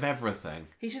it's a bit of everything.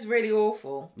 He's just really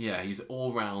awful. Yeah, he's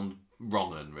all round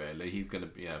wrong-un, really. He's going to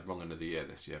be wrong-un of the year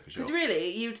this year, for sure. Because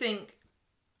really, you'd think,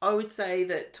 I would say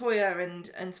that Toya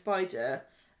and Spider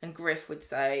and Griff would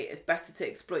say it's better to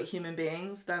exploit human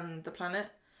beings than the planet.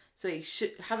 So you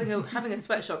should, having a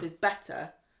sweatshop is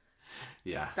better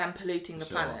than polluting the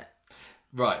planet.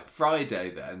 Right, Friday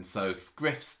then. So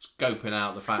Griff's scoping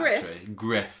out the factory.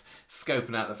 Griff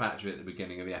scoping out the factory at the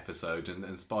beginning of the episode,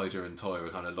 and Spider and Toya are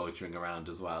kind of loitering around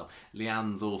as well.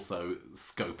 Leanne's also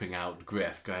scoping out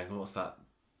Griff, going, "What's that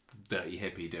dirty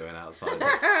hippie doing outside?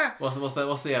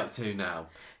 What's he up to now?"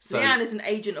 So, Leanne is an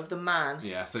agent of the man.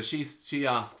 Yeah, so she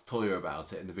asks Toya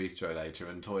about it in the bistro later,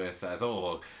 and Toya says,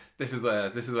 "Oh, this is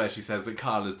where she says that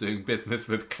Carla's doing business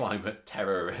with climate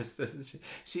terrorists."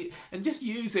 She and just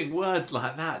using words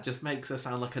like that just makes her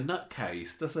sound like a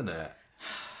nutcase, doesn't it?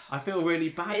 I feel really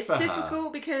bad for her. It's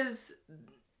difficult because,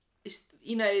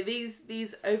 you know,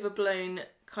 these overblown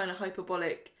kind of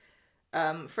hyperbolic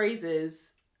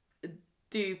phrases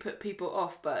do put people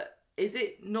off, but is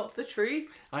it not the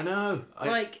truth? I know.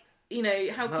 You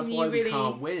know, how can you really... That's why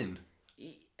we can't win.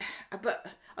 But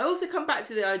I also come back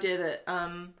to the idea that,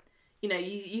 you know,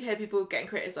 you hear people getting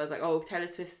criticised, like, oh, Taylor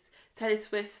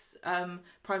Swift's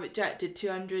private jet did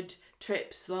 200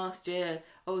 trips last year.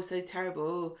 Oh, so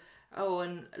terrible. Oh,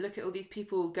 and look at all these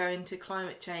people going to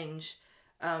climate change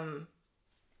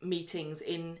meetings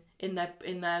in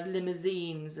their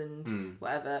limousines and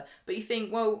whatever. But you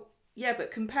think, well, yeah,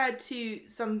 but compared to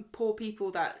some poor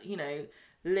people that, you know,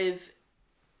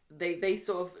 they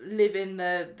sort of live in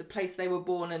the place they were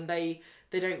born, and they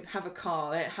don't have a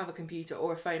car, they don't have a computer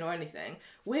or a phone or anything.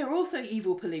 We're also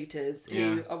evil polluters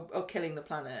who are killing the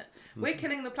planet. We're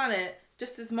killing the planet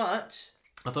just as much.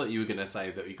 I thought you were going to say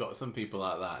that you got some people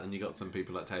like that and you got some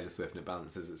people like Taylor Swift, and it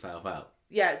balances itself out.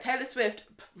 Yeah, Taylor Swift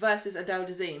versus Adele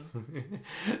Dazeem.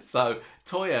 So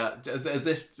Toya, as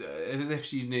if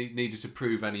she needed to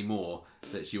prove any more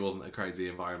that she wasn't a crazy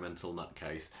environmental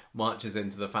nutcase, marches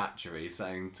into the factory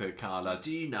saying to Carla,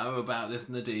 "Do you know about this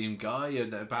Nadeem guy,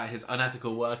 about his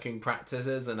unethical working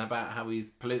practices and about how he's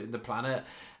polluting the planet?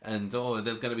 And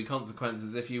there's going to be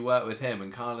consequences if you work with him."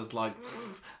 And Carla's like,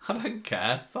 "I don't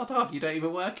care, sod off, you don't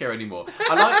even work here anymore."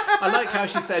 I like how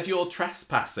she said you're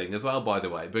trespassing as well, by the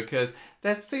way, because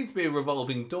there seems to be a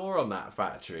revolving door on that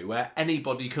factory where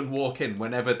anybody can walk in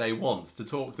whenever they want to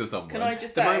talk to someone. Can I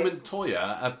just say... The say... moment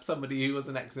Toya, somebody who was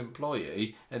an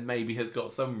ex-employee and maybe has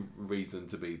got some reason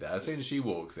to be there, as soon as she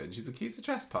walks in, she's accused of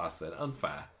trespassing.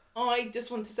 Unfair. I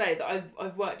just want to say that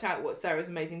I've worked out what Sarah's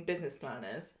amazing business plan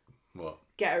is. What?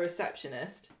 Get a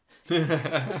receptionist.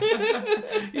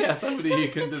 Yeah, somebody who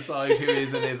can decide who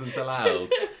is and isn't allowed.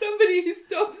 Somebody who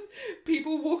stops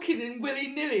people walking in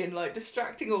willy-nilly and like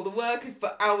distracting all the workers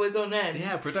for hours on end.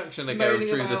 Yeah, production are going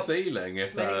through the ceiling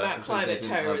if about climate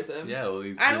terrorism. All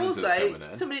these and also coming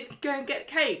in. Somebody could go and get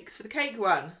cakes for the cake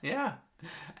run. Yeah.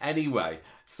 Anyway,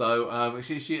 so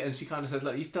she kind of says,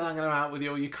 "Look, you still hanging out with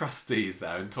all your crusties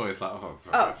there?" And Toya's like,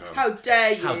 "Oh, how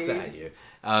dare you! How dare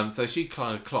you!" So she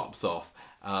kind of clops off.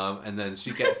 And then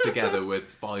she gets together with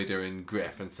Spider and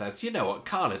Griff and says, "You know what?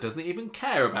 Carla doesn't even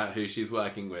care about who she's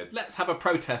working with. Let's have a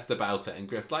protest about it." And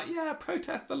Griff's like, "Yeah,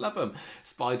 protest, I love them."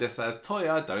 Spider says, "Toya,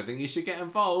 I don't think you should get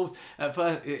involved." At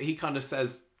first, he kind of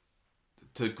says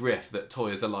to Griff that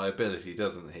Toya's a liability,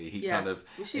 doesn't he? He kind of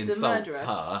insults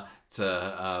her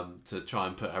to try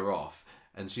and put her off.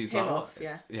 And she's him like, off,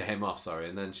 yeah, him off, sorry.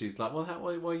 And then she's like, "Well,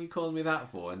 what are you calling me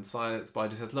that for?" And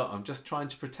Spider says, "Look, I'm just trying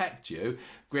to protect you.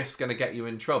 Griff's going to get you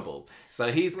in trouble." So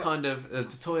he's kind of,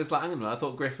 Toya's like, "Hang on, I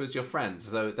thought Griff was your friend."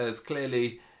 So there's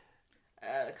clearly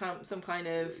some kind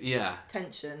of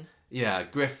tension. Yeah,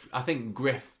 I think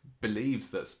Griff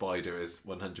believes that Spider is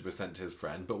 100% his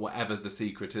friend, but whatever the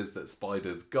secret is that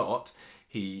Spider's got,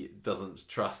 he doesn't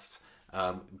trust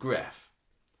Griff.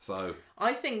 So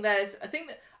I think that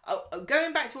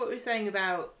going back to what we were saying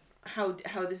about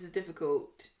how this is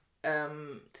difficult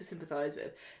to sympathise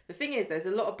with. The thing is, there's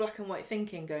a lot of black and white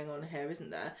thinking going on here, isn't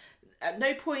there? At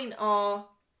no point are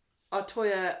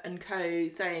Toyah and co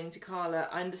saying to Carla,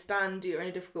 I understand you're in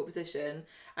a difficult position,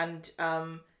 and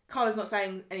Carla's not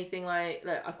saying anything like,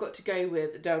 look, I've got to go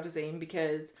with Adele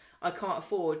because I can't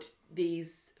afford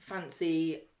these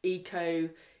fancy eco,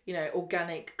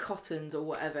 organic cottons or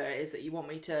whatever it is that you want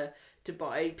me to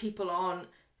buy. People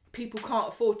can't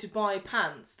afford to buy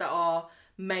pants that are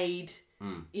made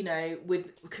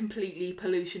with completely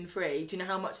pollution free. Do you know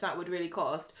how much that would really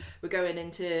cost? We're going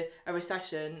into a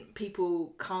recession.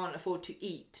 People can't afford to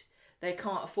eat. They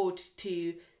can't afford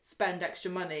to spend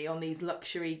extra money on these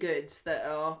luxury goods that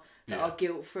are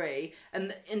guilt free.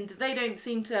 And they don't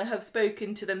seem to have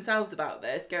spoken to themselves about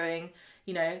this, going,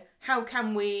 how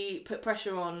can we put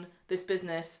pressure on this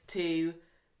business to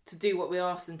do what we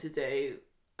ask them to do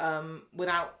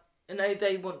without... I know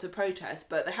they want to protest,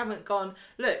 but they haven't gone,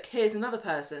 look, here's another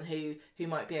person who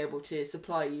might be able to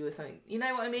supply you with something. You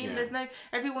know what I mean? Yeah.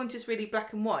 Everyone's just really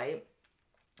black and white.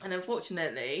 And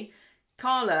unfortunately,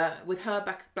 Carla, with her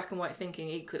black and white thinking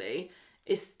equally,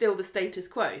 is still the status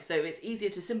quo. So it's easier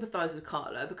to sympathise with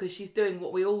Carla because she's doing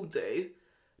what we all do,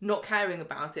 not caring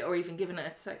about it or even giving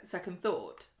it a second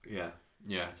thought. Yeah,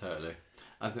 totally.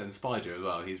 And then Spider as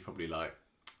well, he's probably like,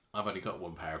 I've only got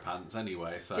one pair of pants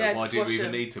anyway, so why do we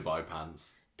even need to buy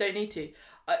pants? Don't need to.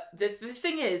 The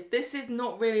thing is, this is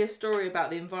not really a story about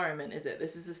the environment, is it?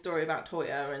 This is a story about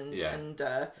Toyah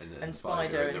and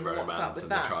Spider and the what's up with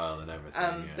and that. The trial and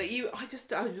everything. But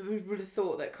I would have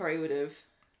thought that Corrie would have...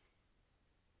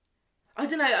 I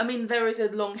don't know. I mean, there is a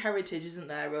long heritage, isn't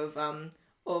there,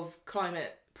 of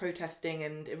climate protesting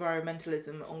and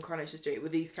environmentalism on Coronation Street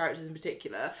with these characters in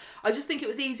particular. I just think it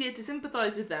was easier to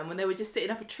sympathise with them when they were just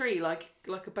sitting up a tree like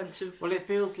a bunch of it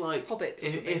feels like hobbits.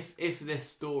 If this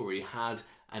story had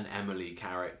an Emily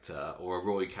character or a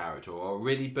Roy character or a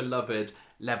really beloved,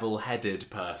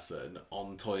 level-headed person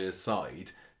on Toyah's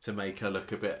side to make her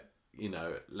look a bit,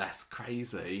 less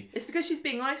crazy. It's because she's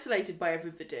being isolated by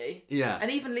everybody. Yeah.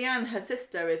 And even Leanne, her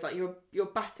sister, is like, you're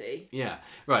batty. Yeah.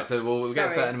 Right, so we'll get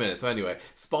to that in a minute. So anyway,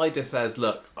 Spider says,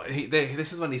 look,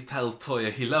 this is when he tells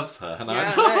Toyah he loves her. And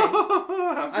I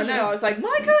know. I was like,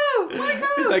 Michael!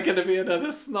 Is there going to be another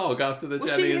snog after the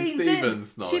Jenny and Stephen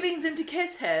snog? She leans in to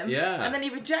kiss him. Yeah. And then he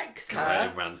rejects her.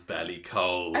 God, Rand's belly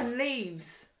cold. And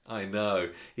leaves. I know.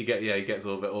 He gets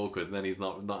all a bit awkward, and then he's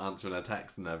not answering her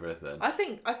texts and everything. I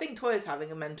think Toyah's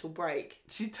having a mental break.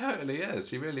 She totally is.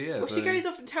 She really is. Well, she goes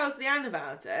off and tells Leanne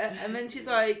about it, and then she's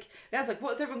like, Leanne's like,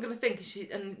 what's everyone going to think?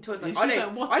 And Toyah's like,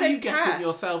 what are you getting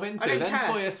yourself into? Then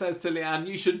Toyah says to Leanne,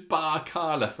 you should bar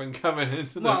Carla from coming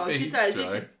into the bistro. Well, she says, you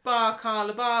should bar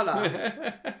Carla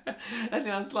Barla. And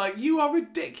Leanne's like, you are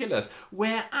ridiculous.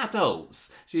 We're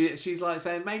adults. She's like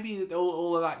saying, maybe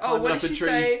all of that climbing up a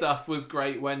tree stuff was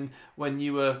great when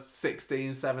you were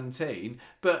 16, 17.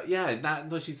 But yeah,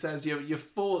 now she says you're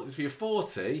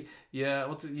 40.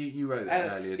 Yeah, you wrote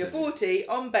that earlier. You're 40,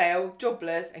 on bail,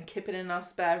 jobless, and kipping in our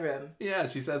spare room. Yeah,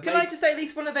 she says. Can I just say at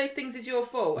least one of those things is your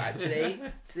fault, actually,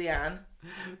 to Leanne?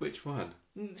 Which one?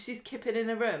 She's kipping in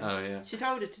a room. Oh, yeah. She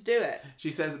told her to do it. She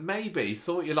says, maybe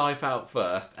sort your life out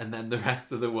first and then the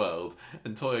rest of the world.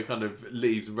 And Toyah kind of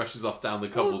leaves and rushes off down the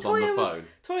cobbles on the phone.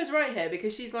 Toyah's right here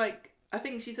because she's like, I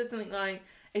think she said something like,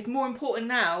 it's more important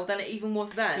now than it even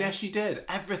was then. Yeah, she did.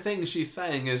 Everything she's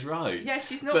saying is right. Yeah,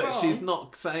 she's not wrong. But she's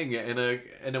not saying it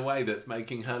in a way that's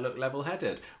making her look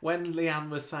level-headed. When Leanne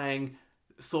was saying,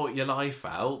 sort your life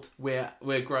out,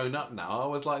 we're grown up now, I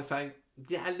was like saying,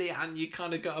 yeah, Leanne, you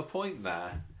kind of got a point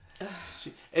there.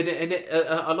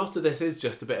 A lot of this is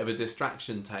just a bit of a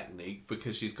distraction technique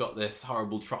because she's got this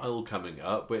horrible trial coming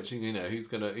up, which, who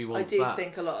wants that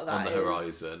think a lot of that on the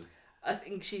horizon. I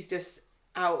think she's just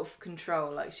out of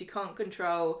control. Like, she can't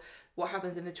control what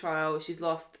happens in the trial. She's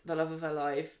lost the love of her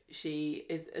life. She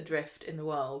is adrift in the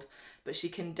world, but she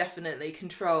can definitely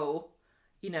control,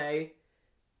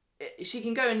 she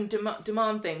can go and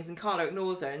demand things, and Carla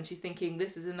ignores her, and she's thinking,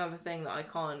 this is another thing that I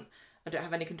don't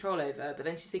have any control over. But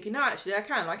then she's thinking, no, actually, I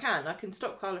can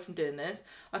stop Carla from doing this.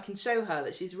 I can show her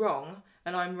that she's wrong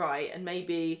and I'm right, and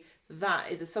maybe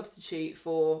that is a substitute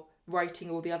for righting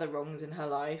all the other wrongs in her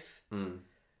life.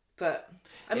 But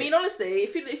I mean, honestly,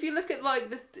 if you look at like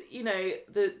this,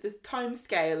 the time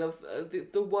scale of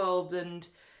the world and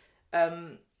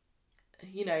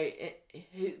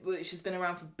which has been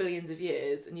around for billions of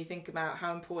years, and you think about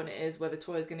how important it is whether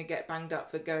Toyah's going to get banged up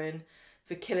for killing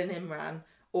Imran,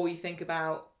 or you think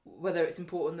about whether it's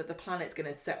important that the planet's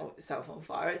going to set itself on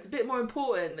fire. It's a bit more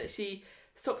important that she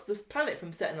stops this planet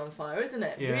from setting on fire, isn't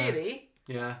it? Yeah. Really?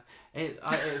 Yeah.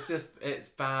 It's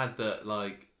bad that,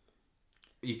 like,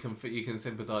 you can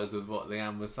sympathise with what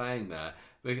Leanne was saying there.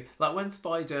 Like when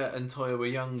Spider and Toya were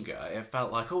younger, it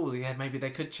felt like, oh yeah, maybe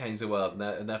they could change the world,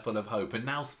 and they're full of hope. And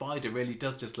now Spider really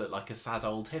does just look like a sad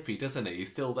old hippie, doesn't he?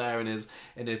 He's still there in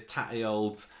his tatty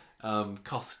old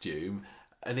costume,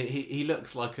 and he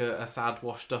looks like a sad,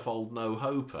 washed up old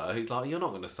no-hoper. He's like, you're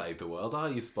not going to save the world, are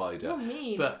you, Spider? You're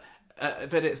mean. But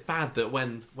it's bad that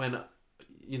when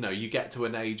you know, you get to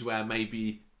an age where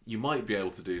maybe you might be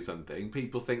able to do something,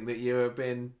 people think that you're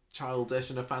being childish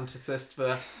and a fantasist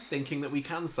for thinking that we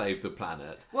can save the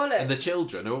planet. Well, and the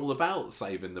children are all about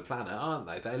saving the planet, aren't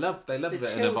they? They love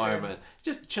the environment.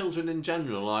 Just children in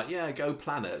general, like, yeah, go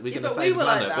planet. We're going to save the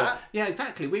planet. But yeah,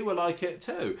 exactly. We were like it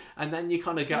too. And then you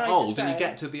kind of get old, and you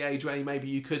get to the age where maybe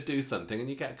you could do something, and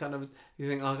you get you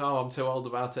think like, oh, I'm too old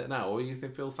about it now, or you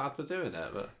feel sad for doing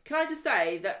it. But can I just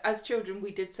say that as children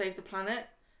we did save the planet,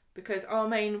 because our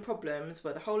main problems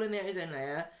were the hole in the ozone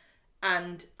layer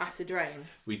and acid rain.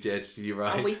 We did, you're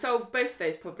right. And we solved both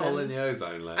those problems. Hole in the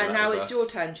ozone layer. And now it's your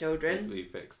turn, children. Yes, we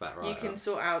fixed that right. You can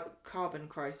sort out carbon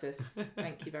crisis.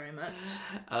 Thank you very much.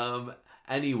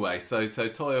 Anyway, so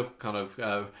Toya kind of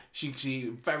she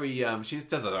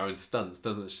does her own stunts,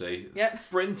 doesn't she? Yep.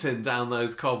 Sprinting down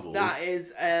those cobbles. That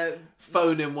is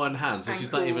phone in one hand, so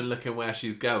she's not even looking where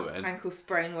she's going. Ankle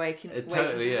sprain waking. It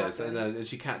totally is, and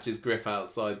she catches Griff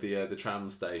outside the tram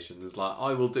station. Is like,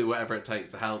 I will do whatever it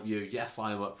takes to help you. Yes,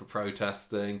 I am up for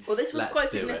protesting. Well, this was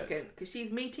quite significant because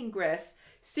she's meeting Griff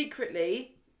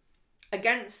secretly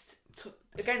against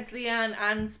Leanne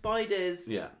and Spider's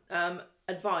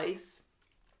advice,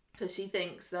 because she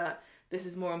thinks that this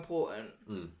is more important.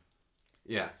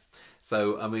 Yeah.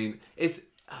 So I mean, is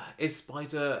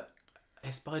Spider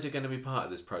going to be part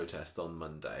of this protest on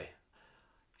Monday?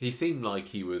 He seemed like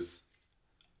he was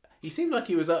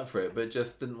up for it, but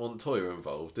just didn't want Toya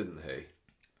involved, didn't he?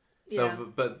 So, yeah.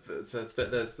 but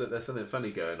there's something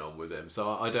funny going on with him. So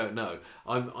I don't know.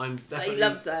 I'm definitely. But he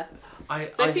loves her.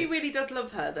 If he really does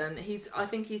love her, then I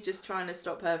think he's just trying to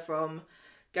stop her from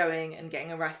going and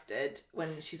getting arrested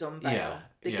when she's on bail. Yeah,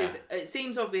 because it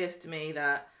seems obvious to me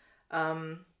that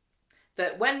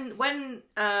that when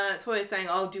Toya's saying,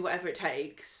 "I'll do whatever it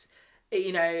takes,"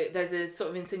 you know, there's a sort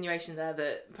of insinuation there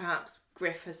that perhaps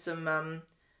Griff has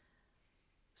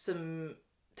some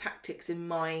tactics in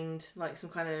mind, like some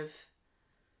kind of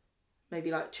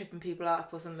maybe like tripping people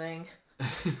up or something.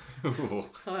 I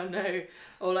don't know,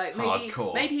 or like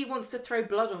maybe he wants to throw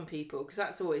blood on people, because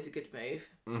that's always a good move.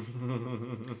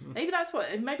 Maybe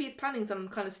he's planning some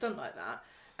kind of stunt like that,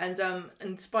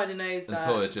 and Spider knows that.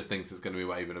 And Toya just thinks it's going to be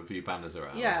waving a few banners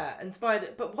around. Yeah, and Spider,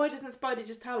 but why doesn't Spider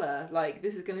just tell her, like,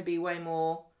 this is going to be way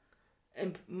more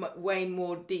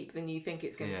deep than you think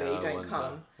it's going to be? Don't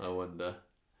come. I wonder.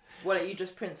 Why don't you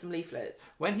just print some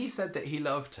leaflets? When he said that he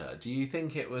loved her, do you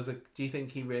think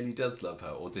he really does love her,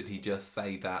 or did he just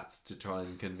say that to try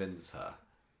and convince her?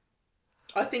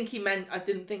 I think he meant. I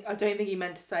don't think he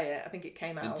meant to say it. I think it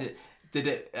came out. Did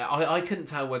it? I couldn't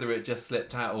tell whether it just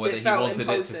slipped out or whether he wanted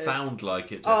it to sound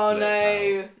like it just slipped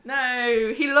out.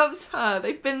 No, he loves her.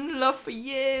 They've been in love for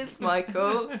years,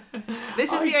 Michael.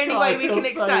 This is the only way we can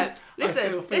accept.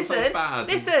 Listen. This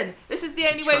is the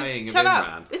only way. Shut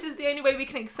up. This is the only way we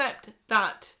can accept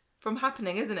that from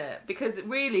happening, isn't it? Because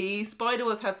really, Spider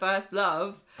was her first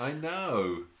love. I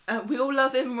know. We all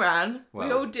love Imran. Well,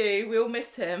 we all do. We all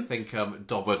miss him. I think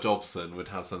Dobber Dobson would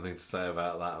have something to say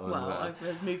about that one. Well,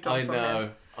 I've moved on from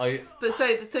him. But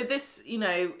so this, you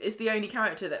know, is the only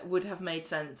character that would have made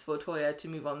sense for Toya to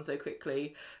move on so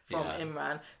quickly from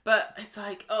Imran. But it's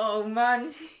like, oh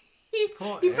man, you've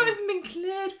not even been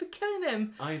cleared for killing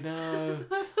him. I know.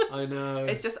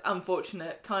 It's just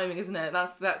unfortunate timing, isn't it?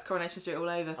 That's Coronation Street all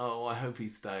over. Oh, I hope he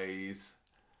stays.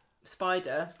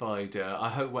 Spider. I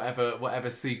hope whatever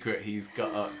secret he's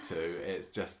got up to, it's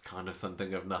just kind of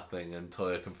something of nothing, and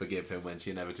Toya can forgive him when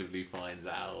she inevitably finds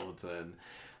out. And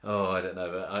I don't know,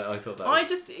 but I thought that.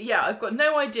 I've got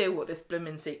no idea what this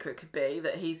blooming secret could be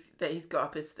that he's got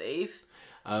up his sleeve.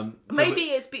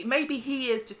 Maybe he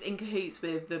is just in cahoots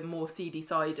with the more seedy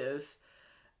side of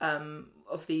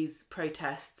these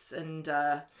protests, and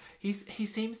he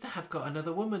seems to have got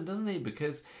another woman, doesn't he?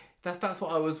 Because that's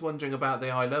what I was wondering about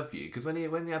the I love you, because when he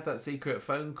had that secret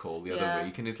phone call the other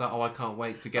week, and he's like, oh, I can't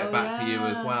wait to get back to you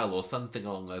as well, or something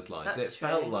along those lines. That's true.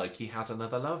 Felt like he had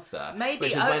another love there. Maybe,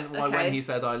 which is when he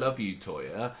said I love you,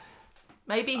 Toya.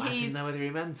 Maybe I didn't know whether he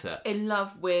meant it. In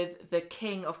love with the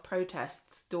King of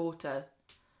Protest's daughter,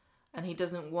 and he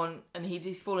doesn't want, and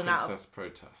he's fallen out. Princess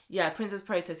Protest. Yeah, Princess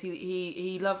Protest.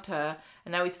 He loved her,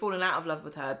 and now he's fallen out of love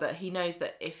with her. But he knows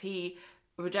that if he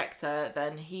rejects her,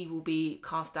 then he will be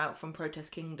cast out from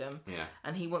Protest Kingdom. Yeah.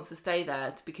 And he wants to stay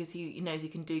there because he knows he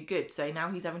can do good. So now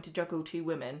he's having to juggle 2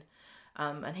 women.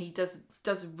 And he does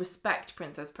respect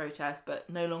Princess Protest, but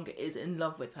no longer is in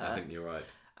love with her. I think you're right.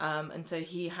 And so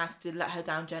he has to let her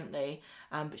down gently.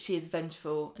 But she is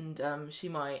vengeful, and she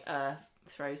might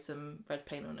throw some red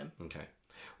paint on him. Okay.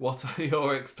 What are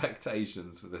your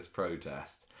expectations for this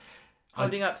protest?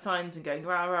 Holding up signs and going,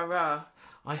 rah, rah, rah.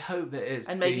 I hope that it's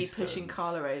And maybe decent. pushing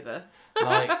Carla over.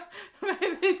 Like,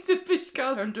 maybe it's to push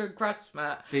Carla under a crash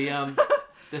mat.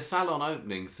 The salon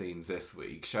opening scenes this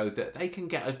week showed that they can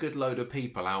get a good load of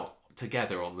people out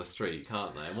together on the street,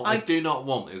 can't they? And what I do not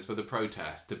want is for the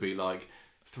protest to be like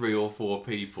 3 or 4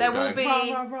 people There going, will be,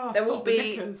 rah, rah, rah, there will stop the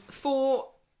be knickers. 4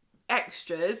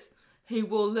 extras who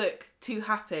will look too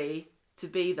happy to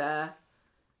be there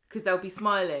because they'll be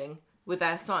smiling with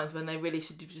their signs when they really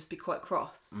should just be quite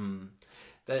cross.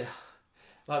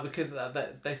 Because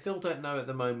they still don't know at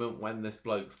the moment when this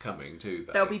bloke's coming, do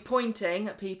they? They'll be pointing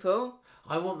at people.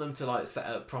 I want them to like set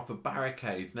up proper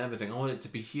barricades and everything. I want it to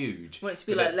be huge. I want it to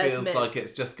be but like it Les feels Mis. like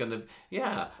it's just gonna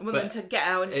I want them to get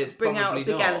out and bring out a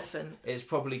big not. elephant. It's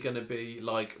probably gonna be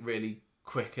like really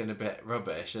quick and a bit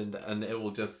rubbish, and it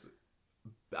will just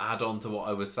add on to what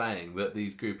I was saying, that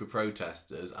these group of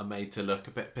protesters are made to look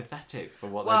a bit pathetic for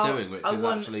what they're doing, which is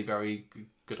actually very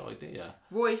good idea.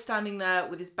 Roy standing there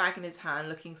with his bag in his hand,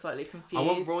 looking slightly confused. I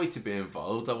want Roy to be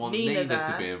involved. I want Nina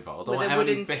to be involved. I with want a Emily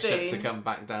wooden Bishop to spoon. come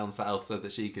back down south so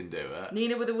that she can do it.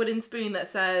 Nina with a wooden spoon that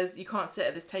says, you can't sit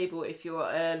at this table if you're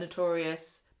a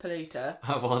notorious polluter.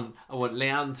 I want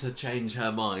Leanne to change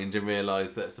her mind and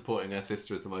realise that supporting her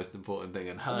sister is the most important thing,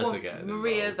 and her to get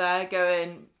Maria involved. there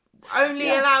going, only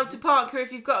allowed to park here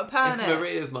if you've got a permit. If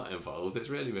Maria's not involved, it's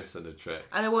really missing a trick.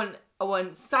 And I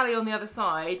want Sally on the other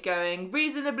side going,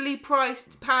 reasonably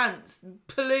priced pants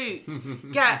pollute.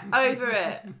 Get over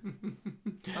it.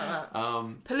 Like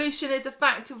that. Pollution is a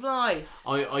fact of life.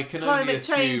 I can only Climate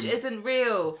assume, change isn't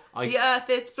real. The earth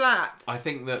is flat. I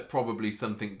think that probably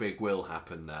something big will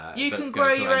happen there. You that's can going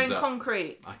grow to your end own up-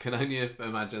 concrete. I can only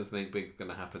imagine something big is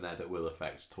going to happen there that will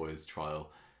affect Toya's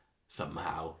trial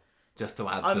somehow, just to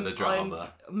add to the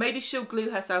drama. Maybe she'll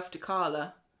glue herself to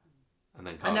Carla. And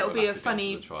then And that'll be a to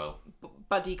funny go to the trial.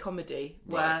 buddy comedy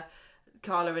where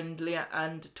Carla and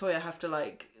Toya have to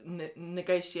like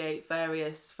negotiate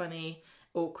various funny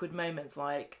awkward moments,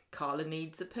 like Carla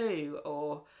needs a poo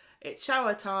or it's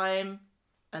shower time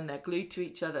and they're glued to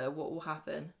each other. What will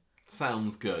happen?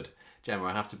 Sounds good. Gemma,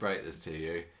 I have to break this to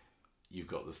you. You've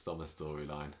got the Stommer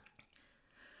storyline.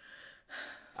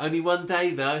 Only one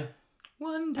day though.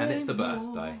 One day And it's the more.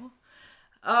 birthday.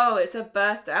 Oh, it's her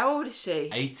birthday. How old is she?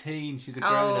 18. She's a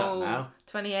grown-up now.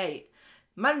 28.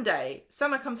 Monday,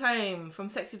 Summer comes home from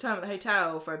sexy time at the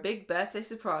hotel for a big birthday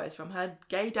surprise from her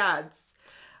gay dads.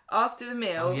 After the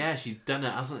meal... Oh yeah, she's done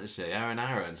it, hasn't she?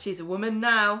 Aaron. She's a woman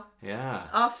now. Yeah.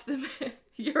 After the meal...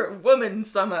 You're a woman,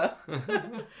 Summer.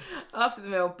 After the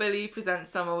meal, Billy presents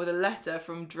Summer with a letter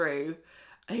from Drew.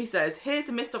 He says, here's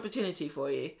a missed opportunity for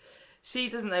you. She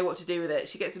doesn't know what to do with it.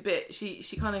 She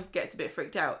kind of gets a bit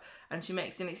freaked out, and she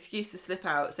makes an excuse to slip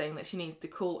out, saying that she needs to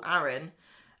call Aaron.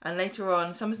 And later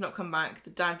on, Summer's not come back. The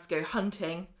dads go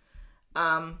hunting.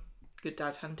 Good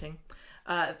dad hunting.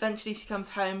 Eventually she comes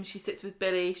home. She sits with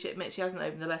Billy. She admits she hasn't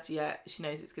opened the letter yet. She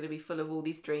knows it's going to be full of all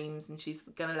these dreams, and she's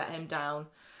going to let him down.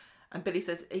 And Billy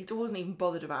says he wasn't even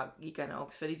bothered about you going to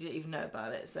Oxford. He didn't even know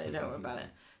about it, so don't worry about it.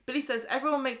 Billy says,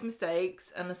 everyone makes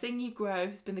mistakes, and seeing you grow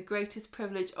has been the greatest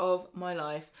privilege of my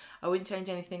life. I wouldn't change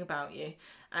anything about you.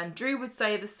 And Drew would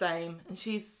say the same, and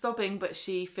she's sobbing, but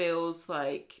she feels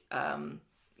like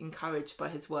encouraged by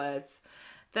his words.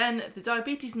 Then the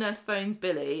diabetes nurse phones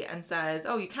Billy and says,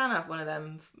 oh, you can have one of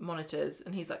them monitors.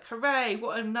 And he's like, hooray,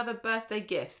 what another birthday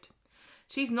gift.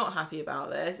 She's not happy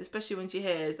about this, especially when she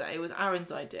hears that it was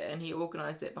Aaron's idea and he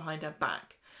organised it behind her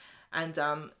back. And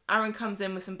Aaron comes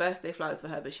in with some birthday flowers for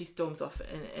her, but she storms off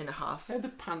in a huff. They're the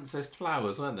pantsist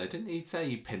flowers, weren't they? Didn't he say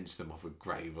you pinched them off a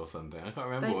grave or something? I can't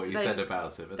remember what he said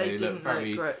about it, but they look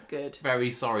very good. Very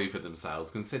sorry for themselves,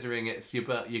 considering it's your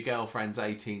girlfriend's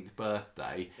 18th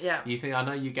birthday. Yeah. You think, I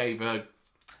know you gave her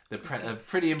a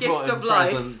pretty Gift important of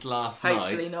life. present last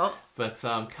Hopefully night. not. But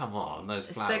come on, those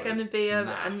flowers. Is there going to be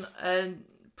a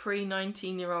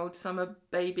pre-19-year-old Summer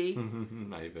baby?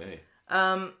 Maybe.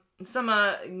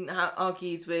 Summer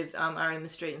argues with Aaron in the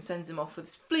street and sends him off with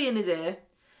his flea in his ear.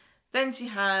 Then she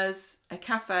has a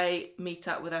cafe meet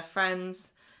up with her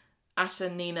friends,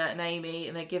 Asha, Nina and Amy,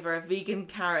 and they give her a vegan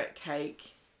carrot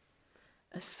cake.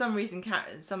 For some reason,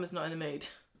 Summer's not in the mood.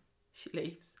 She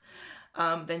leaves.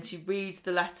 Then she reads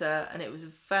the letter and it was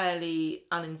fairly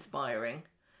uninspiring.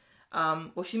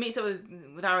 Well, she meets up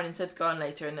with Aaron in Seb's garden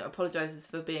later and apologises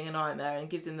for being a nightmare and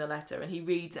gives him the letter and he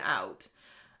reads it out.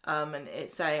 And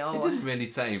it's saying, it doesn't really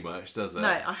say much, does it? No,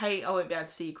 I won't be able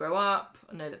to see you grow up.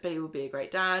 I know that Billy will be a great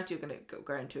dad. You're going to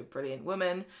grow into a brilliant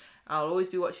woman. I'll always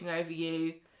be watching over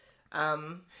you.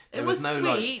 It was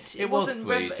sweet. It wasn't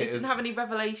sweet. It didn't have any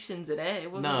revelations in it.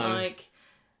 It wasn't like...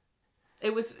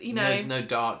 It was, you know... No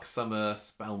dark summer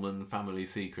Spellman family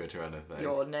secret or anything.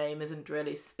 Your name isn't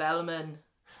really Spellman.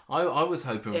 I was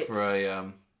hoping for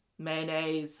a...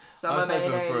 mayonnaise. Summer mayonnaise. I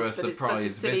was hoping for a surprise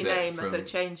it's such a silly visit name that I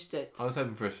changed it. I was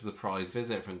hoping for a surprise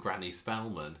visit from Granny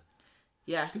Spellman.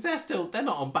 Yeah. Because they're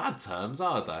not on bad terms,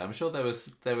 are they? I'm sure there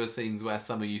were scenes where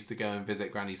Summer used to go and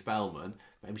visit Granny Spellman.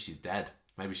 Maybe she's dead.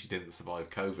 Maybe she didn't survive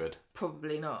COVID.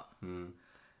 Probably not.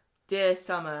 Dear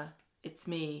Summer, it's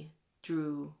me,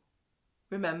 Drew.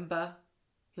 Remember,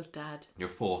 your dad. Your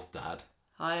fourth dad.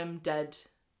 I am dead,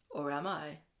 or am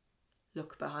I?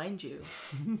 Look behind you.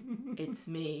 It's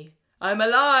me. I'm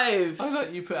alive! I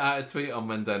thought you put out a tweet on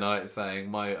Monday night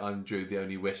saying, I'm Drew, the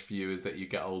only wish for you is that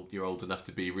you're old enough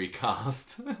to be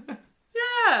recast.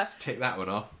 Yeah. Just tick that one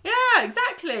off. Yeah,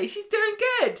 exactly. She's doing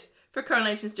good for a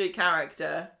Coronation Street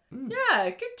character. Yeah,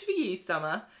 good for you,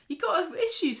 Summer. You got an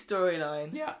issue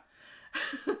storyline. Yeah.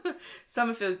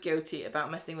 Summer feels guilty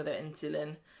about messing with her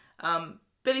insulin.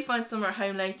 Billy finds Summer at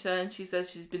home later and she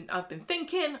says I've been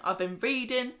thinking, I've been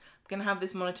reading, I'm going to have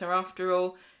this monitor after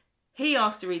all. He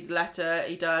asks to read the letter,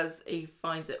 he does, he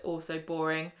finds it also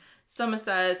boring. Summer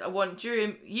says, I want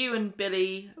you and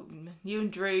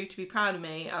Drew to be proud of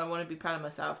me and I want to be proud of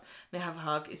myself. They have a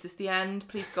hug. Is this the end?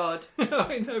 Please God.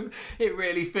 I know, it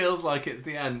really feels like it's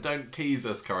the end. Don't tease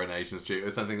us, Coronation Street,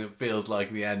 with something that feels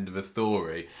like the end of a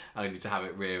story, only to have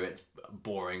it rear its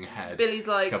boring head Billy's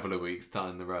like, a couple of weeks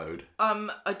down the road.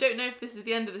 I don't know if this is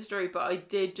the end of the story, but I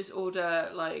did just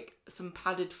order like some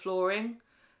padded flooring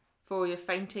for all your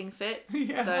fainting fits.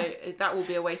 Yeah. So that will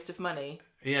be a waste of money.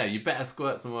 Yeah, you better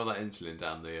squirt some more of that insulin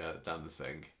down the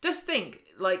sink. Just think,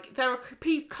 like, there are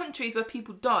countries where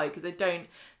people die because they can't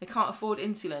afford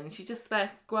insulin. She's just there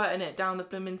squirting it down the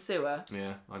blooming sewer.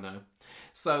 Yeah, I know.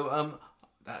 So,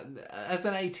 as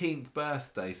an 18th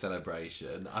birthday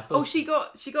celebration, I thought... Oh, she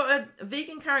got a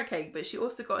vegan carrot cake, but she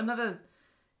also got another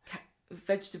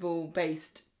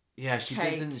vegetable-based Yeah, she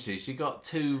cake. did, didn't she? She got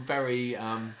two very...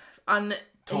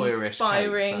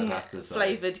 inspiring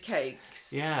flavoured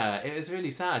cakes. Yeah, it was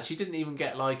really sad. She didn't even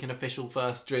get like an official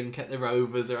first drink at the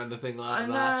Rovers or anything like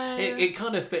that. It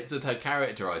kind of fits with her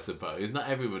character, I suppose. Not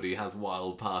everybody has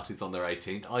wild parties on their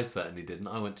 18th. I certainly didn't.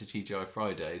 I went to TGI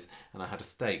Fridays and I had a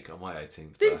steak on my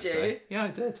 18th birthday. Did you? Yeah, I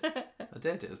did. I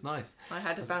did. It was nice. I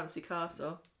had a bouncy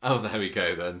castle. Oh, there we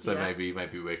go then. So yeah. maybe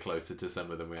we're closer to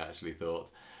summer than we actually thought.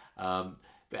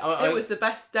 It was the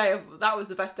best day of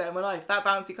my life. That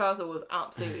bouncy castle was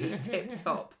absolutely tip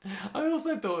top. I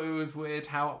also thought it was weird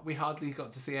how we hardly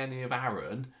got to see any of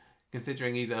Aaron,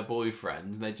 considering he's her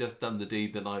boyfriend. They'd just done the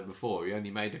deed the night before. He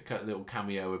only made a little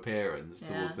cameo appearance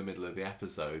towards the middle of the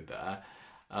episode there.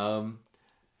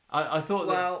 I thought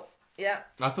that. Yeah.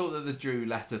 I thought that the Drew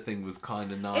letter thing was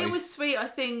kind of nice. It was sweet. I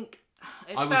think.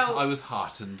 I was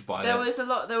heartened by it. There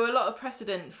were a lot of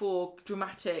precedent for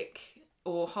dramatic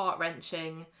or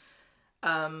heart-wrenching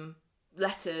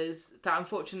letters that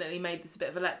unfortunately made this a bit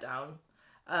of a letdown.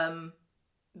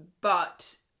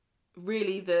 But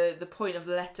really the point of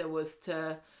the letter was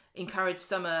to encourage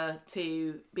Summer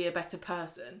to be a better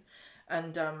person.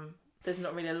 And there's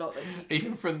not really a lot that you...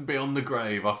 Even from Beyond the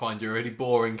Grave, I find you a really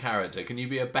boring character. Can you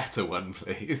be a better one,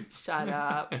 please? Shut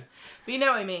up. But you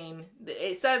know what I mean.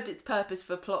 It served its purpose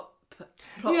for plot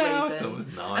reasons. I thought it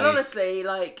was nice. And honestly,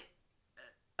 like...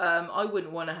 I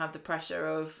wouldn't want to have the pressure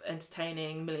of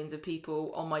entertaining millions of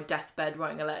people on my deathbed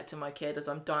writing a letter to my kid as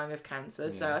I'm dying of cancer.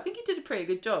 Yeah. So I think he did a pretty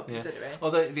good job, considering.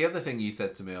 Although the other thing you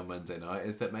said to me on Monday night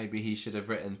is that maybe he should have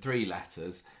written 3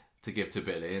 letters to give to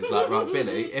Billy. It's like, right,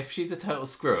 Billy, if she's a total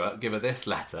screw-up, give her this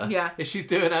letter. Yeah. If she's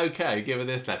doing okay, give her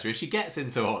this letter. If she gets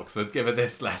into Oxford, give her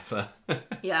this letter.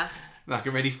 Yeah. I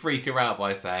can really freak her out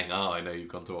by saying, I know you've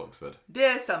gone to Oxford.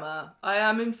 Dear Summer, I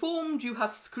am informed you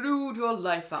have screwed your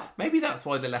life up. Maybe that's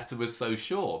why the letter was so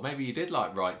short. Maybe you did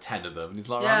write 10 of them. And he's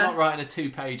like, I'm not writing a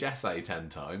 2-page essay 10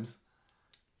 times.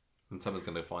 And Summer's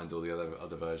going to find all the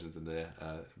other versions in the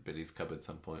Billy's cupboard at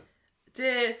some point.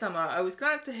 Dear Summer, I was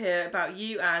glad to hear about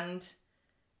you and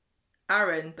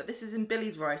Aaron, but this is in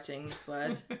Billy's writing, this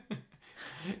word.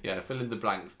 Yeah, fill in the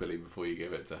cancer, Billy, before you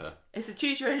give it to her. It's a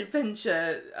choose your own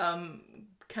adventure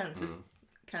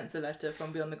cancer letter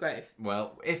from beyond the grave.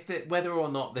 Well, whether or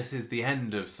not this is the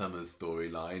end of Summer's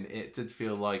storyline, it did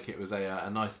feel like it was a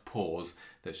nice pause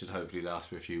that should hopefully last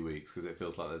for a few weeks, because it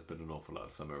feels like there's been an awful lot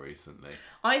of Summer recently.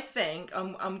 I think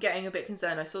I'm getting a bit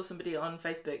concerned. I saw somebody on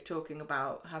Facebook talking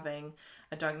about having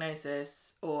a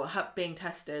diagnosis or being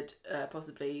tested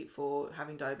possibly for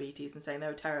having diabetes, and saying they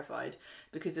were terrified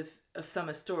because of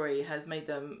Summer's story has made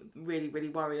them really, really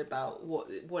worry about what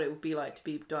it would be like to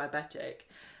be diabetic.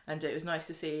 And it was nice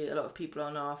to see a lot of people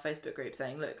on our Facebook group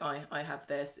saying, look, I have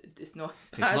this. It's not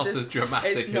as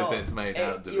dramatic as it's made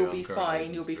out to be. You'll be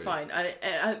fine. You'll be fine. And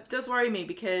it does worry me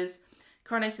because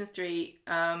Coronation Street...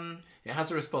 it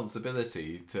has a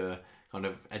responsibility to kind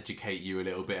of educate you a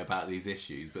little bit about these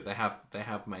issues, but they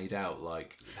have made out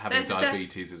like having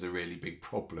diabetes is a really big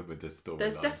problem with this story.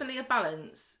 There's definitely a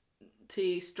balance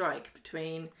to strike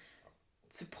between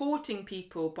supporting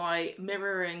people by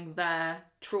mirroring their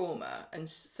trauma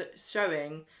and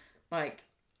showing, like,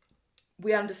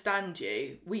 we understand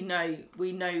you, we know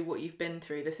what you've been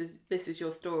through, this is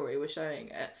your story, we're showing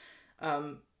it.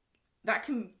 That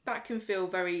can feel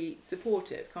very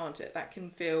supportive, can't it? That can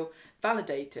feel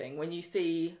validating when you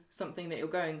see something that you're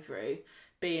going through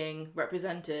being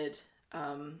represented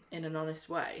in an honest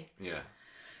way. Yeah.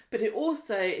 But it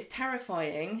also is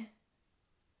terrifying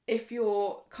if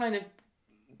you're kind of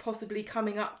possibly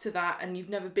coming up to that and you've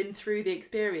never been through the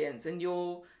experience, and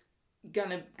you're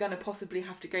gonna possibly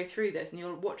have to go through this, and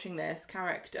you're watching this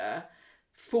character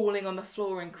falling on the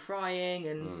floor and crying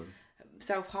and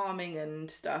self-harming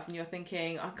and stuff, and you're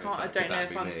thinking, I don't know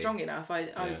if I'm strong enough. I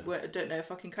don't know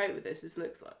if I can cope with this. This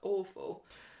looks like awful.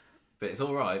 But it's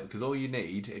all right, because all you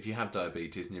need, if you have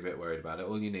diabetes and you're a bit worried about it,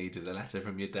 all you need is a letter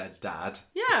from your dead dad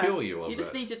to cure you of it. You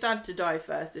just need your dad to die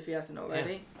first if he hasn't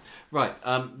already. Yeah. Right,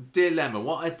 dilemma.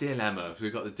 What a dilemma.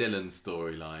 We've got the Dylan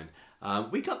storyline.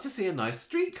 We got to see a nice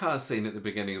streetcar scene at the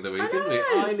beginning of the week, didn't we?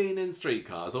 Eileen in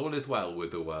streetcars. All is well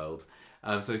with the world.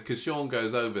 Because Sean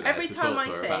goes over there to talk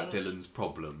to her about Dylan's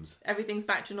problems. Everything's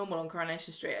back to normal on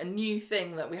Coronation Street. A new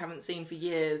thing that we haven't seen for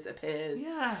years appears.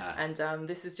 Yeah. And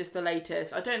this is just the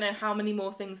latest. I don't know how many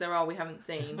more things there are we haven't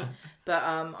seen. But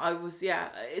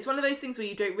it's one of those things where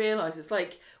you don't realise. It's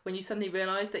like when you suddenly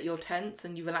realise that you're tense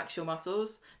and you relax your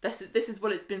muscles. This is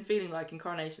what it's been feeling like in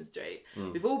Coronation Street.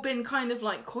 We've all been kind of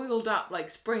like coiled up like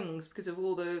springs because of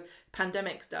all the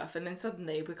pandemic stuff. And then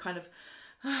suddenly we're kind of...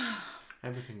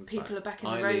 People are back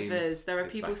in the Rovers. There are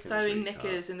people sewing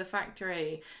knickers in the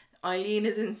factory. Eileen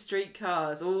is in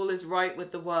streetcars. All is right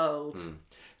with the world.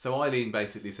 So Eileen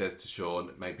basically says to Sean,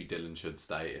 maybe Dylan should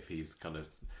stay if he's kind of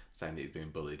saying that he's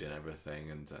being bullied and everything,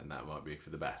 and that might be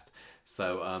for the best.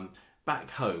 So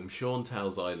back home, Sean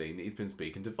tells Eileen that he's been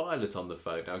speaking to Violet on the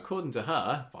phone. Now, according to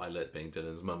her, Violet being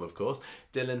Dylan's mum, of course,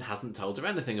 Dylan hasn't told her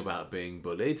anything about being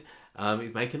bullied.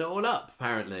 He's making it all up,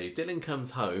 apparently. Dylan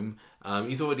comes home.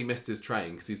 He's already missed his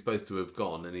train because he's supposed to have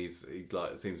gone, and he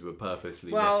seems to have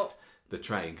purposely missed the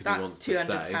train because he wants to stay.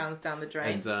 That's £200 down the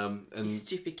drain. And you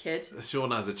stupid kid.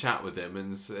 Sean has a chat with him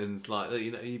and's like,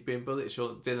 you've been bullied.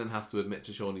 Dylan has to admit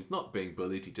to Sean he's not being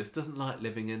bullied. He just doesn't like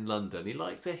living in London. He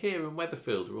likes it here in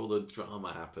Weatherfield where all the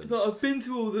drama happens. He's like, I've been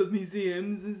to all the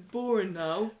museums. It's boring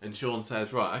now. And Sean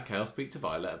says, right, okay, I'll speak to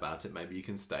Violet about it. Maybe you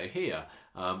can stay here.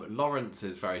 Lawrence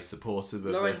is very supportive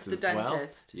of this as well.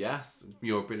 Dentist. Yes,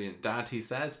 you're a brilliant dad, he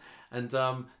says. And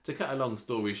to cut a long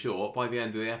story short, by the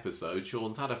end of the episode,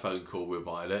 Sean's had a phone call with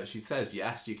Violet. She says,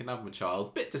 yes, you can have my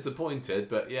child. Bit disappointed,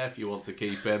 but yeah, if you want to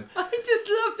keep him. I just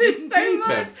love this so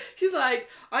much. She's like,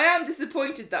 I am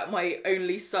disappointed that my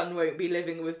only son won't be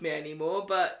living with me anymore,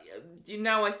 but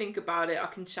now I think about it, I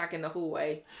can shag in the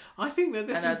hallway. I think that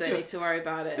this and I don't need to worry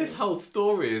about it. This whole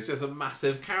story is just a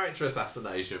massive character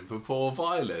assassination for poor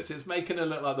Violet. It's making her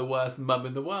look like the worst mum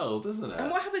in the world, isn't it? And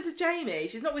what happened to Jamie?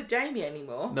 She's not with Jamie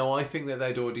anymore. No, I think that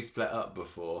they'd already split up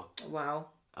before. Wow.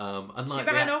 She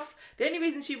ran off. The only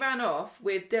reason she ran off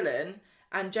with Dylan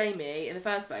and Jamie in the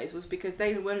first place was because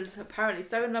they were apparently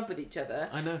so in love with each other.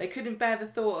 I know. They couldn't bear the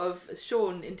thought of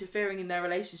Sean interfering in their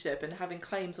relationship and having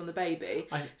claims on the baby.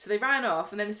 So they ran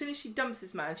off, and then as soon as she dumps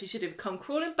this man, she should have come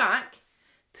crawling back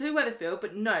to Weatherfield,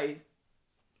 but no.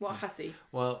 What a hussy.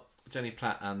 Well, Jenny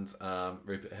Platt and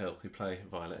Rupert Hill, who play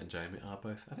Violet and Jamie, are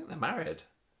both... I think they're married.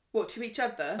 What, to each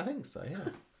other? I think so, yeah.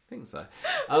 I think so.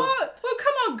 What? Well,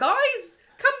 come on, guys!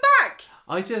 Come back!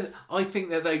 I think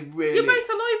that they really... You're both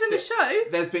alive in the show.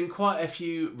 There's been quite a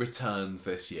few returns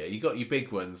this year. You got your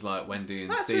big ones like Wendy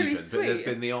and Stephen, really but there's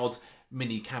been the odd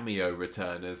mini cameo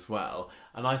return as well.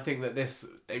 And I think that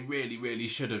they really, really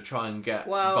should have tried and get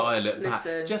Violet back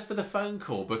just for the phone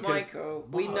call, because Michael,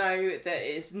 we know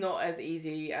that it's not as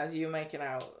easy as you're making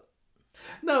out.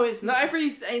 No, it's not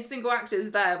every single actor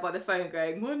is there by the phone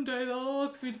going, one day they'll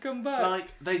ask me to come back.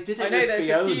 Like, they did it with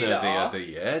Fiona the other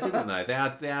year, didn't they?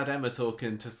 They had Emma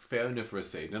talking to Fiona for a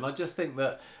scene, and I just think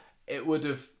that it would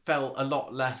have felt a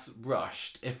lot less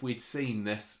rushed if we'd seen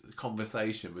this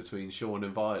conversation between Sean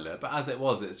and Violet. But as it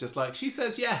was, it's just like, she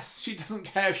says yes, she doesn't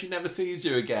care if she never sees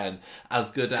you again,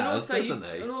 as good as, doesn't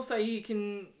he? And also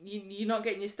you're not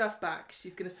getting your stuff back,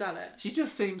 she's going to sell it. She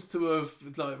just seems to have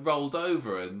like rolled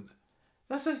over, and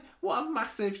what a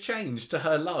massive change to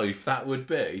her life that would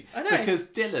be. I know.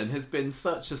 Because Dylan has been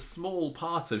such a small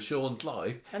part of Sean's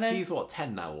life. I know. He's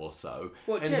 10 now or so.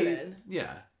 What, and Dylan?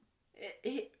 Yeah.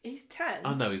 He's 10.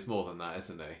 Oh no, he's more than that,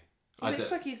 isn't he? He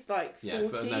looks like he's like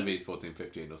 14. Yeah, maybe he's 14,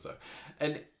 15 or so.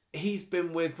 And he's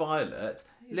been with Violet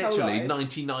literally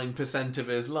 99% of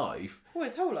his life. Oh,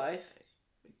 his whole life?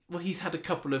 Well, he's had a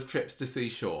couple of trips to see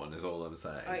Sean, is all I'm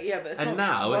saying. Yeah, but it's and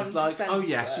not now it's like, oh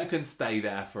yes, you can stay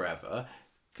there forever.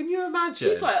 Can you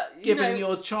imagine giving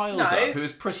your child up, who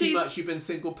is pretty much you've been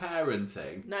single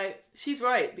parenting? No, she's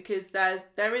right, because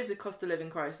there is a cost of living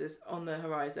crisis on the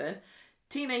horizon.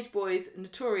 Teenage boys,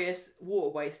 notorious water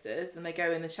wasters, and they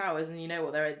go in the showers and you know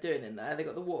what they're doing in there. They've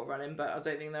got the water running, but I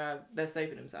don't think they're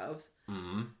soaping themselves.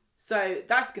 Mm-hmm. So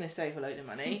that's going to save a load of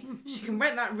money. She can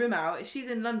rent that room out. If she's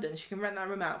in London, she can rent that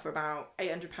room out for about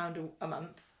 £800 a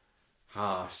month.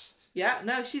 Harsh. Yeah,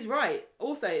 no, she's right.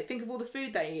 Also, think of all the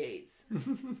food that he eats.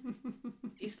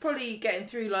 He's probably getting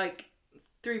through like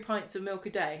 3 pints of milk a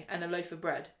day and a loaf of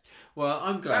bread. Well,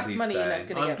 I'm glad he's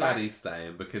staying. I'm glad he's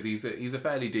staying because he's a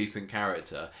fairly decent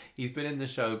character. He's been in the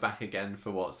show back again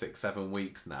for 6-7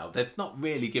 weeks now. They've not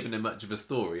really given him much of a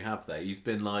story, have they? He's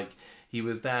been he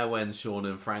was there when Sean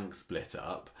and Frank split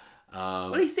up.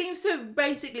 Well, he seems to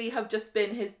basically have just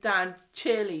been his dad's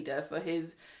cheerleader for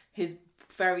his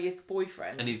various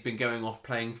boyfriends. And he's been going off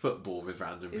playing football with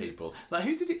random people. Like,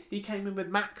 who did he came in with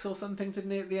Max or something,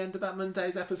 didn't he, at the end of that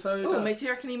Monday's episode? Oh, mate, do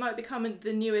you reckon he might become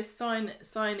the newest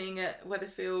signing at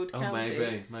Weatherfield County?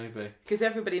 Oh, maybe. Because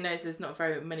everybody knows there's not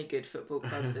very many good football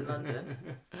clubs in London.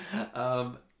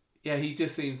 Yeah, he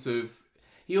just seems to have...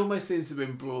 He almost seems to have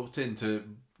been brought in to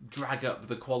drag up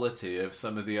the quality of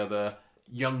some of the other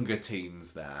younger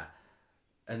teens there.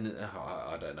 And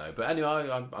I don't know, but anyway,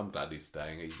 I'm glad he's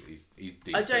staying. He's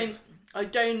decent. I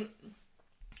don't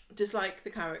dislike the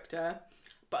character,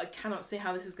 but I cannot see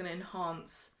how this is going to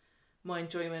enhance my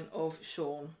enjoyment of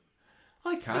Sean.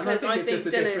 I can. Because I think it's just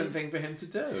a different thing for him to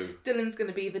do. Dylan's going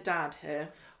to be the dad here.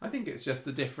 I think it's just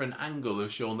a different angle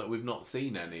of Sean that we've not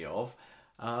seen any of.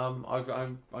 I'm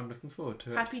looking forward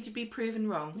to it. Happy to be proven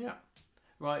wrong. Yeah.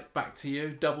 Right, back to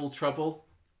you. Double Trouble.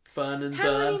 Fern and How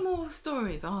Burn. many more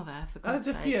stories are there, for God's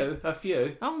sake? A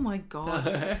few. Oh my God.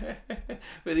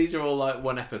 But these are all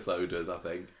one episoders, I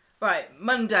think. Right,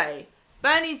 Monday.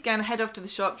 Bernie's going to head off to the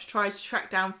shop to try to track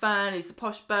down Fern, who's the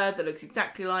posh bird that looks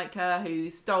exactly like her,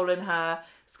 who's stolen her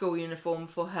school uniform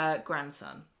for her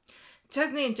grandson.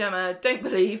 Chesney and Gemma don't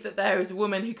believe that there is a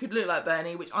woman who could look like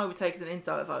Bernie, which I would take as an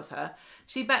insult if I was her.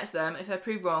 She bets them, if they're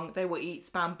proved wrong, they will eat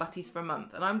Spam butties for a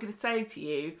month. And I'm going to say to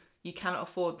you, you cannot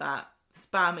afford that.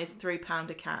 Spam is £3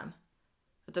 a can.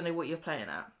 I don't know what you're playing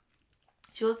at.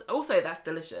 Also, that's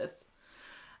delicious.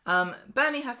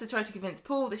 Bernie has to try to convince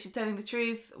Paul that she's telling the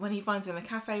truth when he finds her in the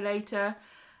cafe later.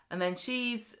 And then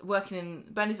Bernie's working in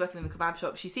the kebab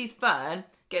shop. She sees Fern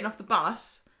getting off the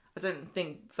bus. I don't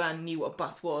think Fern knew what a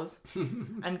bus was.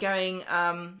 And going,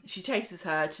 she chases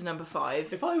her to number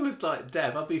 5. If I was like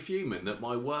Dev, I'd be fuming that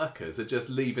my workers are just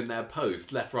leaving their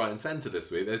post left, right and centre this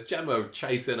week. There's Gemma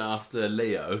chasing after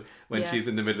Leo when she's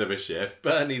in the middle of a shift.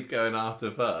 Bernie's going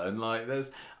after Fern.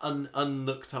 There's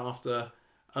unlooked after,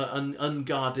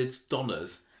 unguarded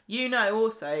donners. You know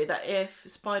also that if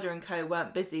Spider and Co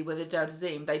weren't busy with Adele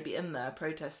Dazeem, they'd be in there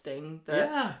protesting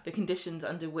the conditions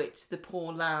under which the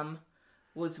poor lamb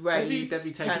was raised. They'd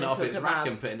be taking it off its rack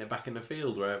and putting it back in the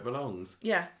field where it belongs.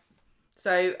 Yeah.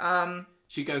 So,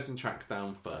 she goes and tracks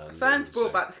down Fern. Fern's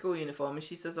brought back the school uniform and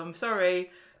she says, I'm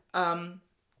sorry, I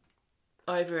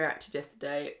overreacted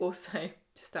yesterday. Also,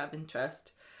 just out of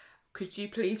interest, could you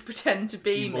please pretend to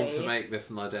be me? Do you want to make this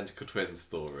an identical twin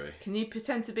story? Can you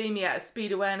pretend to be me at a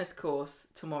speed awareness course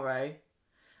tomorrow?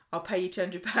 I'll pay you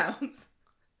 £200.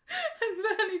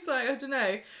 And Bernie's like, I don't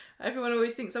know. Everyone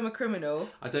always thinks I'm a criminal.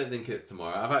 I don't think it's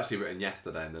tomorrow. I've actually written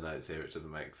yesterday in the notes here, which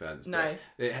doesn't make sense. No.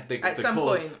 At some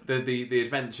point. The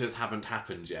adventures haven't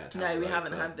happened yet. No, we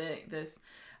haven't had this.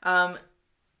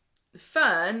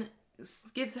 Fern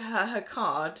gives her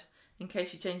card in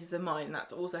case she changes her mind, and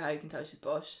that's also how you can tell she's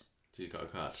posh. She's got a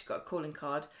card. She's got a calling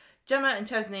card. Gemma and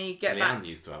Chesney get back. Leanne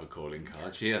used to have a calling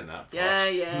card. She earned that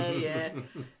posh. Yeah.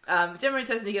 Gemma and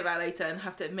Tessy get back later and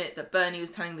have to admit that Bernie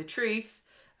was telling the truth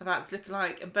about this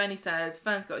lookalike, and Bernie says,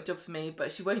 Fern's got a job for me,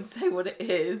 but she won't say what it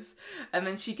is. And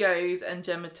then she goes, and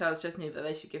Gemma tells Chesney that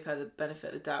they should give her the benefit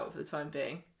of the doubt for the time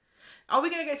being. Are we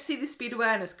going to get to see the speed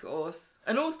awareness course?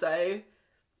 And also,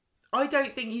 I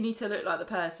don't think you need to look like the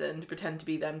person to pretend to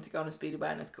be them to go on a speed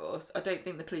awareness course. I don't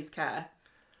think the police care.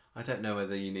 I don't know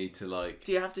whether you need to, like...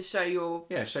 Do you have to show your...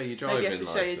 Yeah, show your driving licence. Maybe you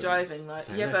have to show your driving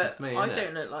licence. Yeah, but me, I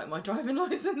don't look like my driving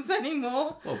licence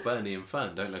anymore. Well, Bernie and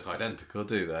Fern don't look identical,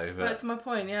 do they? But... That's my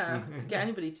point, yeah. Get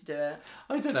anybody to do it.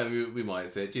 I don't know, we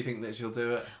might see it. Do you think that she'll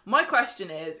do it? My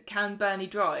question is, can Bernie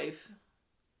drive?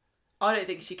 I don't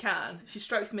think she can. She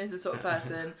strikes me as the sort of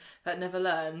person that never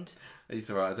learned. It's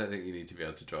alright, I don't think you need to be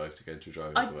able to drive to go to a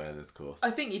driver's awareness course.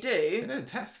 I think you do. They don't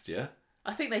test you.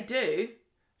 I think they do.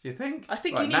 Do you think? I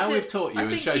think right, you need now to... we've taught you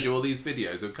and showed you all these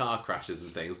videos of car crashes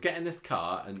and things. Get in this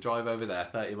car and drive over there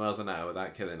 30 miles an hour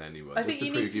without killing anyone, just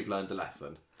to prove you've learned a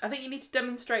lesson. I think you need to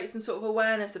demonstrate some sort of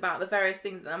awareness about the various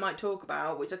things that I might talk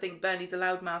about, which I think Bernie's a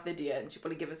loudmouth idiot and she'll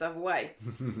probably give herself away.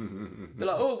 Be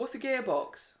like, oh, what's a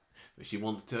gearbox? But she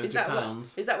wants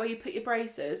 £200. Is that where you put your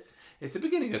braces? It's the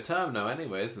beginning of term now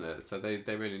anyway, isn't it? So they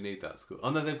really need that school.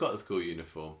 Oh no, they've got a school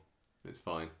uniform. It's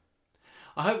fine.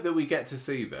 I hope that we get to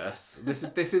see this.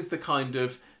 This is the kind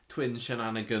of twin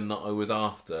shenanigan that I was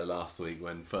after last week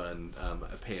when Fern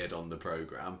appeared on the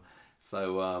programme.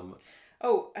 So...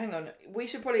 Oh, hang on. We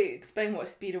should probably explain what a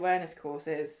speed awareness course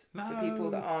is for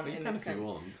people that aren't in this country.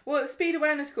 Well, the speed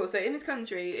awareness course. So in this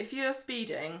country, if you're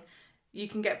speeding, you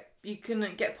can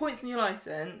get points on your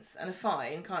licence and a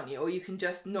fine, can't you? Or you can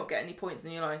just not get any points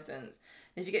on your licence.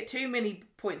 And if you get too many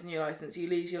points on your licence, you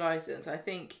lose your licence. I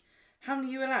think... How many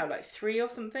are you allowed? Like 3 or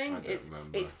something? I don't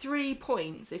remember. It's 3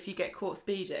 points if you get caught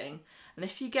speeding. And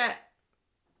if you get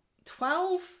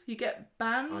 12, you get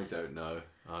banned. I don't know.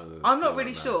 I'm not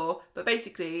really sure. But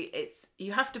basically,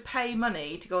 you have to pay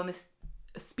money to go on this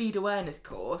speed awareness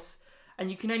course.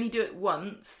 And you can only do it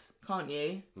once, can't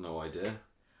you? No idea.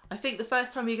 I think the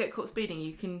first time you get caught speeding,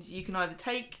 you can either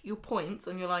take your points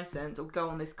on your licence or go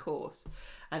on this course.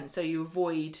 And so you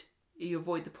avoid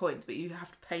the points, but you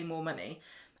have to pay more money.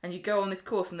 And you go on this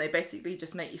course and they basically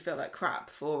just make you feel like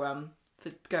crap for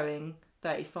going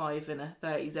 35 in a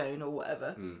 30 zone or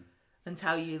whatever. And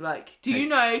tell you, like, you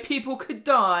know people could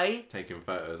die? Taking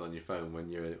photos on your phone when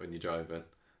you're driving.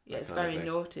 Yeah, it's very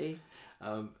naughty.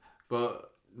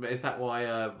 But is that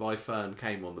why Fern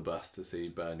came on the bus to see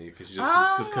Bernie? Because she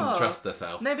just couldn't trust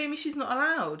herself. No, maybe she's not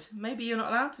allowed. Maybe you're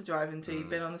not allowed to drive until you've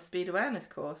been on the speed awareness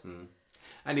course.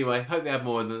 Anyway, hope they have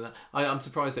more than that. I'm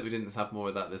surprised that we didn't have more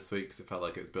of that this week because it felt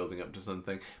like it was building up to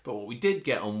something. But what we did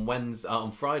get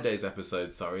on Friday's episode,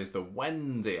 is the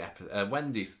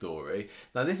Wendy story.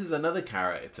 Now, this is another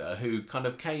character who kind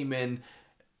of came in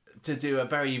to do a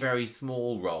very, very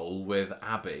small role with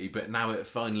Abby, but now it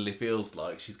finally feels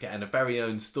like she's getting a very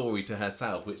own story to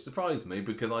herself, which surprised me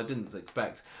because I didn't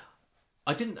expect...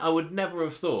 I would never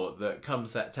have thought that come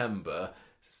September...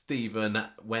 Stephen,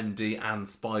 Wendy and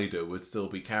Spider would still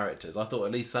be characters. I thought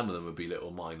at least some of them would be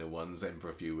little minor ones in for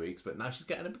a few weeks, but now she's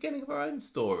getting the beginning of her own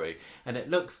story. And it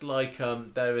looks like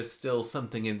there is still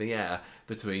something in the air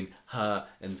between her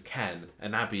and Ken,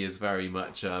 and Abby is very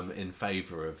much in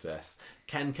favour of this.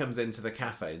 Ken comes into the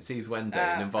cafe and sees Wendy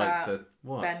and invites her...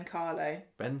 What? Ben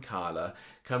Carlo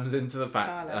comes into the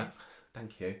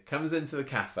Thank you. Comes into the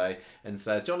cafe and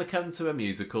says, do you want to come to a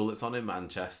musical that's on in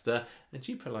Manchester? And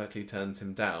she politely turns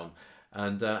him down.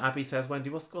 And Abby says, Wendy,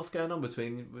 what's going on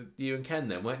between you and Ken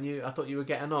then? I thought you were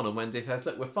getting on. And Wendy says,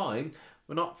 look, we're fine.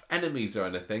 We're not enemies or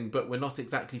anything, but we're not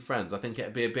exactly friends. I think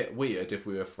it'd be a bit weird if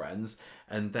we were friends.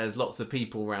 And there's lots of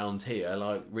people around here,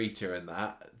 like Rita and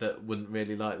that wouldn't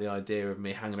really like the idea of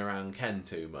me hanging around Ken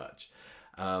too much.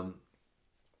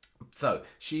 So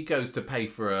she goes to pay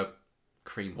for a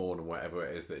cream horn or whatever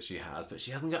it is that she has, but she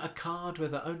hasn't got a card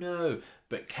with her. Oh no.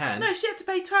 But Ken... No, she had to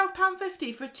pay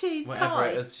 £12.50 for a cheese pie. Whatever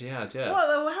it is she had, yeah.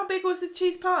 How big was the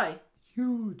cheese pie?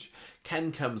 Huge.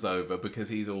 Ken comes over because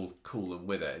he's all cool and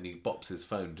with it, and he bops his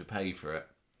phone to pay for it.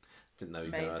 Didn't know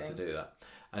he'd know how to do that.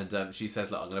 And she says,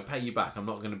 look, I'm going to pay you back. I'm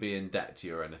not going to be in debt to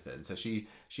you or anything. So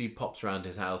she pops around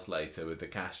his house later with the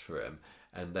cash for him,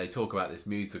 and they talk about this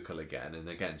musical again. And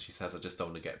again, she says, I just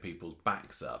don't want to get people's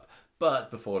backs up.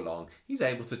 But before long, he's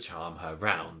able to charm her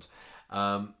round.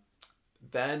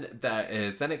 Then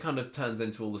it kind of turns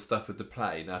into all the stuff with the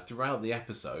play. Now, throughout the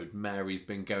episode, Mary's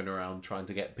been going around trying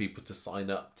to get people to sign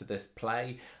up to this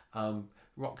play.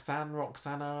 Roxana,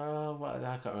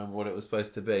 I can't remember what it was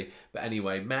supposed to be. But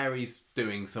anyway, Mary's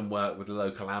doing some work with the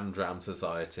local Amdram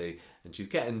Society, and she's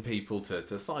getting people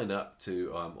to sign up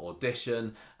to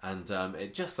audition, and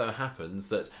it just so happens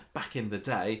that back in the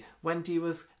day, Wendy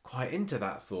was quite into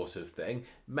that sort of thing.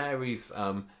 Mary's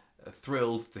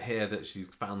thrilled to hear that she's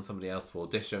found somebody else to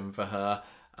audition for her.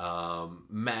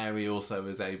 Mary also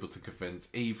was able to convince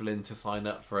Evelyn to sign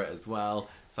up for it as well,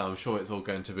 so I'm sure it's all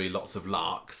going to be lots of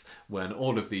larks when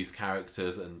all of these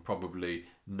characters, and probably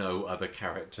no other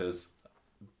characters,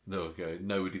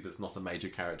 nobody that's not a major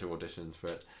character auditions for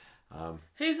it.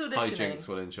 Who's auditioning? Hijinks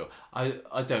will ensure.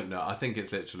 I don't know. I think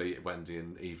it's literally Wendy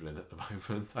and Evelyn at the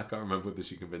moment. I can't remember whether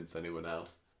she convinced anyone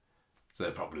else. So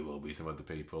there probably will be some other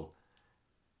people.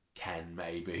 Ken,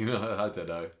 maybe. I don't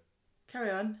know.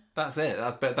 Carry on. That's it.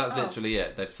 That's literally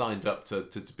it. They've signed up to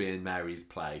be in Mary's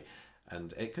play,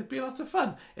 and it could be a lot of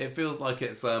fun. It feels like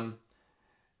it's going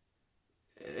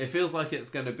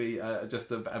to be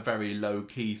just a very low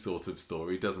key sort of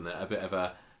story, doesn't it? A bit of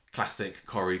a classic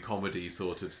Corrie comedy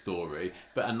sort of story,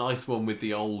 but a nice one with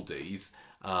the oldies.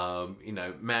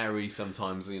 Mary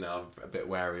sometimes, I'm a bit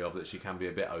wary of that she can be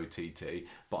a bit OTT,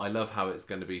 but I love how it's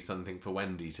going to be something for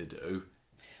Wendy to do.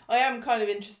 I am kind of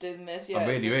interested in this. Yeah, I'm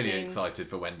really excited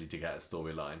for Wendy to get a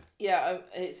storyline. Yeah,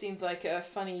 it seems like a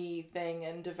funny thing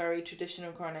and a very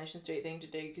traditional Coronation Street thing to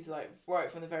do, because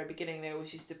right from the very beginning they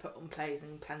always used to put on plays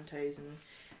and pantos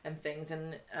and things,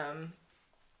 and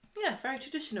very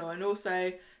traditional, and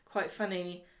also quite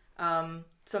funny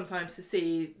sometimes to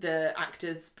see the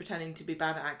actors pretending to be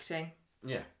bad at acting.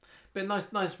 Yeah. But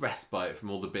nice respite from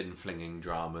all the bin flinging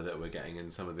drama that we're getting in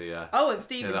some of the and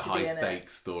Stephen the to high be in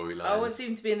stakes storylines. I want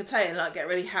Stephen to be in the play and get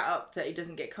really hat up that he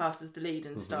doesn't get cast as the lead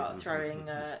and start throwing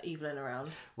Evelyn around.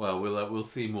 Well, we'll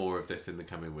see more of this in the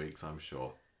coming weeks, I'm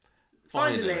sure.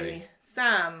 Finally,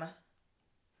 Sam.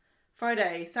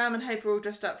 Friday, Sam and Hope are all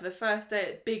dressed up for the first day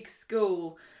at big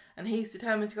school, and he's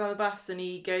determined to go on the bus, and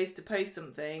he goes to post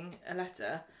a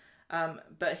letter.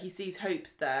 But he sees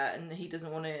Hope's there, and he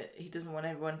doesn't want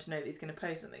everyone to know that he's going to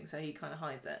post something, so he kind of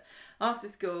hides it. After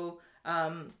school,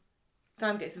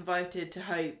 Sam gets invited to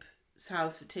Hope's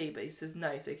house for tea, but he says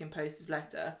no, so he can post his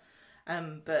letter.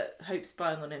 But Hope's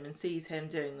spying on him and sees him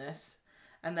doing this.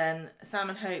 And then Sam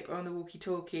and Hope are on the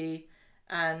walkie-talkie,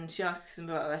 and she asks him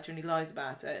about the letter, and he lies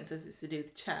about it and says it's to do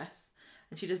with chess.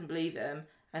 And she doesn't believe him,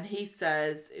 and he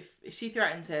says if she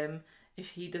threatens him if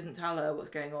he doesn't tell her what's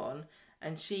going on.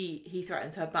 And he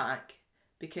threatens her back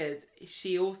because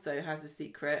she also has a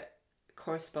secret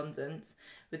correspondence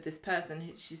with this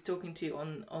person she's talking to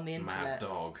on the internet. Mad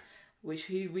dog.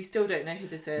 Who we still don't know who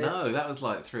this is. No, that was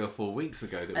 3 or 4 weeks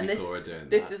ago that we saw her doing that.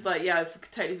 This is I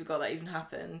totally forgot that even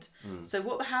happened. So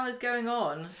what the hell is going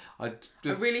on? I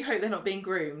really hope they're not being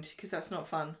groomed, because that's not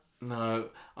fun. No,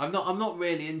 I'm not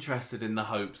really interested in the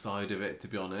Hope side of it, to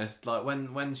be honest.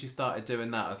 When she started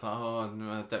doing that, I was like,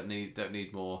 I don't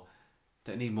need more.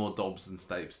 Don't need more Dobbs and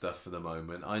Stape stuff for the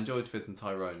moment. I enjoyed Fizz and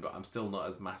Tyrone, but I'm still not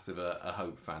as massive a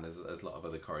Hope fan as a lot of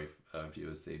other Corrie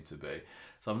viewers seem to be.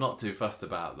 So I'm not too fussed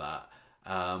about that.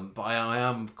 But I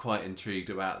am quite intrigued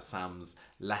about Sam's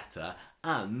letter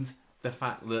and the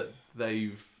fact that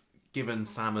they've given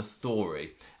Sam a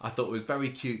story. I thought it was very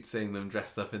cute seeing them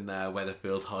dressed up in their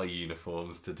Weatherfield High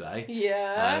uniforms today.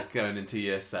 Yeah. Going into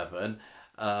year 7.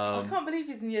 I can't believe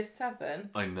he's in year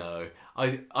 7. I know.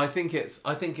 I think it's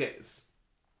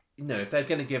if they're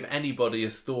going to give anybody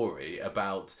a story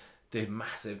about the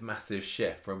massive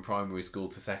shift from primary school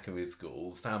to secondary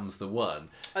school, Sam's the one.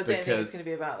 I don't think it's going to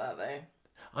be about that, though.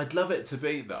 I'd love it to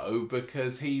be, though,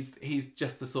 because he's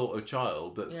just the sort of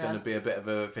child that's going to be a bit of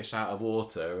a fish out of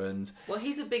water. And well,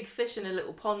 he's a big fish in a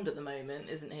little pond at the moment,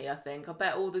 isn't he? I think. I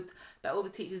bet all the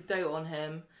teachers dote on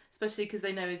him, especially because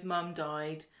they know his mum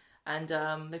died. And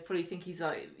they probably think he's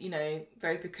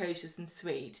very precocious and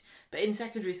sweet. But in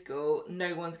secondary school,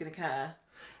 no one's going to care.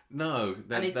 No,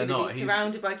 they're not. He's going to be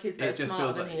surrounded by kids that are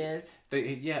smarter than he is.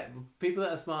 People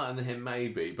that are smarter than him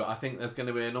maybe, but I think there's going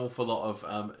to be an awful lot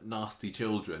of nasty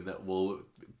children that will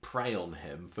prey on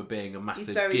him for being a massive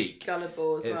He's very geek.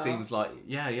 Gullible as well. It seems like,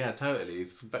 totally.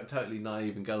 He's totally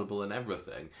naive and gullible and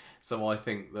everything. So I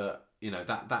think that,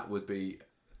 that would be...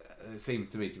 It seems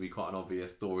to me to be quite an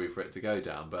obvious story for it to go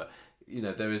down, but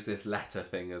there is this letter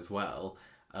thing as well.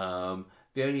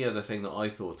 The only other thing that I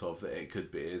thought of that it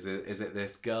could be is it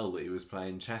this girl that he was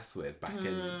playing chess with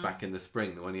back in the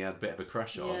spring, the one he had a bit of a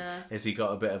crush on. Is he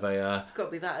got a bit of it's got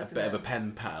to be that, of a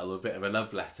pen pal, a bit of a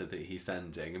love letter that he's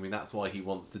sending? I mean, that's why he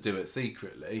wants to do it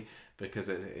secretly, because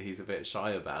he's a bit shy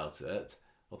about it.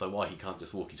 Although why he can't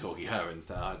just walkie-talkie her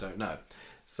instead, I don't know.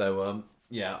 So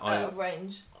out of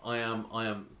range. I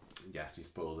am. Yes, you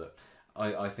spoiled it.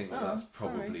 I think that's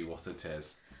probably what it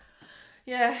is.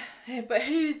 Yeah, but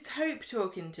who's Hope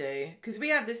talking to? Because we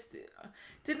had this...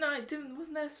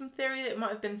 Wasn't there some theory that it might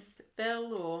have been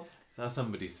Phil or...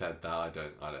 Somebody said that. I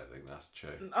don't think that's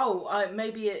true. Oh,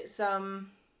 maybe it's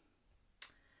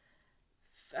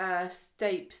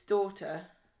Stape's daughter.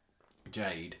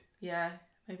 Jade. Yeah,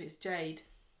 maybe it's Jade.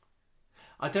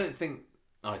 I don't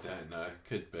know.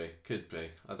 Could be.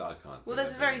 I can't. Well,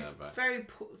 there's a very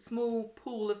small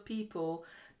pool of people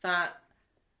that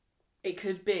it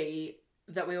could be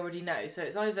that we already know. So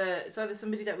it's either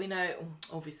somebody that we know.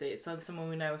 Obviously, it's either someone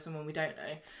we know or someone we don't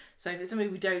know. So if it's somebody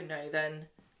we don't know, then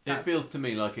it feels to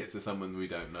me like it's a someone we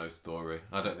don't know story.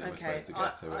 I don't think we're supposed to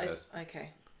guess who it is. Okay.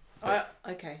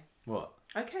 Okay. What?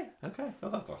 Okay.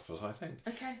 Well, that's what I think.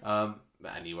 Okay.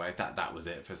 Anyway, that was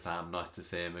it for Sam. Nice to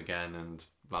see him again, and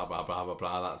blah blah blah blah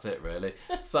blah. That's it, really.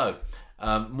 So,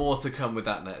 more to come with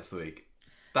that next week.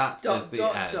 That is the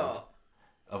end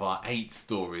of our 8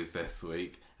 stories this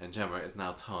week. And Gemma, it is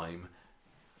now time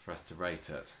for us to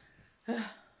rate it.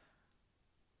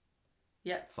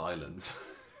 Yep. Silence.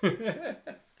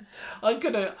 I'm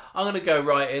gonna go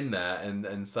right in there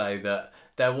and say that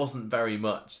there wasn't very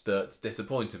much that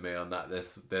disappointed me on that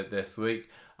this week.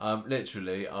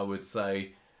 Literally, I would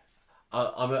say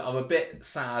I'm a bit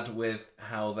sad with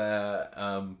how they're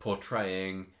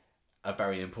portraying a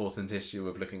very important issue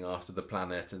of looking after the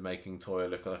planet and making Toya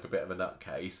look like a bit of a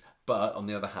nutcase. But on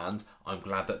the other hand, I'm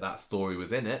glad that story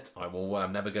was in it.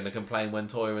 I'm never going to complain when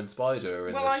Toya and Spider are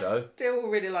in the show. I still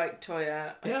really like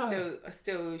Toya.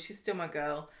 She's still my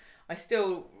girl.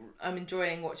 I'm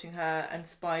enjoying watching her and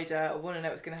Spider. I want to know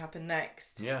what's going to happen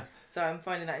next. Yeah. So I'm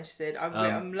finding that interested.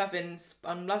 I'm loving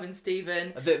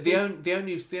Stephen. The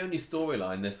only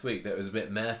storyline this week that was a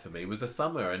bit meh for me was the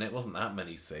summer, and it wasn't that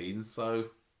many scenes. So,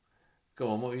 go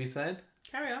on. What were you saying?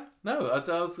 Carry on. No,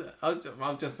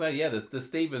 I'll just say, yeah, the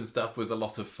Stephen stuff was a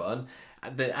lot of fun.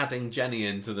 Adding Jenny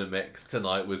into the mix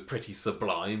tonight was pretty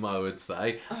sublime, I would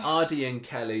say. Ardy and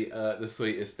Kelly, the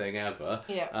sweetest thing ever.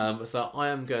 Yeah. So I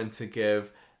am going to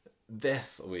give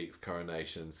this week's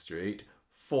Coronation Street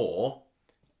 4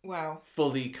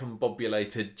 fully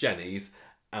combobulated Jennies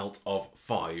out of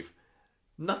 5.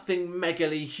 Nothing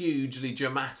megally hugely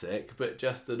dramatic, but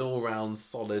just an all-round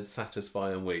solid,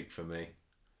 satisfying week for me.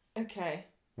 Okay.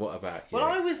 What about you? Well,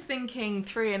 I was thinking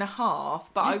 3.5,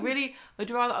 but I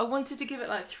wanted to give it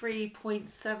like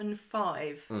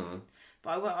 3.75.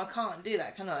 But I can't do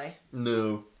that, can I?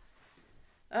 No.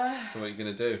 So what are you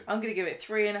going to do? I'm going to give it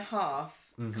 3.5.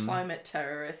 Climate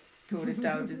terrorists called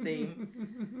Adele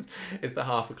Dazeem. Is the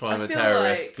half a climate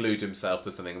terrorist glued himself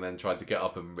to something and then tried to get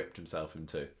up and ripped himself in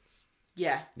two?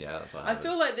 Yeah. Yeah, that's what I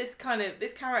feel like this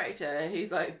character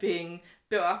who's like being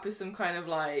built up as some kind of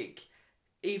like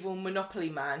evil Monopoly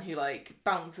man who like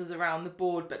bounces around the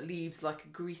board but leaves like a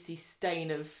greasy stain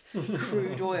of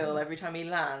crude oil every time he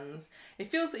lands.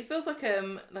 It feels like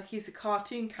he's a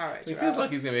cartoon character. It feels like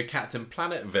he's going to be a Captain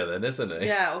Planet villain, isn't he?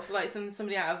 Yeah, also like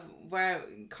somebody out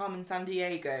of Carmen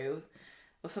Sandiego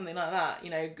or something like that.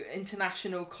 You know,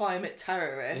 international climate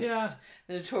terrorist. Yeah.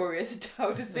 The notorious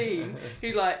Adele Dazeem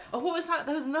who like, oh, what was that?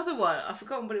 There was another one. I've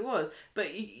forgotten what it was.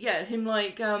 But yeah, him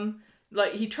like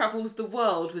he travels the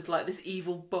world with like this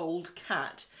evil bold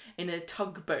cat in a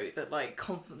tugboat that like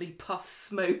constantly puffs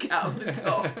smoke out of the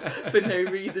top for no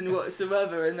reason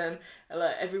whatsoever, and then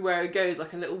like everywhere it goes,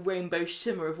 like a little rainbow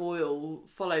shimmer of oil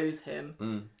follows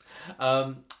him.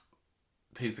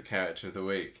 Who's the character of the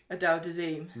week? Adele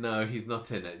Dazeem. No, he's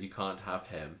not in it. You can't have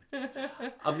him.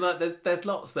 I'm like, there's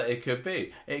lots that it could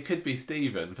be. It could be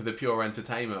Stephen for the pure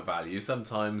entertainment value.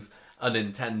 Sometimes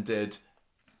unintended.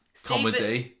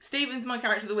 Comedy. Stephen's my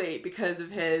character of the week because of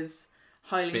his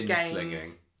Highland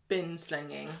Games bin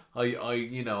slinging.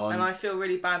 And I feel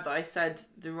really bad that I said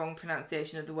the wrong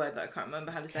pronunciation of the word that I can't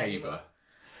remember how to say anymore.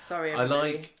 Sorry,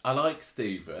 everybody. I like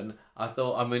Stephen.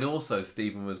 Also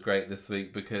Stephen was great this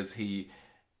week because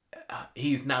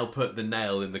he's now put the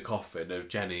nail in the coffin of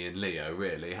Jenny and Leo,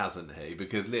 really, hasn't he?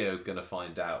 Because Leo's going to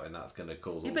find out and that's going to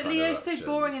cause all but Leo's so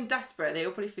boring and desperate,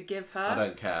 they'll probably forgive her. I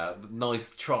don't care.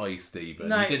 Nice try, Stephen.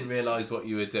 No. You didn't realise what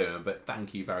you were doing, but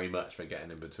thank you very much for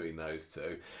getting in between those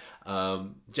two.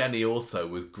 Jenny also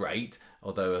was great,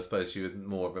 although I suppose she was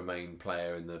more of a main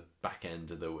player in the back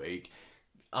end of the week.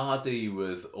 Ardy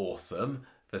was awesome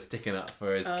for sticking up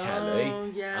for his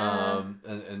Kelly. Yeah.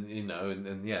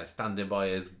 And standing by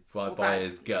his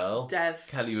girl. Dev.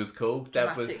 Kelly was cool.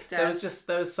 Dev was.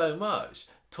 There was so much.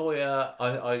 Toya,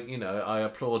 I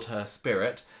applaud her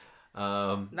spirit.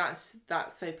 That's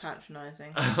so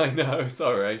patronising. I know.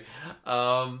 Sorry.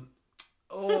 Can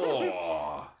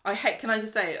I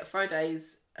just say,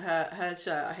 Friday's her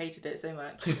shirt. I hated it so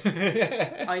much.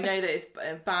 I know that it's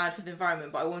bad for the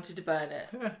environment, but I wanted to burn it.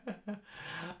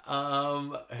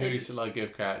 Who shall I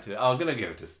give credit to? I'm gonna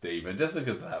give it to Stephen, just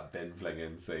because of that bin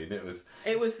flinging scene. It was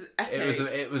epic.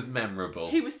 It was memorable.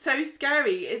 He was so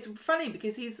scary. It's funny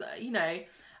because he's,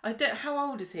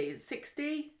 how old is he?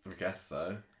 60? I guess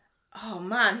so. Oh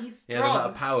man, he's strong. He had a lot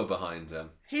of power behind him.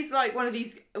 He's like one of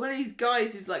these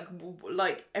guys who's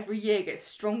like every year gets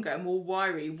stronger, more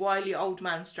wily old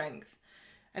man strength,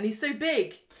 and he's so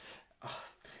big.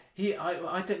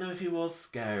 I don't know if he was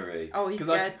scary. Oh, he's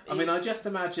scared. I just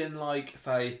imagine, like,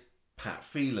 say, Pat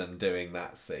Phelan doing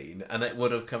that scene, and it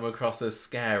would have come across as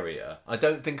scarier. I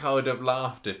don't think I would have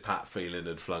laughed if Pat Phelan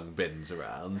had flung bins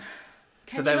around.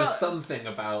 So there was something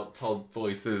about Todd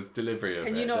Boyce's delivery of it.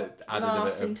 Can you not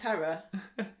laugh in terror?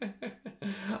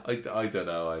 I don't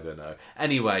know.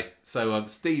 Anyway, so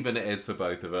Stephen it is for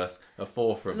both of us. A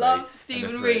 4 from me. Love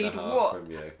Stephen Reed. From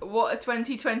you. What a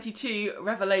 2022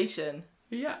 revelation.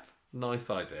 Yep. Nice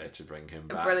idea to bring him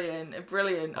back.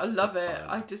 Brilliant. I love it.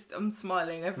 I'm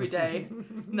smiling every day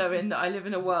knowing that I live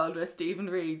in a world where Stephen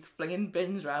Reed's flinging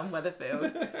bins around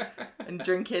Weatherfield and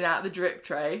drinking out the drip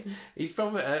tray. He's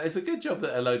from. It's a good job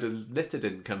that a load of litter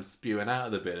didn't come spewing out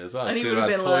of the bin as well. And he would have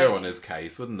had Toyah on his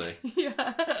case, wouldn't he?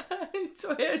 Yeah.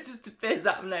 Toyah just appears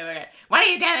out of nowhere. What are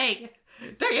you doing?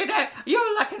 Don't you know?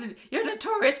 You're a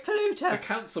notorious polluter. The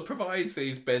council provides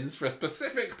these bins for a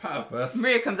specific purpose.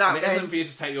 Maria comes out and it isn't for you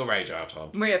to take your rage out on.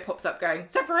 Maria pops up going,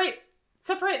 Separate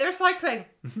the recycling.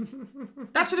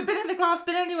 That should have been in the glass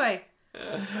bin anyway.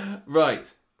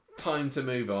 Right. Time to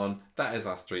move on. That is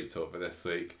our street talk for this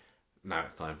week. Now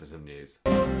it's time for some news.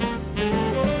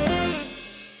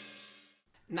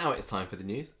 Now it's time for the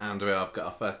news, and I've got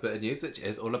our first bit of news, which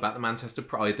is all about the Manchester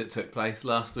Pride that took place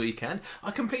last weekend.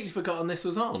 I completely forgotten this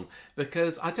was on,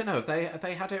 because I don't know, have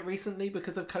they had it recently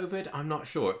because of COVID? I'm not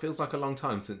sure. It feels like a long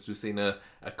time since we've seen a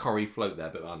Corrie float there,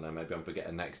 but I don't know, maybe I'm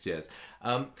forgetting next year's.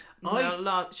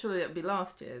 Surely it'll be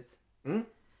last year's.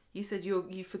 You said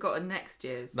you've forgotten next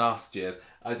year's. Last year's.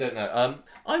 I don't know.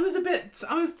 I was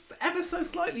ever so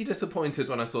slightly disappointed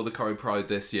when I saw the Corrie Pride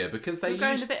this year, because You're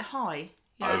going a bit high.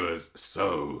 Yeah. I was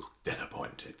so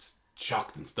disappointed,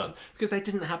 shocked and stunned, because they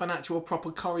didn't have an actual proper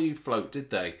Corrie float,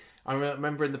 did they? I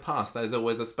remember in the past there's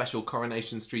always a special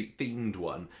Coronation Street themed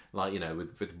one, like,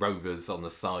 with rovers on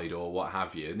the side or what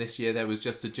have you. And this year there was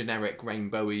just a generic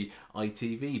rainbowy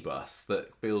ITV bus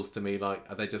that feels to me like,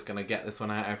 are they just going to get this one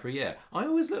out every year? I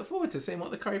always look forward to seeing what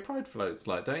the Corrie Pride float's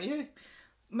like, don't you?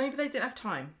 Maybe they didn't have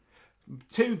time.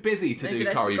 Too busy to do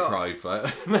Corrie Pride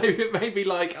float. maybe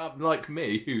like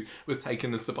me, who was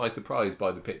taken by surprise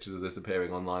by the pictures of this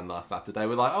appearing online last Saturday.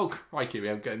 We're like, oh crikey, we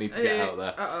need to get out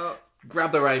there.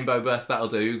 Grab the rainbow bus, that'll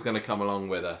do. Who's going to come along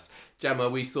with us? Gemma,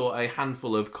 we saw a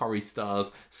handful of Corrie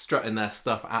stars strutting their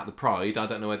stuff at the Pride. I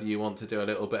don't know whether you want to do a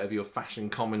little bit of your fashion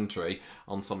commentary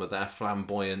on some of their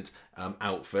flamboyant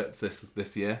outfits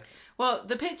this year. Well,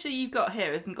 the picture you've got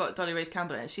here hasn't got Dolly Rose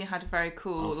Campbell in it. She had a very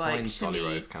cool, shimmy, Dolly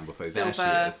Rose Campbell photo. Silver,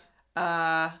 there she is.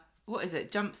 What is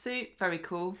it? Jumpsuit? Very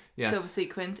cool. Yes. Silver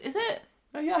sequined. Is it?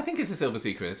 Oh, yeah, I think it's a silver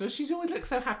sequin. So she's always looked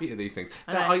so happy at these things.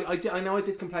 I know I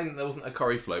did complain that there wasn't a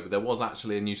Corrie float, but there was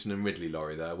actually a Newton and Ridley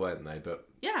lorry there, weren't they? But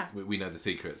yeah, we know the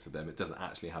secrets of them. It doesn't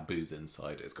actually have booze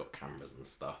inside. It's got cameras and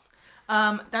stuff.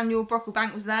 Daniel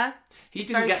Brocklebank was there. He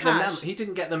didn't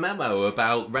get the memo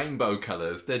about rainbow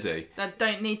colours, did he? They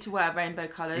don't need to wear rainbow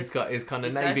colours. He's got his kind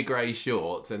of navy grey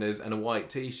shorts and a white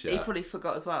t-shirt. He probably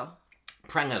forgot as well.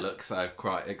 Prenger looks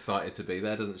quite excited to be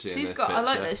there, doesn't she? She's got. I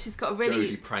like this. She's got a really.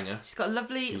 Jodie Prenger. She's got a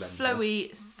lovely,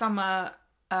 flowy summer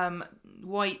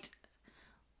white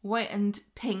and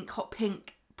pink, hot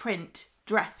pink print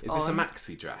dress. Is this a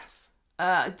maxi dress?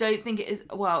 I don't think it is.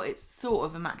 Well, it's sort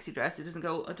of a maxi dress. It doesn't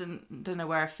go. I don't know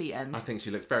where her feet end. I think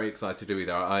she looks very excited to be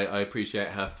there. I appreciate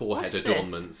her forehead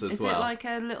adornments as well. Is it like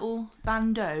a little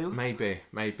bandeau? Maybe.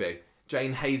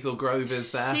 Jane Hazel Grove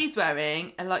is there. She's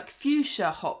wearing a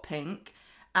fuchsia hot pink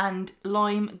and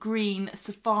lime green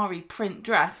safari print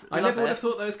dress. I never would have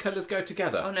thought those colours go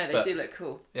together. Oh no, they do look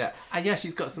cool. Yeah, and yeah,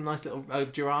 she's got some nice little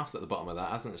giraffes at the bottom of that,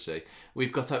 hasn't she?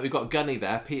 We've got Gunny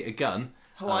there, Peter Gunn.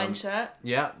 Hawaiian shirt.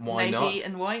 Yeah, why not? Navy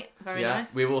and white, very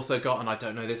nice. We've also got, and I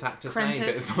don't know this actor's name, but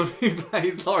it's the one who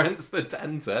plays Lawrence the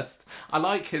dentist. I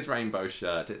like his rainbow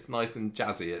shirt. It's nice and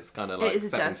jazzy. It's kind of like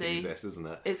 70s, isn't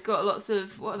it? It's got lots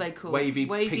of, what are they called? Wavy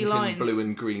pink lines. And blue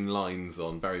and green lines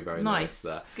on. Very, very nice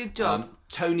there. Good job.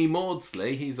 Tony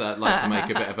Maudsley, he's like to make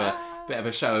a bit of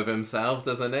a show of himself,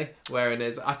 doesn't he? Wearing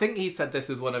his, I think he said this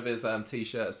is one of his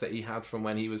t-shirts that he had from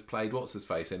when he was played what's his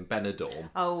face in Benidorm.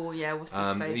 Oh yeah, what's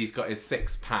his face? He's got his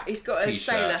 6-pack. He's got a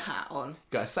sailor hat on.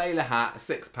 Got a sailor hat, a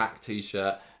 6-pack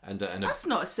t-shirt. That's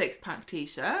not a 6-pack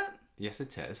t-shirt. Yes,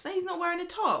 it is. No, he's not wearing a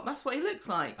top. That's what he looks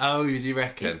like. Oh, do you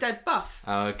reckon? He's dead buff.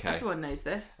 Oh, okay. Everyone knows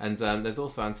this. And there's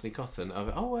also Anthony Cotton.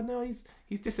 Oh, no,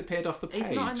 he's disappeared off the page.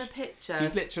 He's not in the picture.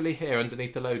 He's literally here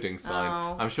underneath the loading sign.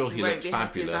 Oh, I'm sure he looked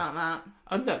fabulous. Happy about that.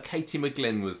 Oh, look, Katie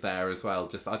McGlynn was there as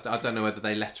well. I don't know whether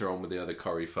they let her on with the other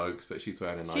Corrie folks, but she's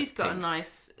wearing a nice She's got a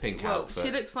nice pink outfit.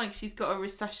 She looks like she's got a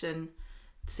recession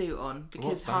suit on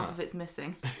because half of it's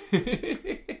missing.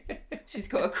 She's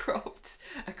got a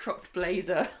cropped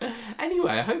blazer. Anyway,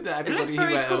 I hope that everybody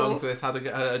who went along to this had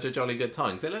a jolly good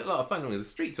time. Because it looked a lot of fun. The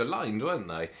streets were lined, weren't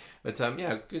they? But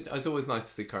yeah, good. It's always nice to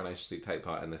see Coronation Street take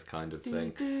part in this kind of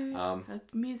thing.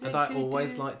 Music, and I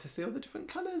always like to see all the different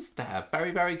colours there.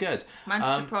 Very, very good.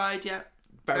 Manchester Pride, yeah.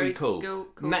 Very cool.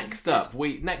 Next up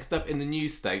in the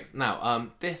news stakes.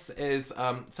 Now, this is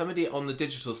somebody on the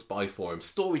Digital Spy Forum.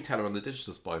 Storyteller on the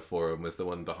Digital Spy Forum was the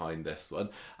one behind this one.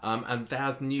 And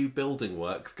there's new building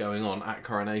works going on at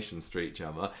Coronation Street,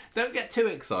 Gemma. Don't get too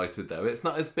excited though. It's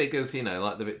not as big as,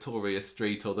 like the Victoria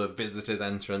Street or the visitors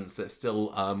entrance. That's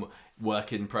still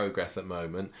work in progress at the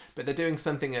moment. But they're doing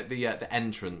something at the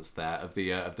entrance there of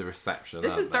the reception.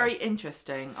 This is very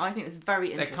interesting. I think it's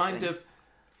very interesting. They're kind of.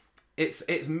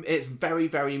 It's very,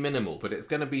 very minimal, but it's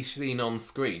going to be seen on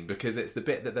screen because it's the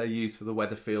bit that they use for the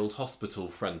Weatherfield Hospital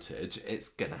frontage. It's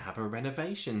going to have a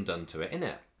renovation done to it,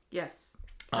 innit? Yes.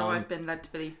 So I've been led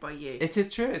to believe by you. It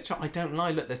is true. It's true. I don't lie.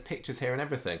 Look, there's pictures here and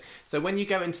everything. So when you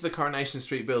go into the Coronation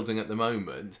Street building at the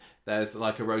moment, there's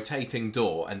like a rotating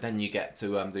door, and then you get to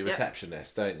the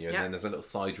receptionist, don't you? And then there's a little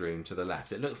side room to the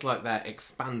left. It looks like they're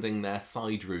expanding their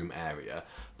side room area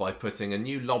by putting a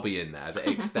new lobby in there that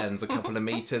extends a couple of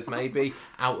metres maybe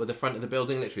out of the front of the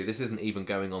building. Literally, this isn't even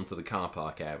going onto the car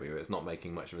park area. It's not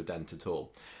making much of a dent at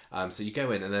all. So you go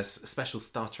in and there's special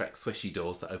Star Trek swishy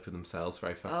doors that open themselves.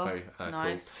 Very nice.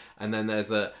 Cool. And then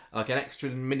there's an extra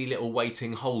mini little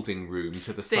waiting holding room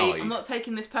to the side. I'm not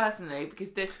taking this personally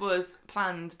because this was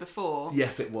planned before.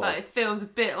 Yes, it was. But it feels a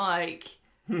bit like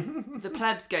the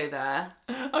plebs go there.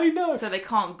 I know. So they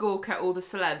can't gawk at all the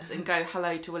celebs and go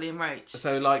hello to William Roach.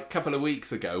 So like a couple of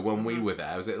weeks ago when we were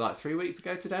there, was it like 3 weeks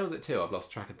ago today? Or was it 2? I've lost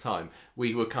track of time.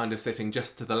 We were kind of sitting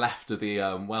just to the left of the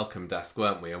welcome desk,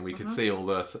 weren't we? And we could see all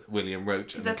the William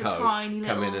Roach and co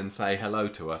come in and say hello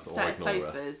to us or ignore us.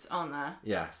 Sofas, aren't there?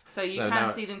 Yes. So you can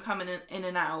see them coming in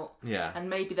and out. Yeah. And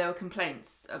maybe there were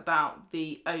complaints about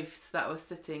the oafs that were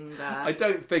sitting there. I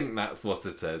don't think that's what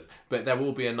it is, but there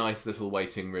will be a nice little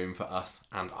waiting room for us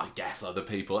and I guess other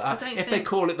people. If they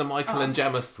call it the Michael and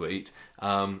Gemma suite,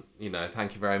 thank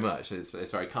you very much.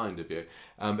 It's very kind of you.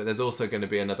 But there's also going to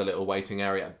be another little waiting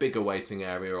area, a bigger waiting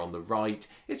area on the right.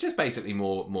 It's just basically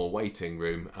more waiting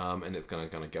room, and it's going to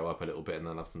kind of go up a little bit and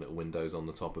then have some little windows on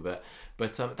the top of it.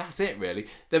 But that's it really.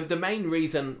 The main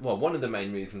reason, one of the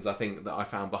main reasons I think that I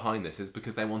found behind this is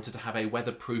because they wanted to have a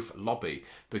weatherproof lobby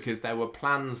because there were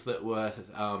plans that were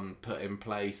put in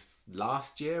place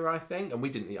last year, I think, and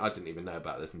I didn't even know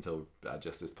about this until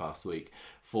just this past week,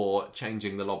 for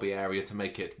changing the lobby area to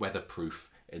make it weatherproof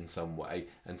in some way,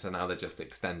 and so now they're just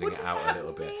extending it out a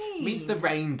little bit. It means the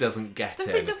rain doesn't get in.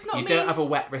 It just not you don't have a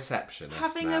wet receptionist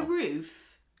having a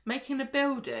roof, making a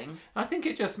building? I think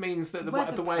it just means that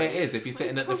the way it is, if you're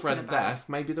sitting at the front desk,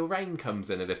 maybe the rain comes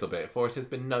in a little bit, for it has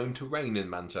been known to rain in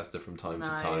Manchester from time to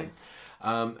time.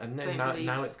 And then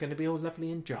now it's going to be all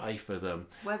lovely and dry for them.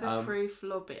 Weatherproof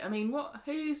lobby. I mean,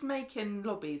 who's making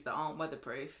lobbies that aren't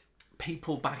weatherproof?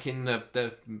 People back in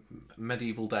the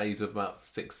medieval days of about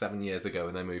 6-7 years ago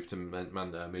when they moved to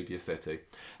Media City.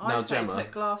 Now, Gemma, put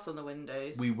glass on the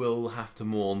windows. We will have to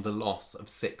mourn the loss of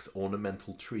 6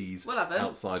 ornamental trees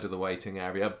outside of the waiting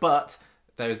area, but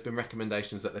there has been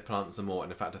recommendations that they plant some more,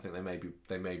 and in fact I think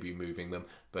they may be moving them,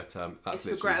 but that's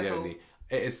literally the only.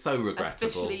 It is so regrettable.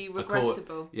 Officially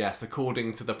regrettable. Yes,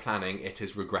 according to the planning, it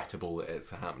is regrettable that it's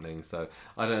happening. So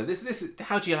I don't know. This is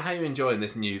how are you enjoying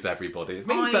this news, everybody? It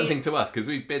means something to us because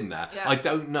we've been there. Yeah. I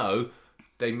don't know.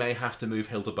 They may have to move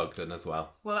Hilda Bugden as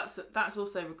well. Well, that's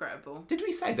also regrettable. Did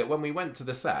we say that when we went to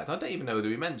the set? I don't even know whether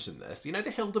we mentioned this. You know the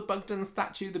Hilda Bugden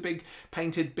statue, the big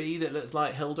painted bee that looks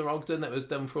like Hilda Ogden that was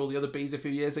done for all the other bees a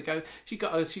few years ago? She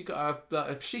got a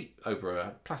sheet over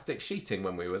a plastic sheeting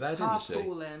when we were there, didn't she?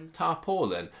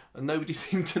 Tarpaulin. And nobody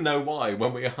seemed to know why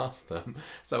when we asked them.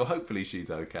 So hopefully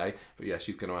she's okay. But yeah,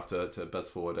 she's going to have to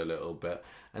buzz forward a little bit.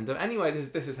 And anyway,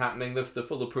 this is happening. The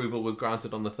full approval was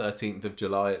granted on the 13th of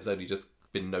July. It's only just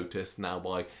been noticed now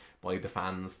by the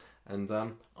fans, and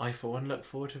I for one look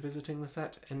forward to visiting the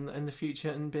set in the future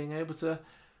and being able to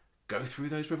go through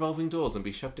those revolving doors and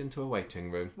be shoved into a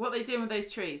waiting room. What are they doing with those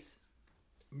trees?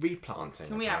 Replanting.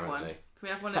 Can we have one? Can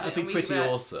we have one that of would be pretty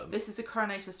awesome. This is a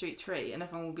Coronation Street tree, and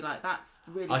everyone will be like, "That's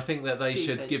really." I think that they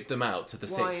stupid. should give them out to the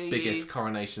 6 biggest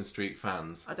Coronation Street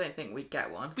fans. I don't think we'd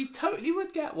get one. We totally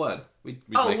would get one. We'd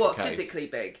oh, make what, a case. physically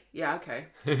big? Yeah,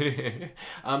 okay.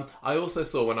 I also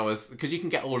saw when I was... Because you can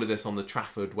get all of this on the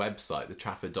Trafford website, the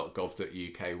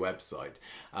trafford.gov.uk website.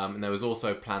 And there was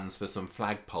also plans for some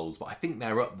flagpoles, but I think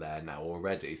they're up there now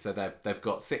already. So they've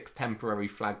got 6 temporary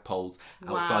flagpoles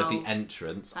outside the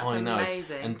entrance. That's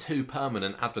amazing. And 2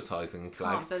 permanent advertising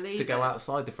flags to go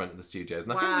outside the front of the studios.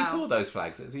 And I think we saw those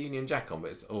flags. It's a Union Jack on,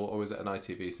 but or is it an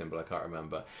ITV symbol? I can't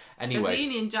remember. Anyway, there's a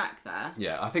Union Jack there.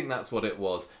 Yeah, I think that's what it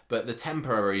was. But the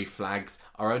temporary flags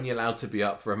are only allowed to be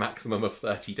up for a maximum of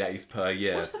 30 days per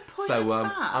year. What's the point of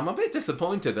that? I'm a bit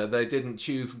disappointed that they didn't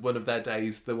choose one of their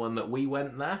days, the one that we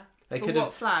went there. They could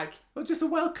have flag? Well, just a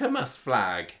welcome us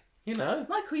flag. You know,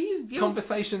 Michael,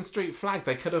 Conversation Street flag.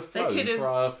 They could have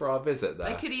flown for our visit there.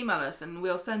 They could email us and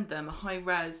we'll send them a high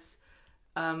res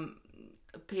Photoshop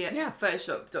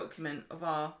document of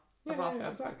our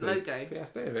exactly. logo,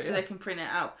 PSD so they can print it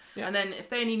out. Yeah. And then if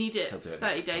they only need it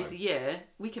 30 days a year,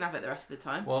 we can have it the rest of the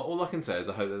time. Well, all I can say is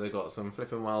I hope that they've got some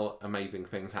flipping amazing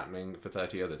things happening for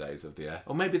 30 other days of the year.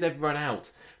 Or maybe they've run out.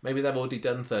 Maybe they've already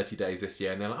done 30 days this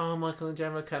year and they're like, oh, Michael and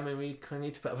Gemma are coming, we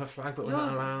need to put up a flag, but we're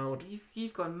not allowed.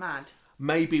 You've gone mad.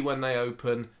 Maybe when they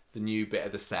open the new bit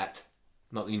of the set,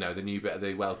 not, the new bit of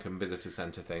the Welcome Visitor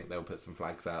Centre thing, they'll put some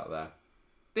flags out there.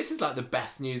 This is like the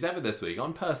best news ever this week.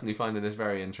 I'm personally finding this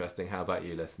very interesting. How about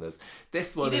you, listeners?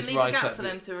 This one is right up. For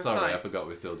them to reply. Sorry, I forgot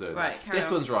we're still doing that. This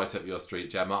one's right up your street,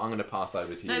 Gemma. I'm going to pass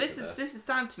over to you. No, this is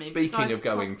down to me. Speaking of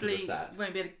going to the set,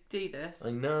 won't be able to do this.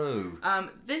 I know.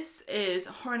 This is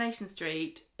Coronation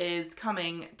Street is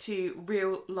coming to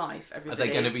real life. Everybody. Are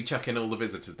they going to be chucking all the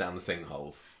visitors down the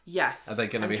sinkholes? Yes. Are they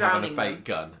going to be having a fake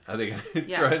gun? Are they going to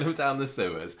be throwing them down the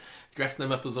sewers? Dressing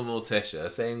them up as a Morticia,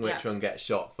 seeing which one gets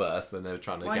shot first when they're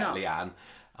trying to get Leanne.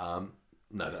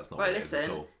 No, that's not what it is at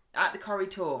all. At the Corrie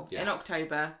Tour in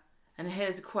October, and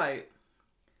here's a quote.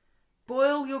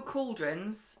 Boil your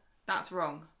cauldrons, that's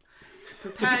wrong.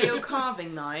 Prepare your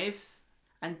carving knives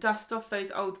and dust off those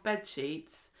old bed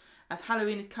sheets as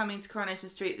Halloween is coming to Coronation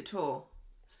Street the tour.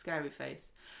 Scary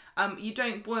face. You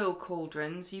don't boil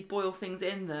cauldrons, you boil things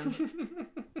in them.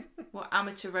 What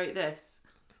amateur wrote this?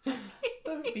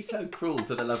 Don't be so cruel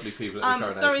to the lovely people at the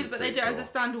Coronation Sorry, Street but they don't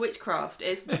understand witchcraft.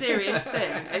 It's a serious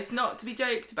thing. It's not to be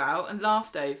joked about and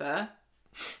laughed over.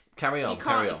 Carry on.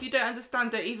 If you don't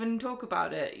understand, don't even talk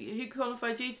about it. Who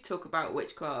qualified you to talk about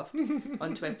witchcraft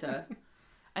on Twitter?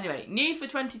 Anyway, new for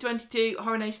 2022,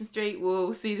 Coronation Street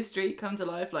will see the street come to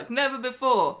life like never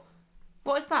before.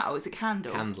 What is that? Oh, it's a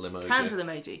candle. Candle emoji. Candle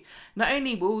emoji. Not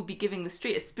only will we be giving the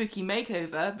street a spooky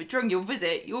makeover, but during your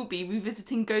visit, you'll be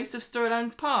revisiting ghosts of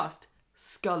Storyline's past.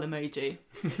 Skull emoji.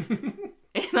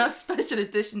 In our special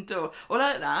edition tour. Or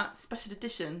like that, special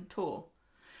edition tour.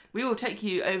 We will take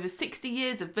you over 60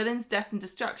 years of villains, death and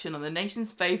destruction on the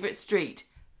nation's favourite street.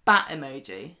 Bat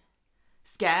emoji.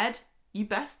 Scared? You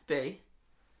best be.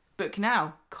 Book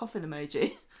now. Coffin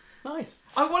emoji. Nice.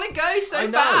 I want to go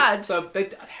so bad. So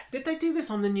did they do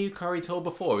this on the new Corrie Tour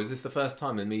before? Or is this the first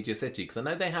time in Media City? Because I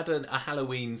know they had a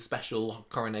Halloween special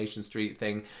Coronation Street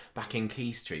thing back in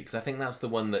Key Street. Because I think that's the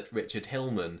one that Richard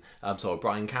Hillman,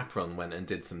 Brian Capron went and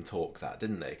did some talks at,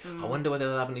 didn't they? I wonder whether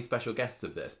they'll have any special guests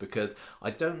of this, because I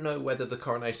don't know whether the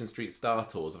Coronation Street Star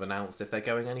Tours have announced if they're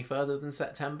going any further than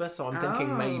September. So I'm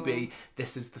thinking maybe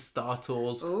this is the Star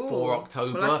Tours for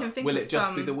October. Well, will it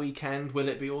just be the weekend? Will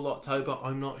it be all October?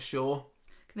 I'm not sure.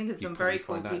 I think of some very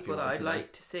cool people that I'd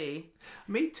like to see.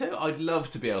 Me too. I'd love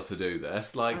to be able to do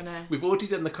this. We've already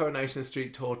done the Coronation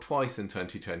Street tour twice in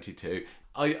 2022.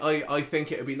 I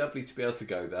think it would be lovely to be able to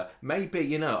go there.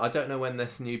 Maybe, I don't know when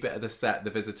this new bit of the set, the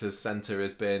Visitors Centre, I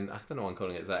don't know what I'm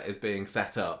calling it, is being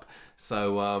set up.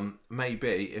 So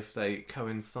maybe if they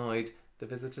coincide the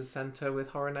Visitors Centre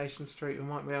with Coronation Street, we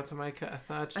might be able to make it a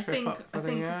third trip up for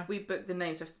the year. If we book the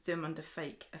names, we have to do them under a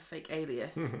fake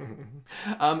alias.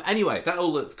 Anyway, that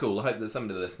all looks cool. I hope that some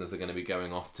of the listeners are going to be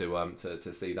going off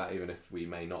to see that, even if we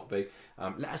may not be.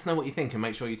 Let us know what you think and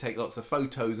make sure you take lots of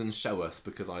photos and show us,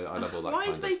 because I love all that kind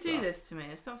of stuff. Why do they do this to me?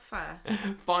 It's not fair.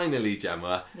 Finally,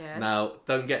 Gemma. Yes. Now,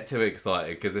 don't get too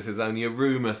excited, because this is only a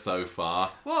rumour so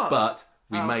far. What? But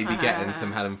we may be getting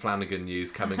some Helen Flanagan news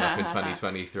coming up in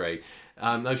 2023.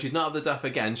 No, she's not up the duff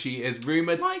again. She is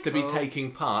rumoured to be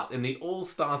taking part in the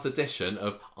All-Stars edition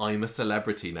of I'm a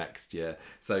Celebrity next year.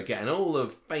 So getting all the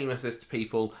famousest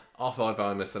people off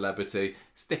I'm a Celebrity,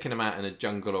 sticking them out in a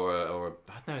jungle or a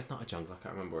no, it's not a jungle. I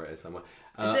can't remember where it is somewhere.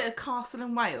 Is it a castle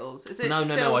in Wales? Is it No.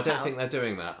 Phil's I don't house? think they're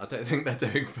doing that. I don't think they're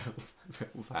doing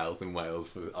Phil's house in Wales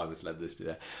for I'm a Celeb this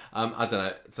year. I don't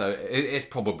know. So it's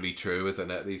probably true,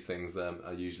 isn't it? These things are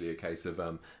usually a case of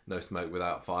no smoke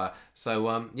without fire.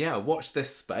 So watch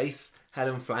this space.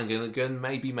 Helen Flanagan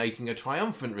may be making a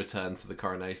triumphant return to the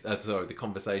the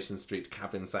Conversation Street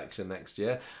cabin section next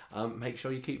year. Make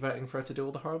sure you keep voting for her to do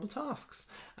all the horrible tasks.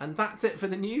 And that's it for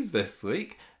the news this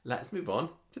week. Let's move on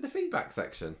to the feedback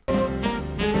section.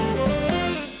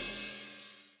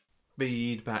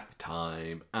 Feedback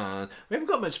time, and we haven't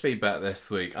got much feedback this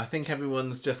week. I think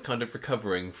everyone's just kind of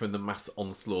recovering from the mass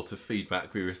onslaught of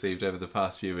feedback we received over the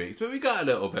past few weeks, but we got a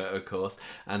little bit, of course,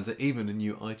 and even a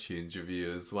new iTunes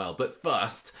review as well. But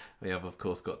first, we have of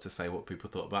course got to say what people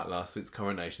thought about last week's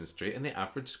Coronation Street, and the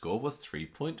average score was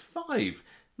 3.5.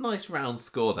 Nice round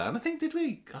score there. And I think,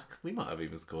 we might have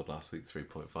even scored last week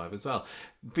 3.5 as well.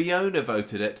 Fiona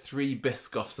voted it 3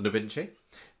 Biscoffs and a Vinci.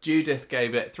 Judith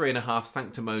gave it 3.5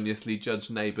 sanctimoniously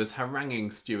judged neighbours haranguing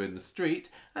stew in the street.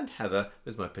 And Heather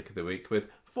was my pick of the week with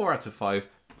 4 out of 5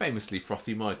 famously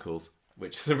frothy Michaels,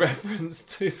 which is a reference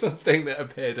to something that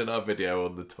appeared in our video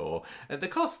on the tour at the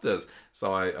Costas.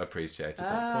 So I appreciated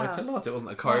that quite a lot. It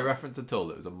wasn't a Corrie reference at all.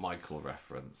 It was a Michael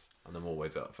reference. And I'm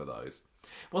always up for those.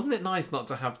 Wasn't it nice not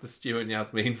to have the Stu and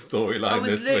Yasmin storyline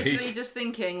this week? I was literally just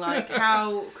thinking, like,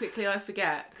 how quickly I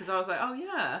forget. Because I was like, oh,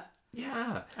 yeah.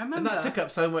 Yeah. I remember. And that took up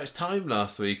so much time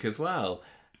last week as well.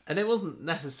 And it wasn't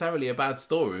necessarily a bad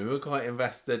story. We were quite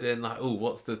invested in, like,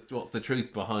 what's the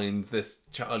truth behind this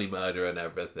Charlie murder and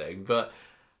everything. But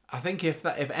I think if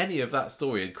any of that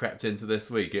story had crept into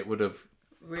this week, it would have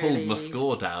pulled my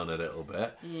score down a little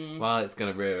bit. Yeah. Well, it's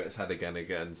going to rear its head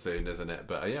again soon, isn't it?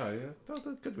 But that was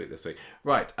a good week this week.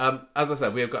 Right, as I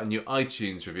said, we have got a new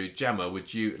iTunes review. Gemma,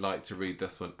 would you like to read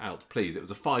this one out, please? It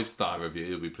was a 5-star review,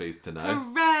 you'll be pleased to know.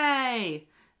 Hooray!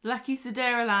 Lucky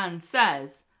Sederaland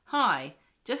says, hi,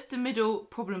 just a middle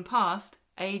problem past,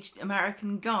 aged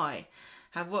American guy.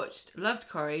 Have loved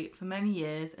Corrie for many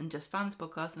years and just found this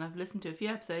podcast, and I've listened to a few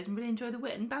episodes and really enjoy the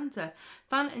wit and banter.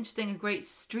 Found it interesting, a great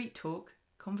street talk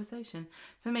conversation.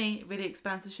 For me, it really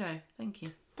expands the show. Thank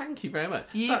you. Thank you very much.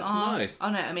 That's nice. Oh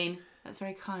no, I mean, that's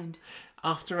very kind.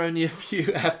 After only a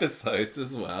few episodes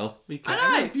as well, we can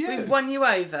have you. We've won you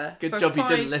over. Good job you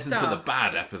didn't listen to the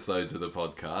bad episodes of the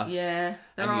podcast. Yeah,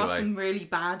 there are some really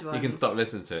bad ones. You can stop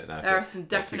listening to it now. There are some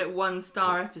definite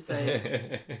 1-star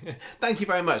episodes. Thank you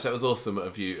very much. That was awesome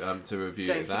of you to review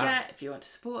that. Don't forget, if you want to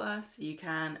support us, you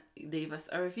can leave us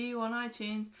a review on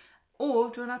iTunes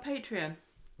or join our Patreon.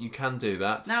 You can do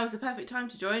that. Now is the perfect time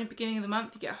to join. Beginning of the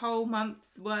month, you get a whole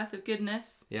month's worth of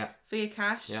goodness. Yeah. For your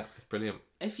cash. Yeah, it's brilliant.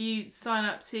 If you sign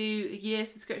up to a year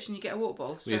subscription, you get a water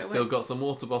bottle. We've still got some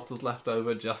water bottles left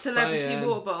over. Celebrity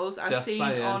water bottles I've seen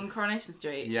on Coronation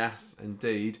Street. Yes,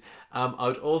 indeed. I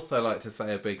would also like to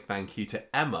say a big thank you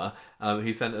to Emma,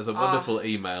 who sent us a wonderful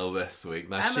email this week.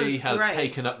 Now Emma's she has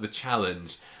taken up the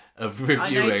challenge of reviewing. I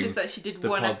noticed that she did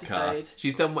one podcast.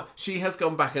 episode. She has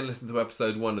gone back and listened to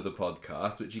episode 1 of the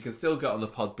podcast, which you can still get on the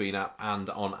Podbean app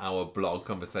and on our blog,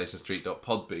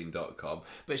 conversationstreet.podbean.com.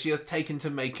 But she has taken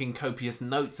to making copious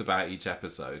notes about each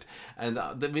episode. And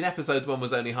episode 1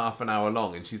 was only half an hour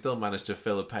long, and she still managed to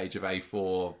fill a page of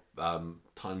A4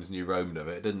 Times New Roman of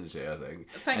it, didn't she? I think.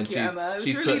 Thank you, Emma. It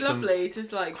was really lovely to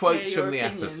quotes hear from the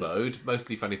opinions. episode,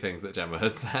 mostly funny things that Gemma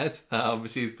has said.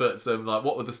 She's put some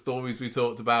what were the stories we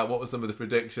talked about, what were some of the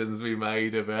predictions we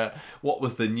made of it, what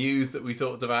was the news that we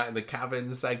talked about in the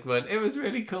cabin segment. It was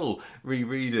really cool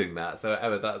rereading that. So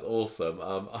Emma, that's awesome.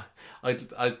 I mean,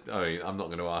 I'm not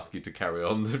going to ask you to carry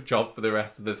on the job for the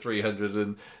rest of the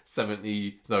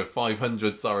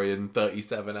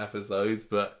 537 episodes,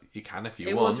 but you can if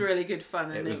you want. It was really good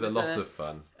fun. It was a lot of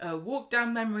fun. A walk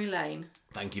down memory lane.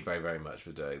 Thank you very, very much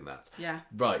for doing that. Yeah.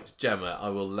 Right, Gemma, I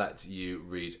will let you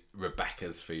read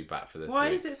Rebecca's feedback for this Why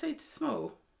week. is it so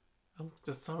small? I'm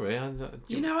just sorry. I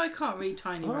can't read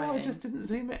tiny writing. I just didn't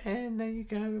zoom it in. There you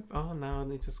go. Oh, now I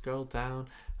need to scroll down.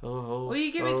 Well,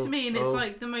 you give it to me and it's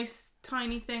like the most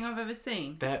tiny thing I've ever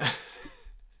seen. There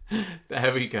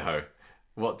we go.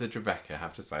 What did Rebecca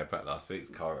have to say about last week's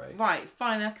Corrie? Right,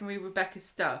 finally I can read Rebecca's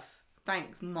stuff.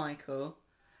 Thanks, Michael.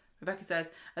 Rebecca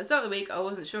says, at the start of the week, I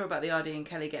wasn't sure about the RD and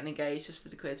Kelly getting engaged just for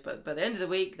the quiz, but by the end of the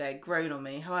week, they're grown on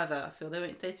me. However, I feel they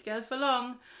won't stay together for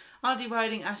long. RD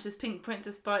riding Ash's pink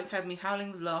princess bike had me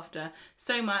howling with laughter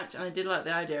so much, and I did like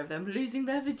the idea of them losing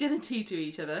their virginity to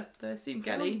each other. Though I assume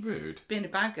Kelly, rude, being a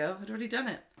bad girl, had already done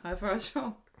it. However, I was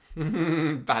wrong.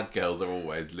 Bad girls are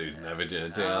always losing their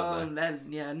virginity, aren't they? Then,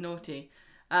 yeah, naughty.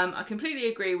 I completely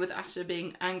agree with Asha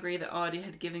being angry that Ardy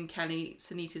had given Kelly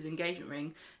Sunita's engagement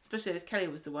ring, especially as Kelly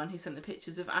was the one who sent the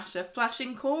pictures of Asha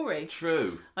flashing Corey.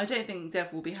 True. I don't think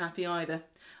Dev will be happy either.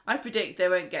 I predict they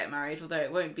won't get married, although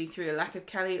it won't be through a lack of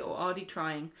Kelly or Ardy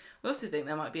trying. I also think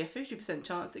there might be a 50%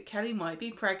 chance that Kelly might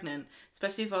be pregnant,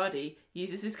 especially if Ardy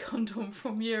uses his condom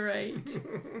from year 8.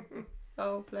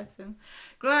 Oh, bless him.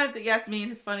 Glad that Yasmin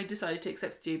has finally decided to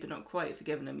accept Stu, but not quite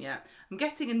forgiven him yet. I'm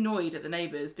getting annoyed at the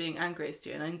neighbours being angry at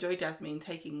Stu, and I enjoyed Yasmin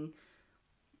telling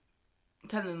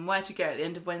them where to go at the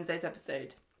end of Wednesday's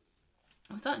episode.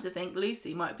 I'm starting to think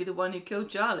Lucy might be the one who killed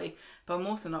Charlie, but I'm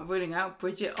also not ruling out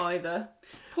Bridget either.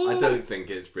 I don't think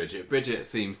it's Bridget. Bridget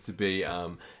seems to be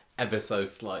ever so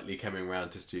slightly coming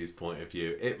round to Stu's point of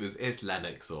view. It's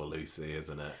Lennox or Lucy,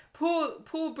 isn't it?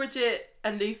 Poor Bridget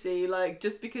and Lucy, like,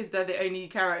 just because they're the only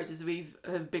characters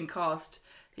have been cast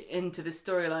into this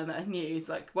storyline that are new, it's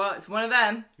like, well, it's one of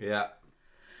them. Yeah.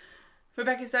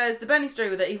 Rebecca says, the Bernie story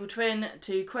with her evil twin,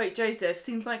 to quote Joseph,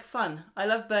 seems like fun. I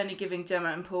love Bernie giving Gemma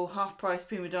and Paul half-price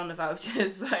prima donna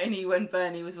vouchers, but only when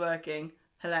Bernie was working.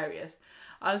 Hilarious.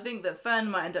 I think that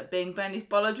Fern might end up being Bernie's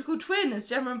biological twin, as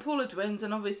Gemma and Paul are twins,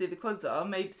 and obviously the Quads are.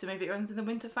 Maybe it runs in the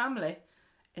Winter family.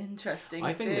 Interesting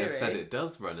I think theory. they've said it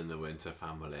does run in the Winter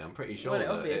family. I'm pretty sure it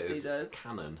obviously it is does.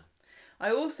 canon. I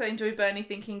also enjoy Bernie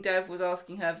thinking Dev was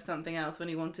asking her for something else when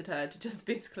he wanted her to just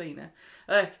be his cleaner.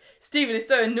 Look, Stephen is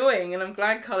so annoying, and I'm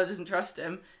glad Carla doesn't trust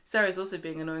him. Sarah's also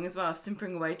being annoying as well,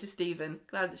 simpering away to Stephen.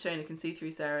 Glad that Shona can see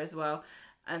through Sarah as well,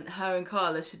 and her and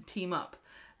Carla should team up.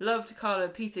 Loved Carla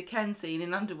and Peter Ken scene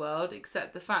in Underworld,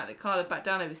 except the fact that Carla backed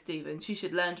down over Stephen. She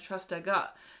should learn to trust her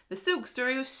gut. The Silk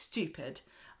story was stupid.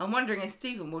 I'm wondering if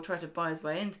Stephen will try to buy his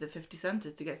way into the 50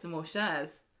 Centres to get some more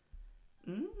shares.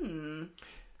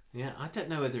 Yeah, I don't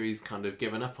know whether he's kind of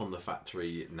given up on the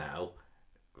factory now,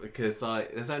 because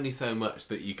like there's only so much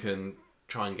that you can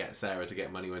try and get Sarah to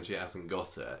get money when she hasn't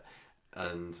got it,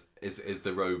 and is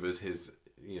the Rovers his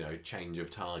change of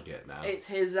target now? It's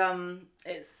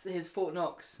his Fort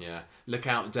Knox. Yeah, look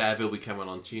out, Dev! He'll be coming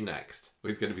on to you next.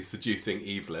 He's going to be seducing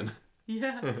Evelyn.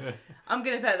 Yeah. I'm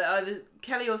going to bet that either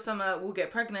Kelly or Summer will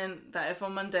get pregnant, that if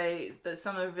on Monday that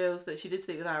Summer reveals that she did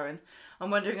sleep with Aaron,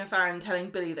 I'm wondering if Aaron telling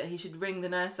Billy that he should ring the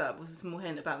nurse up was a small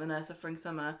hint about the nurse offering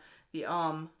Summer the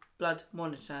arm blood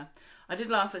monitor. I did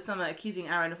laugh at Summer accusing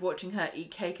Aaron of watching her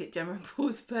eat cake at Gemma and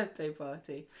Paul's birthday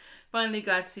party. Finally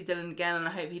glad to see Dylan again, and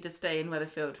I hope he does stay in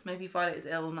Weatherfield. Maybe Violet is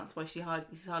ill and that's why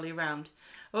he's hardly around.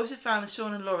 I also found the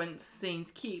Sean and Lawrence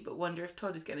scenes cute, but wonder if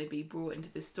Todd is going to be brought into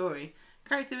this story.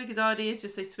 Character week as Ardy is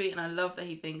just so sweet, and I love that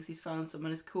he thinks he's found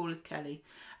someone as cool as Kelly.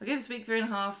 I give this week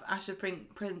 3.5 Asha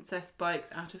Princess Bikes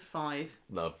out of 5.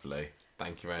 Lovely.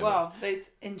 Thank you very much. Wow, those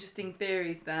interesting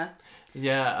theories there.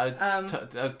 Yeah,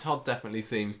 Todd definitely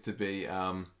seems to be...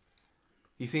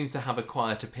 he seems to have a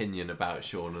quiet opinion about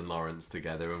Sean and Lawrence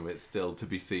together, and it's still to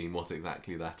be seen what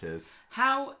exactly that is.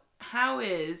 How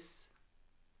is...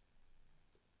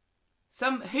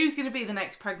 who's going to be the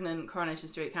next pregnant Coronation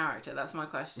Street character? That's my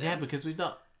question. Yeah, because we've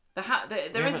not...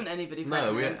 There isn't anybody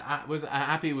pregnant. No,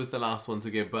 Abby was the last one to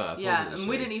give birth, yeah, wasn't she? and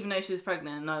we didn't even know she was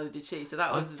pregnant, and neither did she. So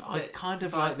that was I kind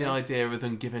of like the idea of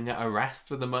them giving it a rest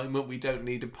for the moment. We don't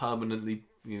need a permanently,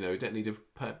 don't need a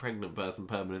pregnant person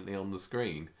permanently on the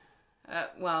screen.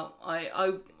 Well,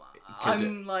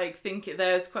 I'm like thinking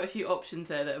there's quite a few options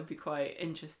there that would be quite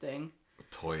interesting.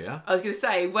 Toya. I was going to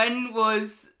say,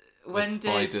 when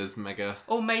Spiders, Mega...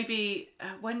 Or maybe,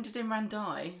 when did Imran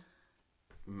die?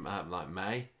 Like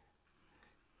May?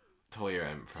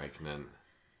 Toya ain't pregnant.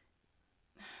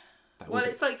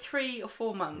 It's like 3 or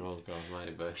 4 months. Oh God,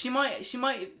 maybe. She might,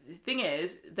 the thing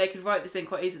is, they could write this in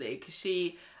quite easily, because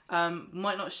she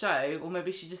might not show, or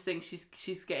maybe she just thinks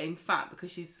she's getting fat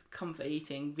because she's comfort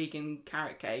eating vegan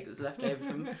carrot cake that's left over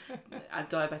from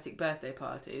diabetic birthday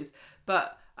parties.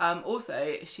 But also,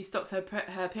 if she stops her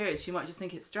period, she might just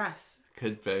think it's stress.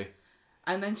 Could be.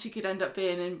 And then she could end up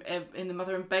being in the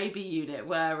mother and baby unit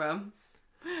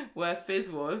where Fizz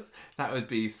was. That would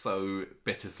be so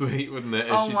bittersweet, wouldn't it?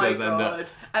 If she does end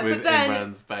up with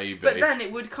Imran's baby. But then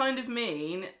it would kind of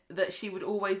mean that she would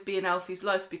always be in Alfie's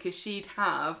life, because she'd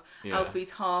have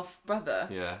Alfie's half brother.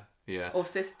 Yeah. Yeah. Or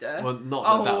sister. Well,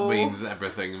 not that means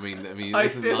everything. I mean,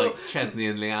 isn't like Chesney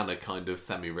and Leanna kind of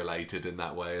semi-related in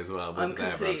that way as well? I'm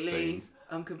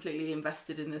completely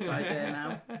invested in this idea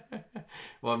now.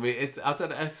 Well, I mean, I don't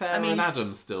know. Sarah and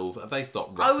Adam still, have they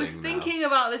stopped rotting now? I was thinking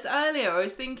about this earlier. I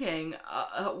was thinking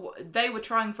they were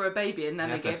trying for a baby, and then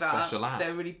they gave out because they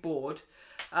were really bored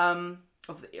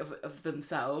of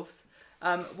themselves.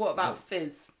 What about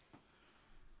Fizz?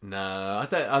 No, I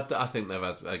don't. I think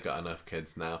they've got enough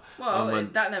kids now. Well,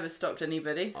 that never stopped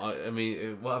anybody. I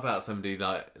mean, what about somebody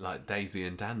like Daisy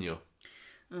and Daniel?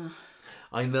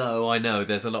 I know.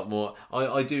 There's a lot more.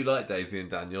 I do like Daisy and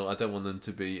Daniel. I don't want them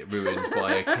to be ruined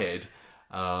by a kid.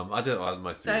 I don't know.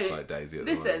 My students like Daisy.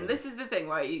 Listen, this is the thing,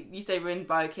 right? You say ruined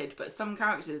by a kid, but some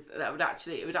characters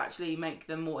it would actually make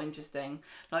them more interesting.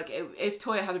 Like if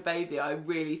Toya had a baby, I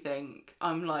really think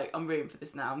I'm rooting for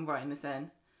this now. I'm writing this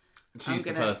in. She's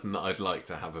the person that I'd like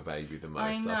to have a baby the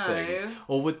most, I think.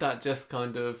 Or would that just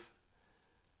kind of,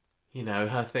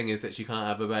 her thing is that she can't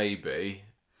have a baby.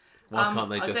 Why can't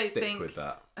they just stick with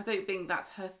that? I don't think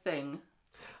that's her thing.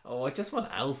 Oh, I just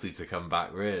want Elsie to come back,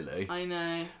 really. I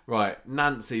know. Right,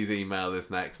 Nancy's email is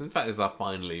next. In fact, it's our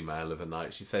final email of the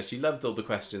night. She says she loved all the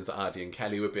questions that Ardy and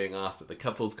Kelly were being asked at the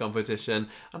couples competition,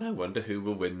 and I wonder who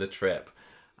will win the trip.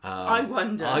 I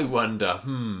wonder.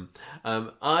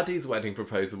 Ardy's wedding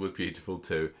proposal was beautiful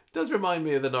too. Does remind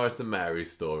me of the Norris and Mary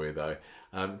story though.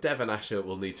 Dev and Asher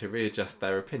will need to readjust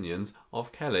their opinions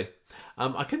of Kelly.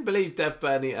 I couldn't believe Dev,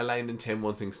 Bernie, Elaine and Tim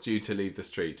wanting Stu to leave the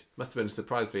street. Must have been a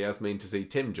surprise for Yasmin to see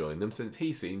Tim join them since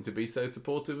he seemed to be so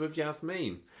supportive of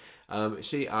Yasmin.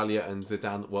 She, Alia and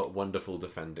Zidane were wonderful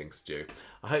defending Stu.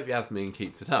 I hope Yasmin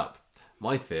keeps it up.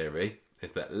 My theory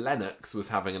is that Lennox was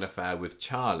having an affair with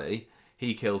Charlie.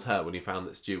 He killed her when he found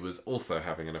that Stu was also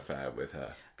having an affair with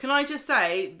her. Can I just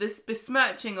say, this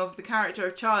besmirching of the character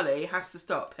of Charlie has to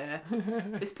stop here.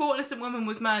 This poor innocent woman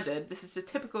was murdered. This is just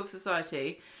typical of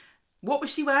society. What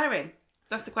was she wearing?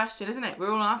 That's the question, isn't it? We're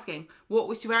all asking. What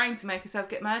was she wearing to make herself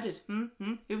get murdered?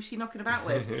 Who was she knocking about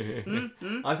with?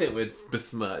 I think we're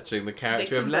besmirching the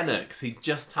character of Lennox. He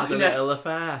just had a little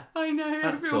affair. I know.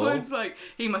 Everyone's like,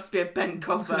 he must be a bent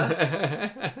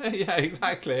copper. Yeah,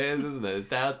 exactly. It is, isn't it?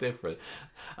 They're different.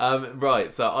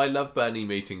 Right, so I love Bernie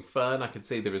meeting Fern. I could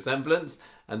see the resemblance.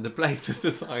 And the blazer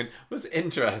design was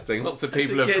interesting. Lots of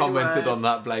people have commented on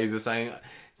that blazer saying,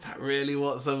 is that really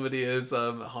what somebody as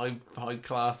high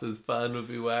class as Fern would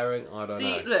be wearing? I don't know.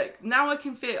 See, look, now I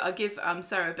can feel, I give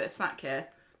Sarah a bit of slack here.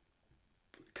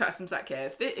 Cut some slack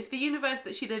here. If the universe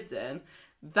that she lives in,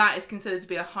 that is considered to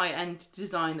be a high-end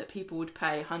design that people would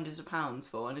pay hundreds of pounds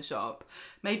for in a shop,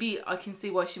 maybe I can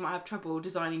see why she might have trouble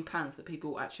designing pants that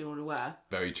people actually want to wear.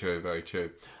 Very true, very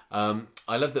true.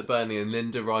 I love that Bernie and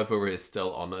Linda rivalry is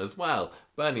still on as well.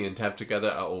 Bernie and Dev together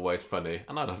are always funny,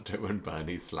 and I loved it when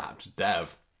Bernie slapped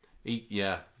Dev.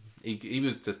 He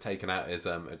was just taking out his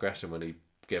aggression when he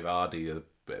gave Ardy a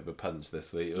bit of a punch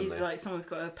this week. He's like, someone's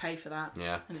got to pay for that.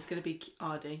 Yeah. And it's going to be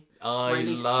Ardy. I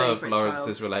love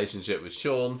Lawrence's relationship with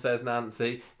Sean, says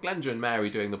Nancy. Glenda and Mary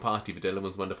doing the party for Dylan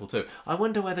was wonderful too. I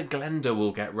wonder whether Glenda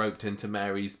will get roped into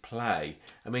Mary's play.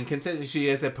 I mean, considering she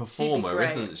is a performer,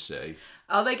 isn't she?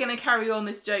 Are they going to carry on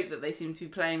this joke that they seem to be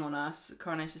playing on us,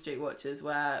 Coronation Street watchers,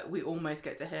 where we almost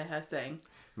get to hear her sing?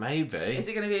 Maybe. Is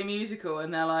it going to be a musical?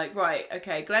 And they're like, right,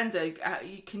 okay, Glenda,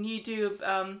 can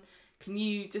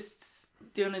you just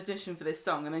do an audition for this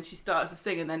song? And then she starts to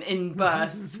sing, and then in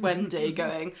bursts Wendy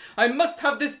going, I must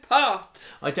have this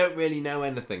part. I don't really know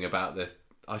anything about this.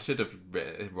 I should have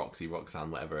written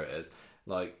Roxanne, whatever it is.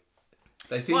 Like,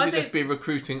 they seem to just be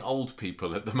recruiting old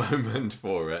people at the moment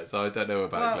for it. So I don't know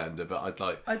about Glenda, but I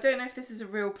don't know if this is a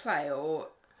real play or.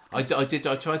 I tried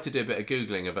to do a bit of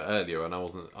Googling of it earlier and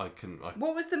I couldn't.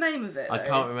 What was the name of it, though? I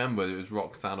can't remember whether it was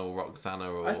Roxanne or Roxana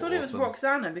or. I thought it was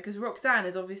Roxana, because Roxanne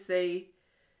is obviously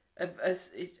a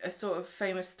sort of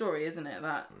famous story, isn't it?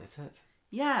 That is it.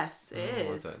 Yes, it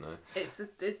is. I don't know.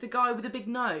 It's the guy with the big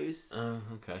nose. Oh,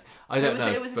 okay. I don't know.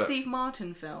 It was a Steve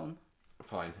Martin film.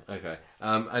 Fine, okay.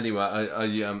 Anyway,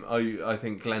 I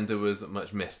think Glenda was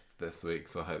much missed this week,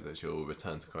 so I hope that she'll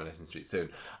return to Coronation Street soon.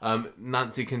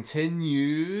 Nancy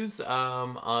continues.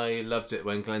 I loved it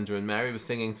when Glenda and Mary were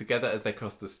singing together as they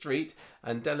crossed the street,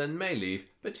 and Dylan may leave,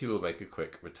 but he will make a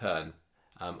quick return.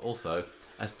 Also,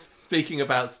 speaking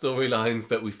about storylines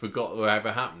that we forgot were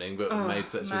ever happening, but made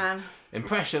such an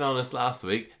impression on us last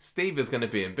week, Steve is going to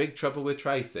be in big trouble with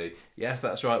Tracy. Yes,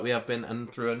 that's right, we have been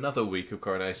through another week of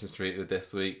Coronation Street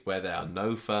this week, where they are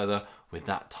no further with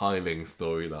that tiling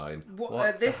storyline.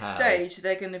 At this stage,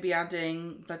 they're going to be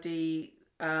adding bloody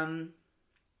solar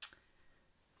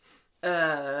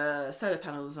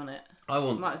panels on it.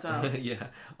 Might as well. Yeah,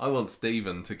 I want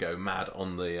Stephen to go mad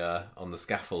on the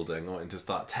scaffolding. I want him to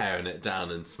start tearing it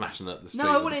down and smashing up the street.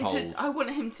 No, I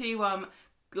want him to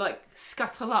like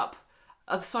scuttle up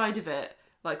the side of it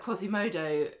like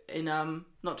Quasimodo in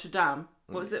Notre Dame.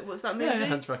 What's that movie? Yeah,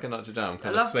 Hunchback of Notre Dame.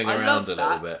 Kind of swing around a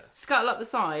little bit. Scuttle up the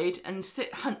side and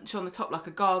hunch on the top like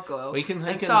a gargoyle.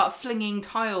 And start flinging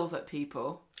tiles at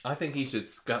people. I think he should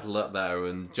scuttle up there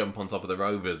and jump on top of the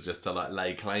Rovers just to like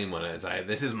lay claim on it and say,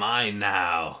 this is mine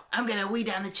now. I'm going to wee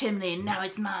down the chimney and now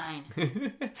it's mine.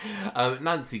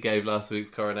 Nancy gave last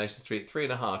week's Coronation Street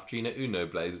 3.5 Gina Uno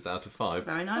blazes out of 5.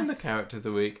 Very nice. And the character of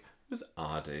the week was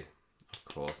Ardy, of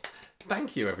course.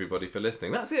 Thank you, everybody, for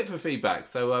listening. That's it for feedback.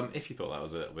 So if you thought that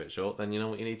was a little bit short, then you know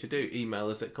what you need to do. Email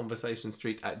us at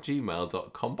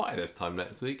conversationstreet@gmail.com by this time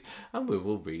next week, and we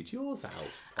will read yours out.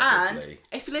 Probably. And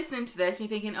if you're listening to this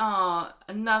and you're thinking,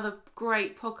 another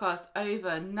great podcast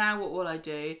over, now what will I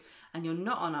do? And you're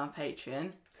not on our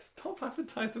Patreon. Stop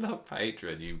advertising our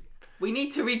Patreon, We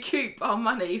need to recoup our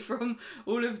money from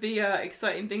all of the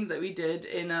exciting things that we did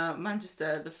in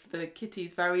Manchester. The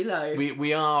kitty's very low.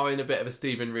 We are in a bit of a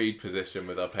Stephen Reed position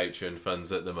with our Patreon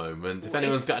funds at the moment. If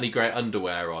anyone's got any great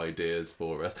underwear ideas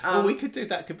for us, we could do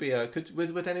that. Could be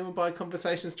would anyone buy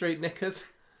Conversation Street knickers?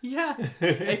 Yeah.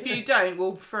 If you don't,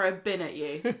 we'll throw a bin at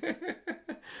you.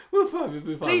 We'll fine.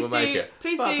 We'll make it.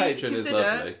 Please but do our Patreon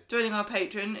consider joining our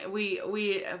Patreon.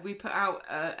 We put out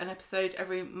an episode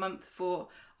every month for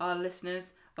our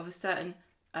listeners of a certain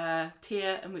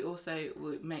tier, and we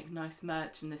also make nice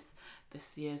merch. And this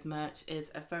year's merch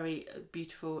is a very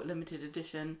beautiful limited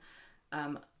edition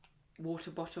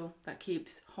water bottle that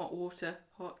keeps hot water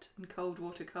hot and cold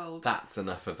water cold. That's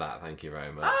enough of that. Thank you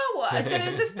very much. Oh, I don't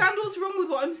understand what's wrong with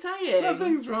what I'm saying.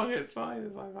 Nothing's wrong. It's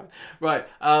fine. Right.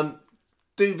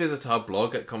 Do visit our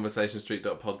blog at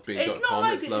conversationstreet.podbean.com.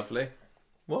 It's lovely.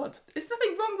 What? There's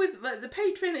nothing wrong with the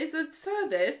Patreon. Is a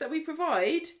service that we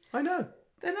provide. I know.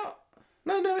 They're not.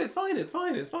 No, it's fine.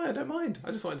 I don't mind.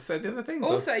 I just wanted to say the other things.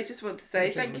 Also, I just want to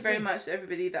say thank you very much to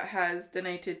everybody that has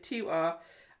donated to our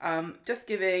Just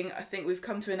Giving. I think we've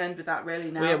come to an end with that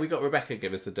really now. Well, yeah, we got Rebecca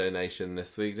give us a donation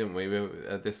this week, didn't we?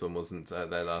 This one wasn't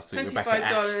there last week.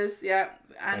 $25, yeah.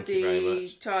 Andy,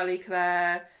 Charlie,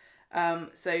 Claire.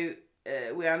 So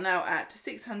we are now at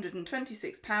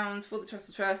 £626 for the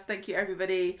Trussell Trust. Thank you,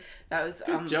 everybody. That was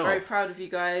very proud of you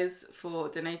guys for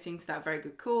donating to that very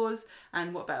good cause.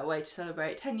 And what better way to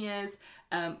celebrate 10 years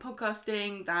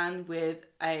podcasting than with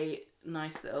a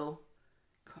nice little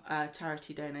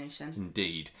charity donation.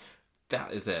 Indeed.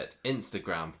 That is it.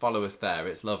 Instagram, follow us there.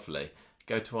 It's lovely.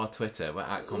 Go to our Twitter. We're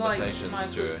at Conversations. Like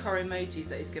Michael's core emojis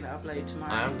that he's going to upload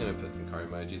tomorrow. I am going to put some core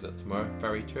emojis up tomorrow.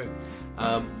 Very true.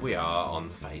 We are on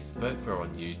Facebook. We're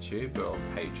on YouTube. We're on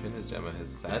Patreon, as Gemma has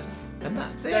said. And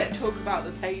that's it. Don't talk about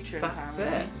the Patreon. That's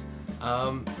it.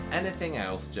 Anything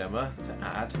else, Gemma, to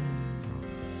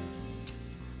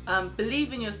add?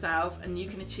 Believe in yourself and you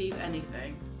can achieve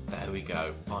anything. There we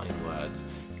go. Fine words.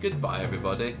 Goodbye,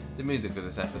 everybody. The music for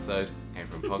this episode came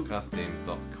from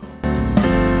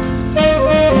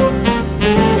podcastthemes.com.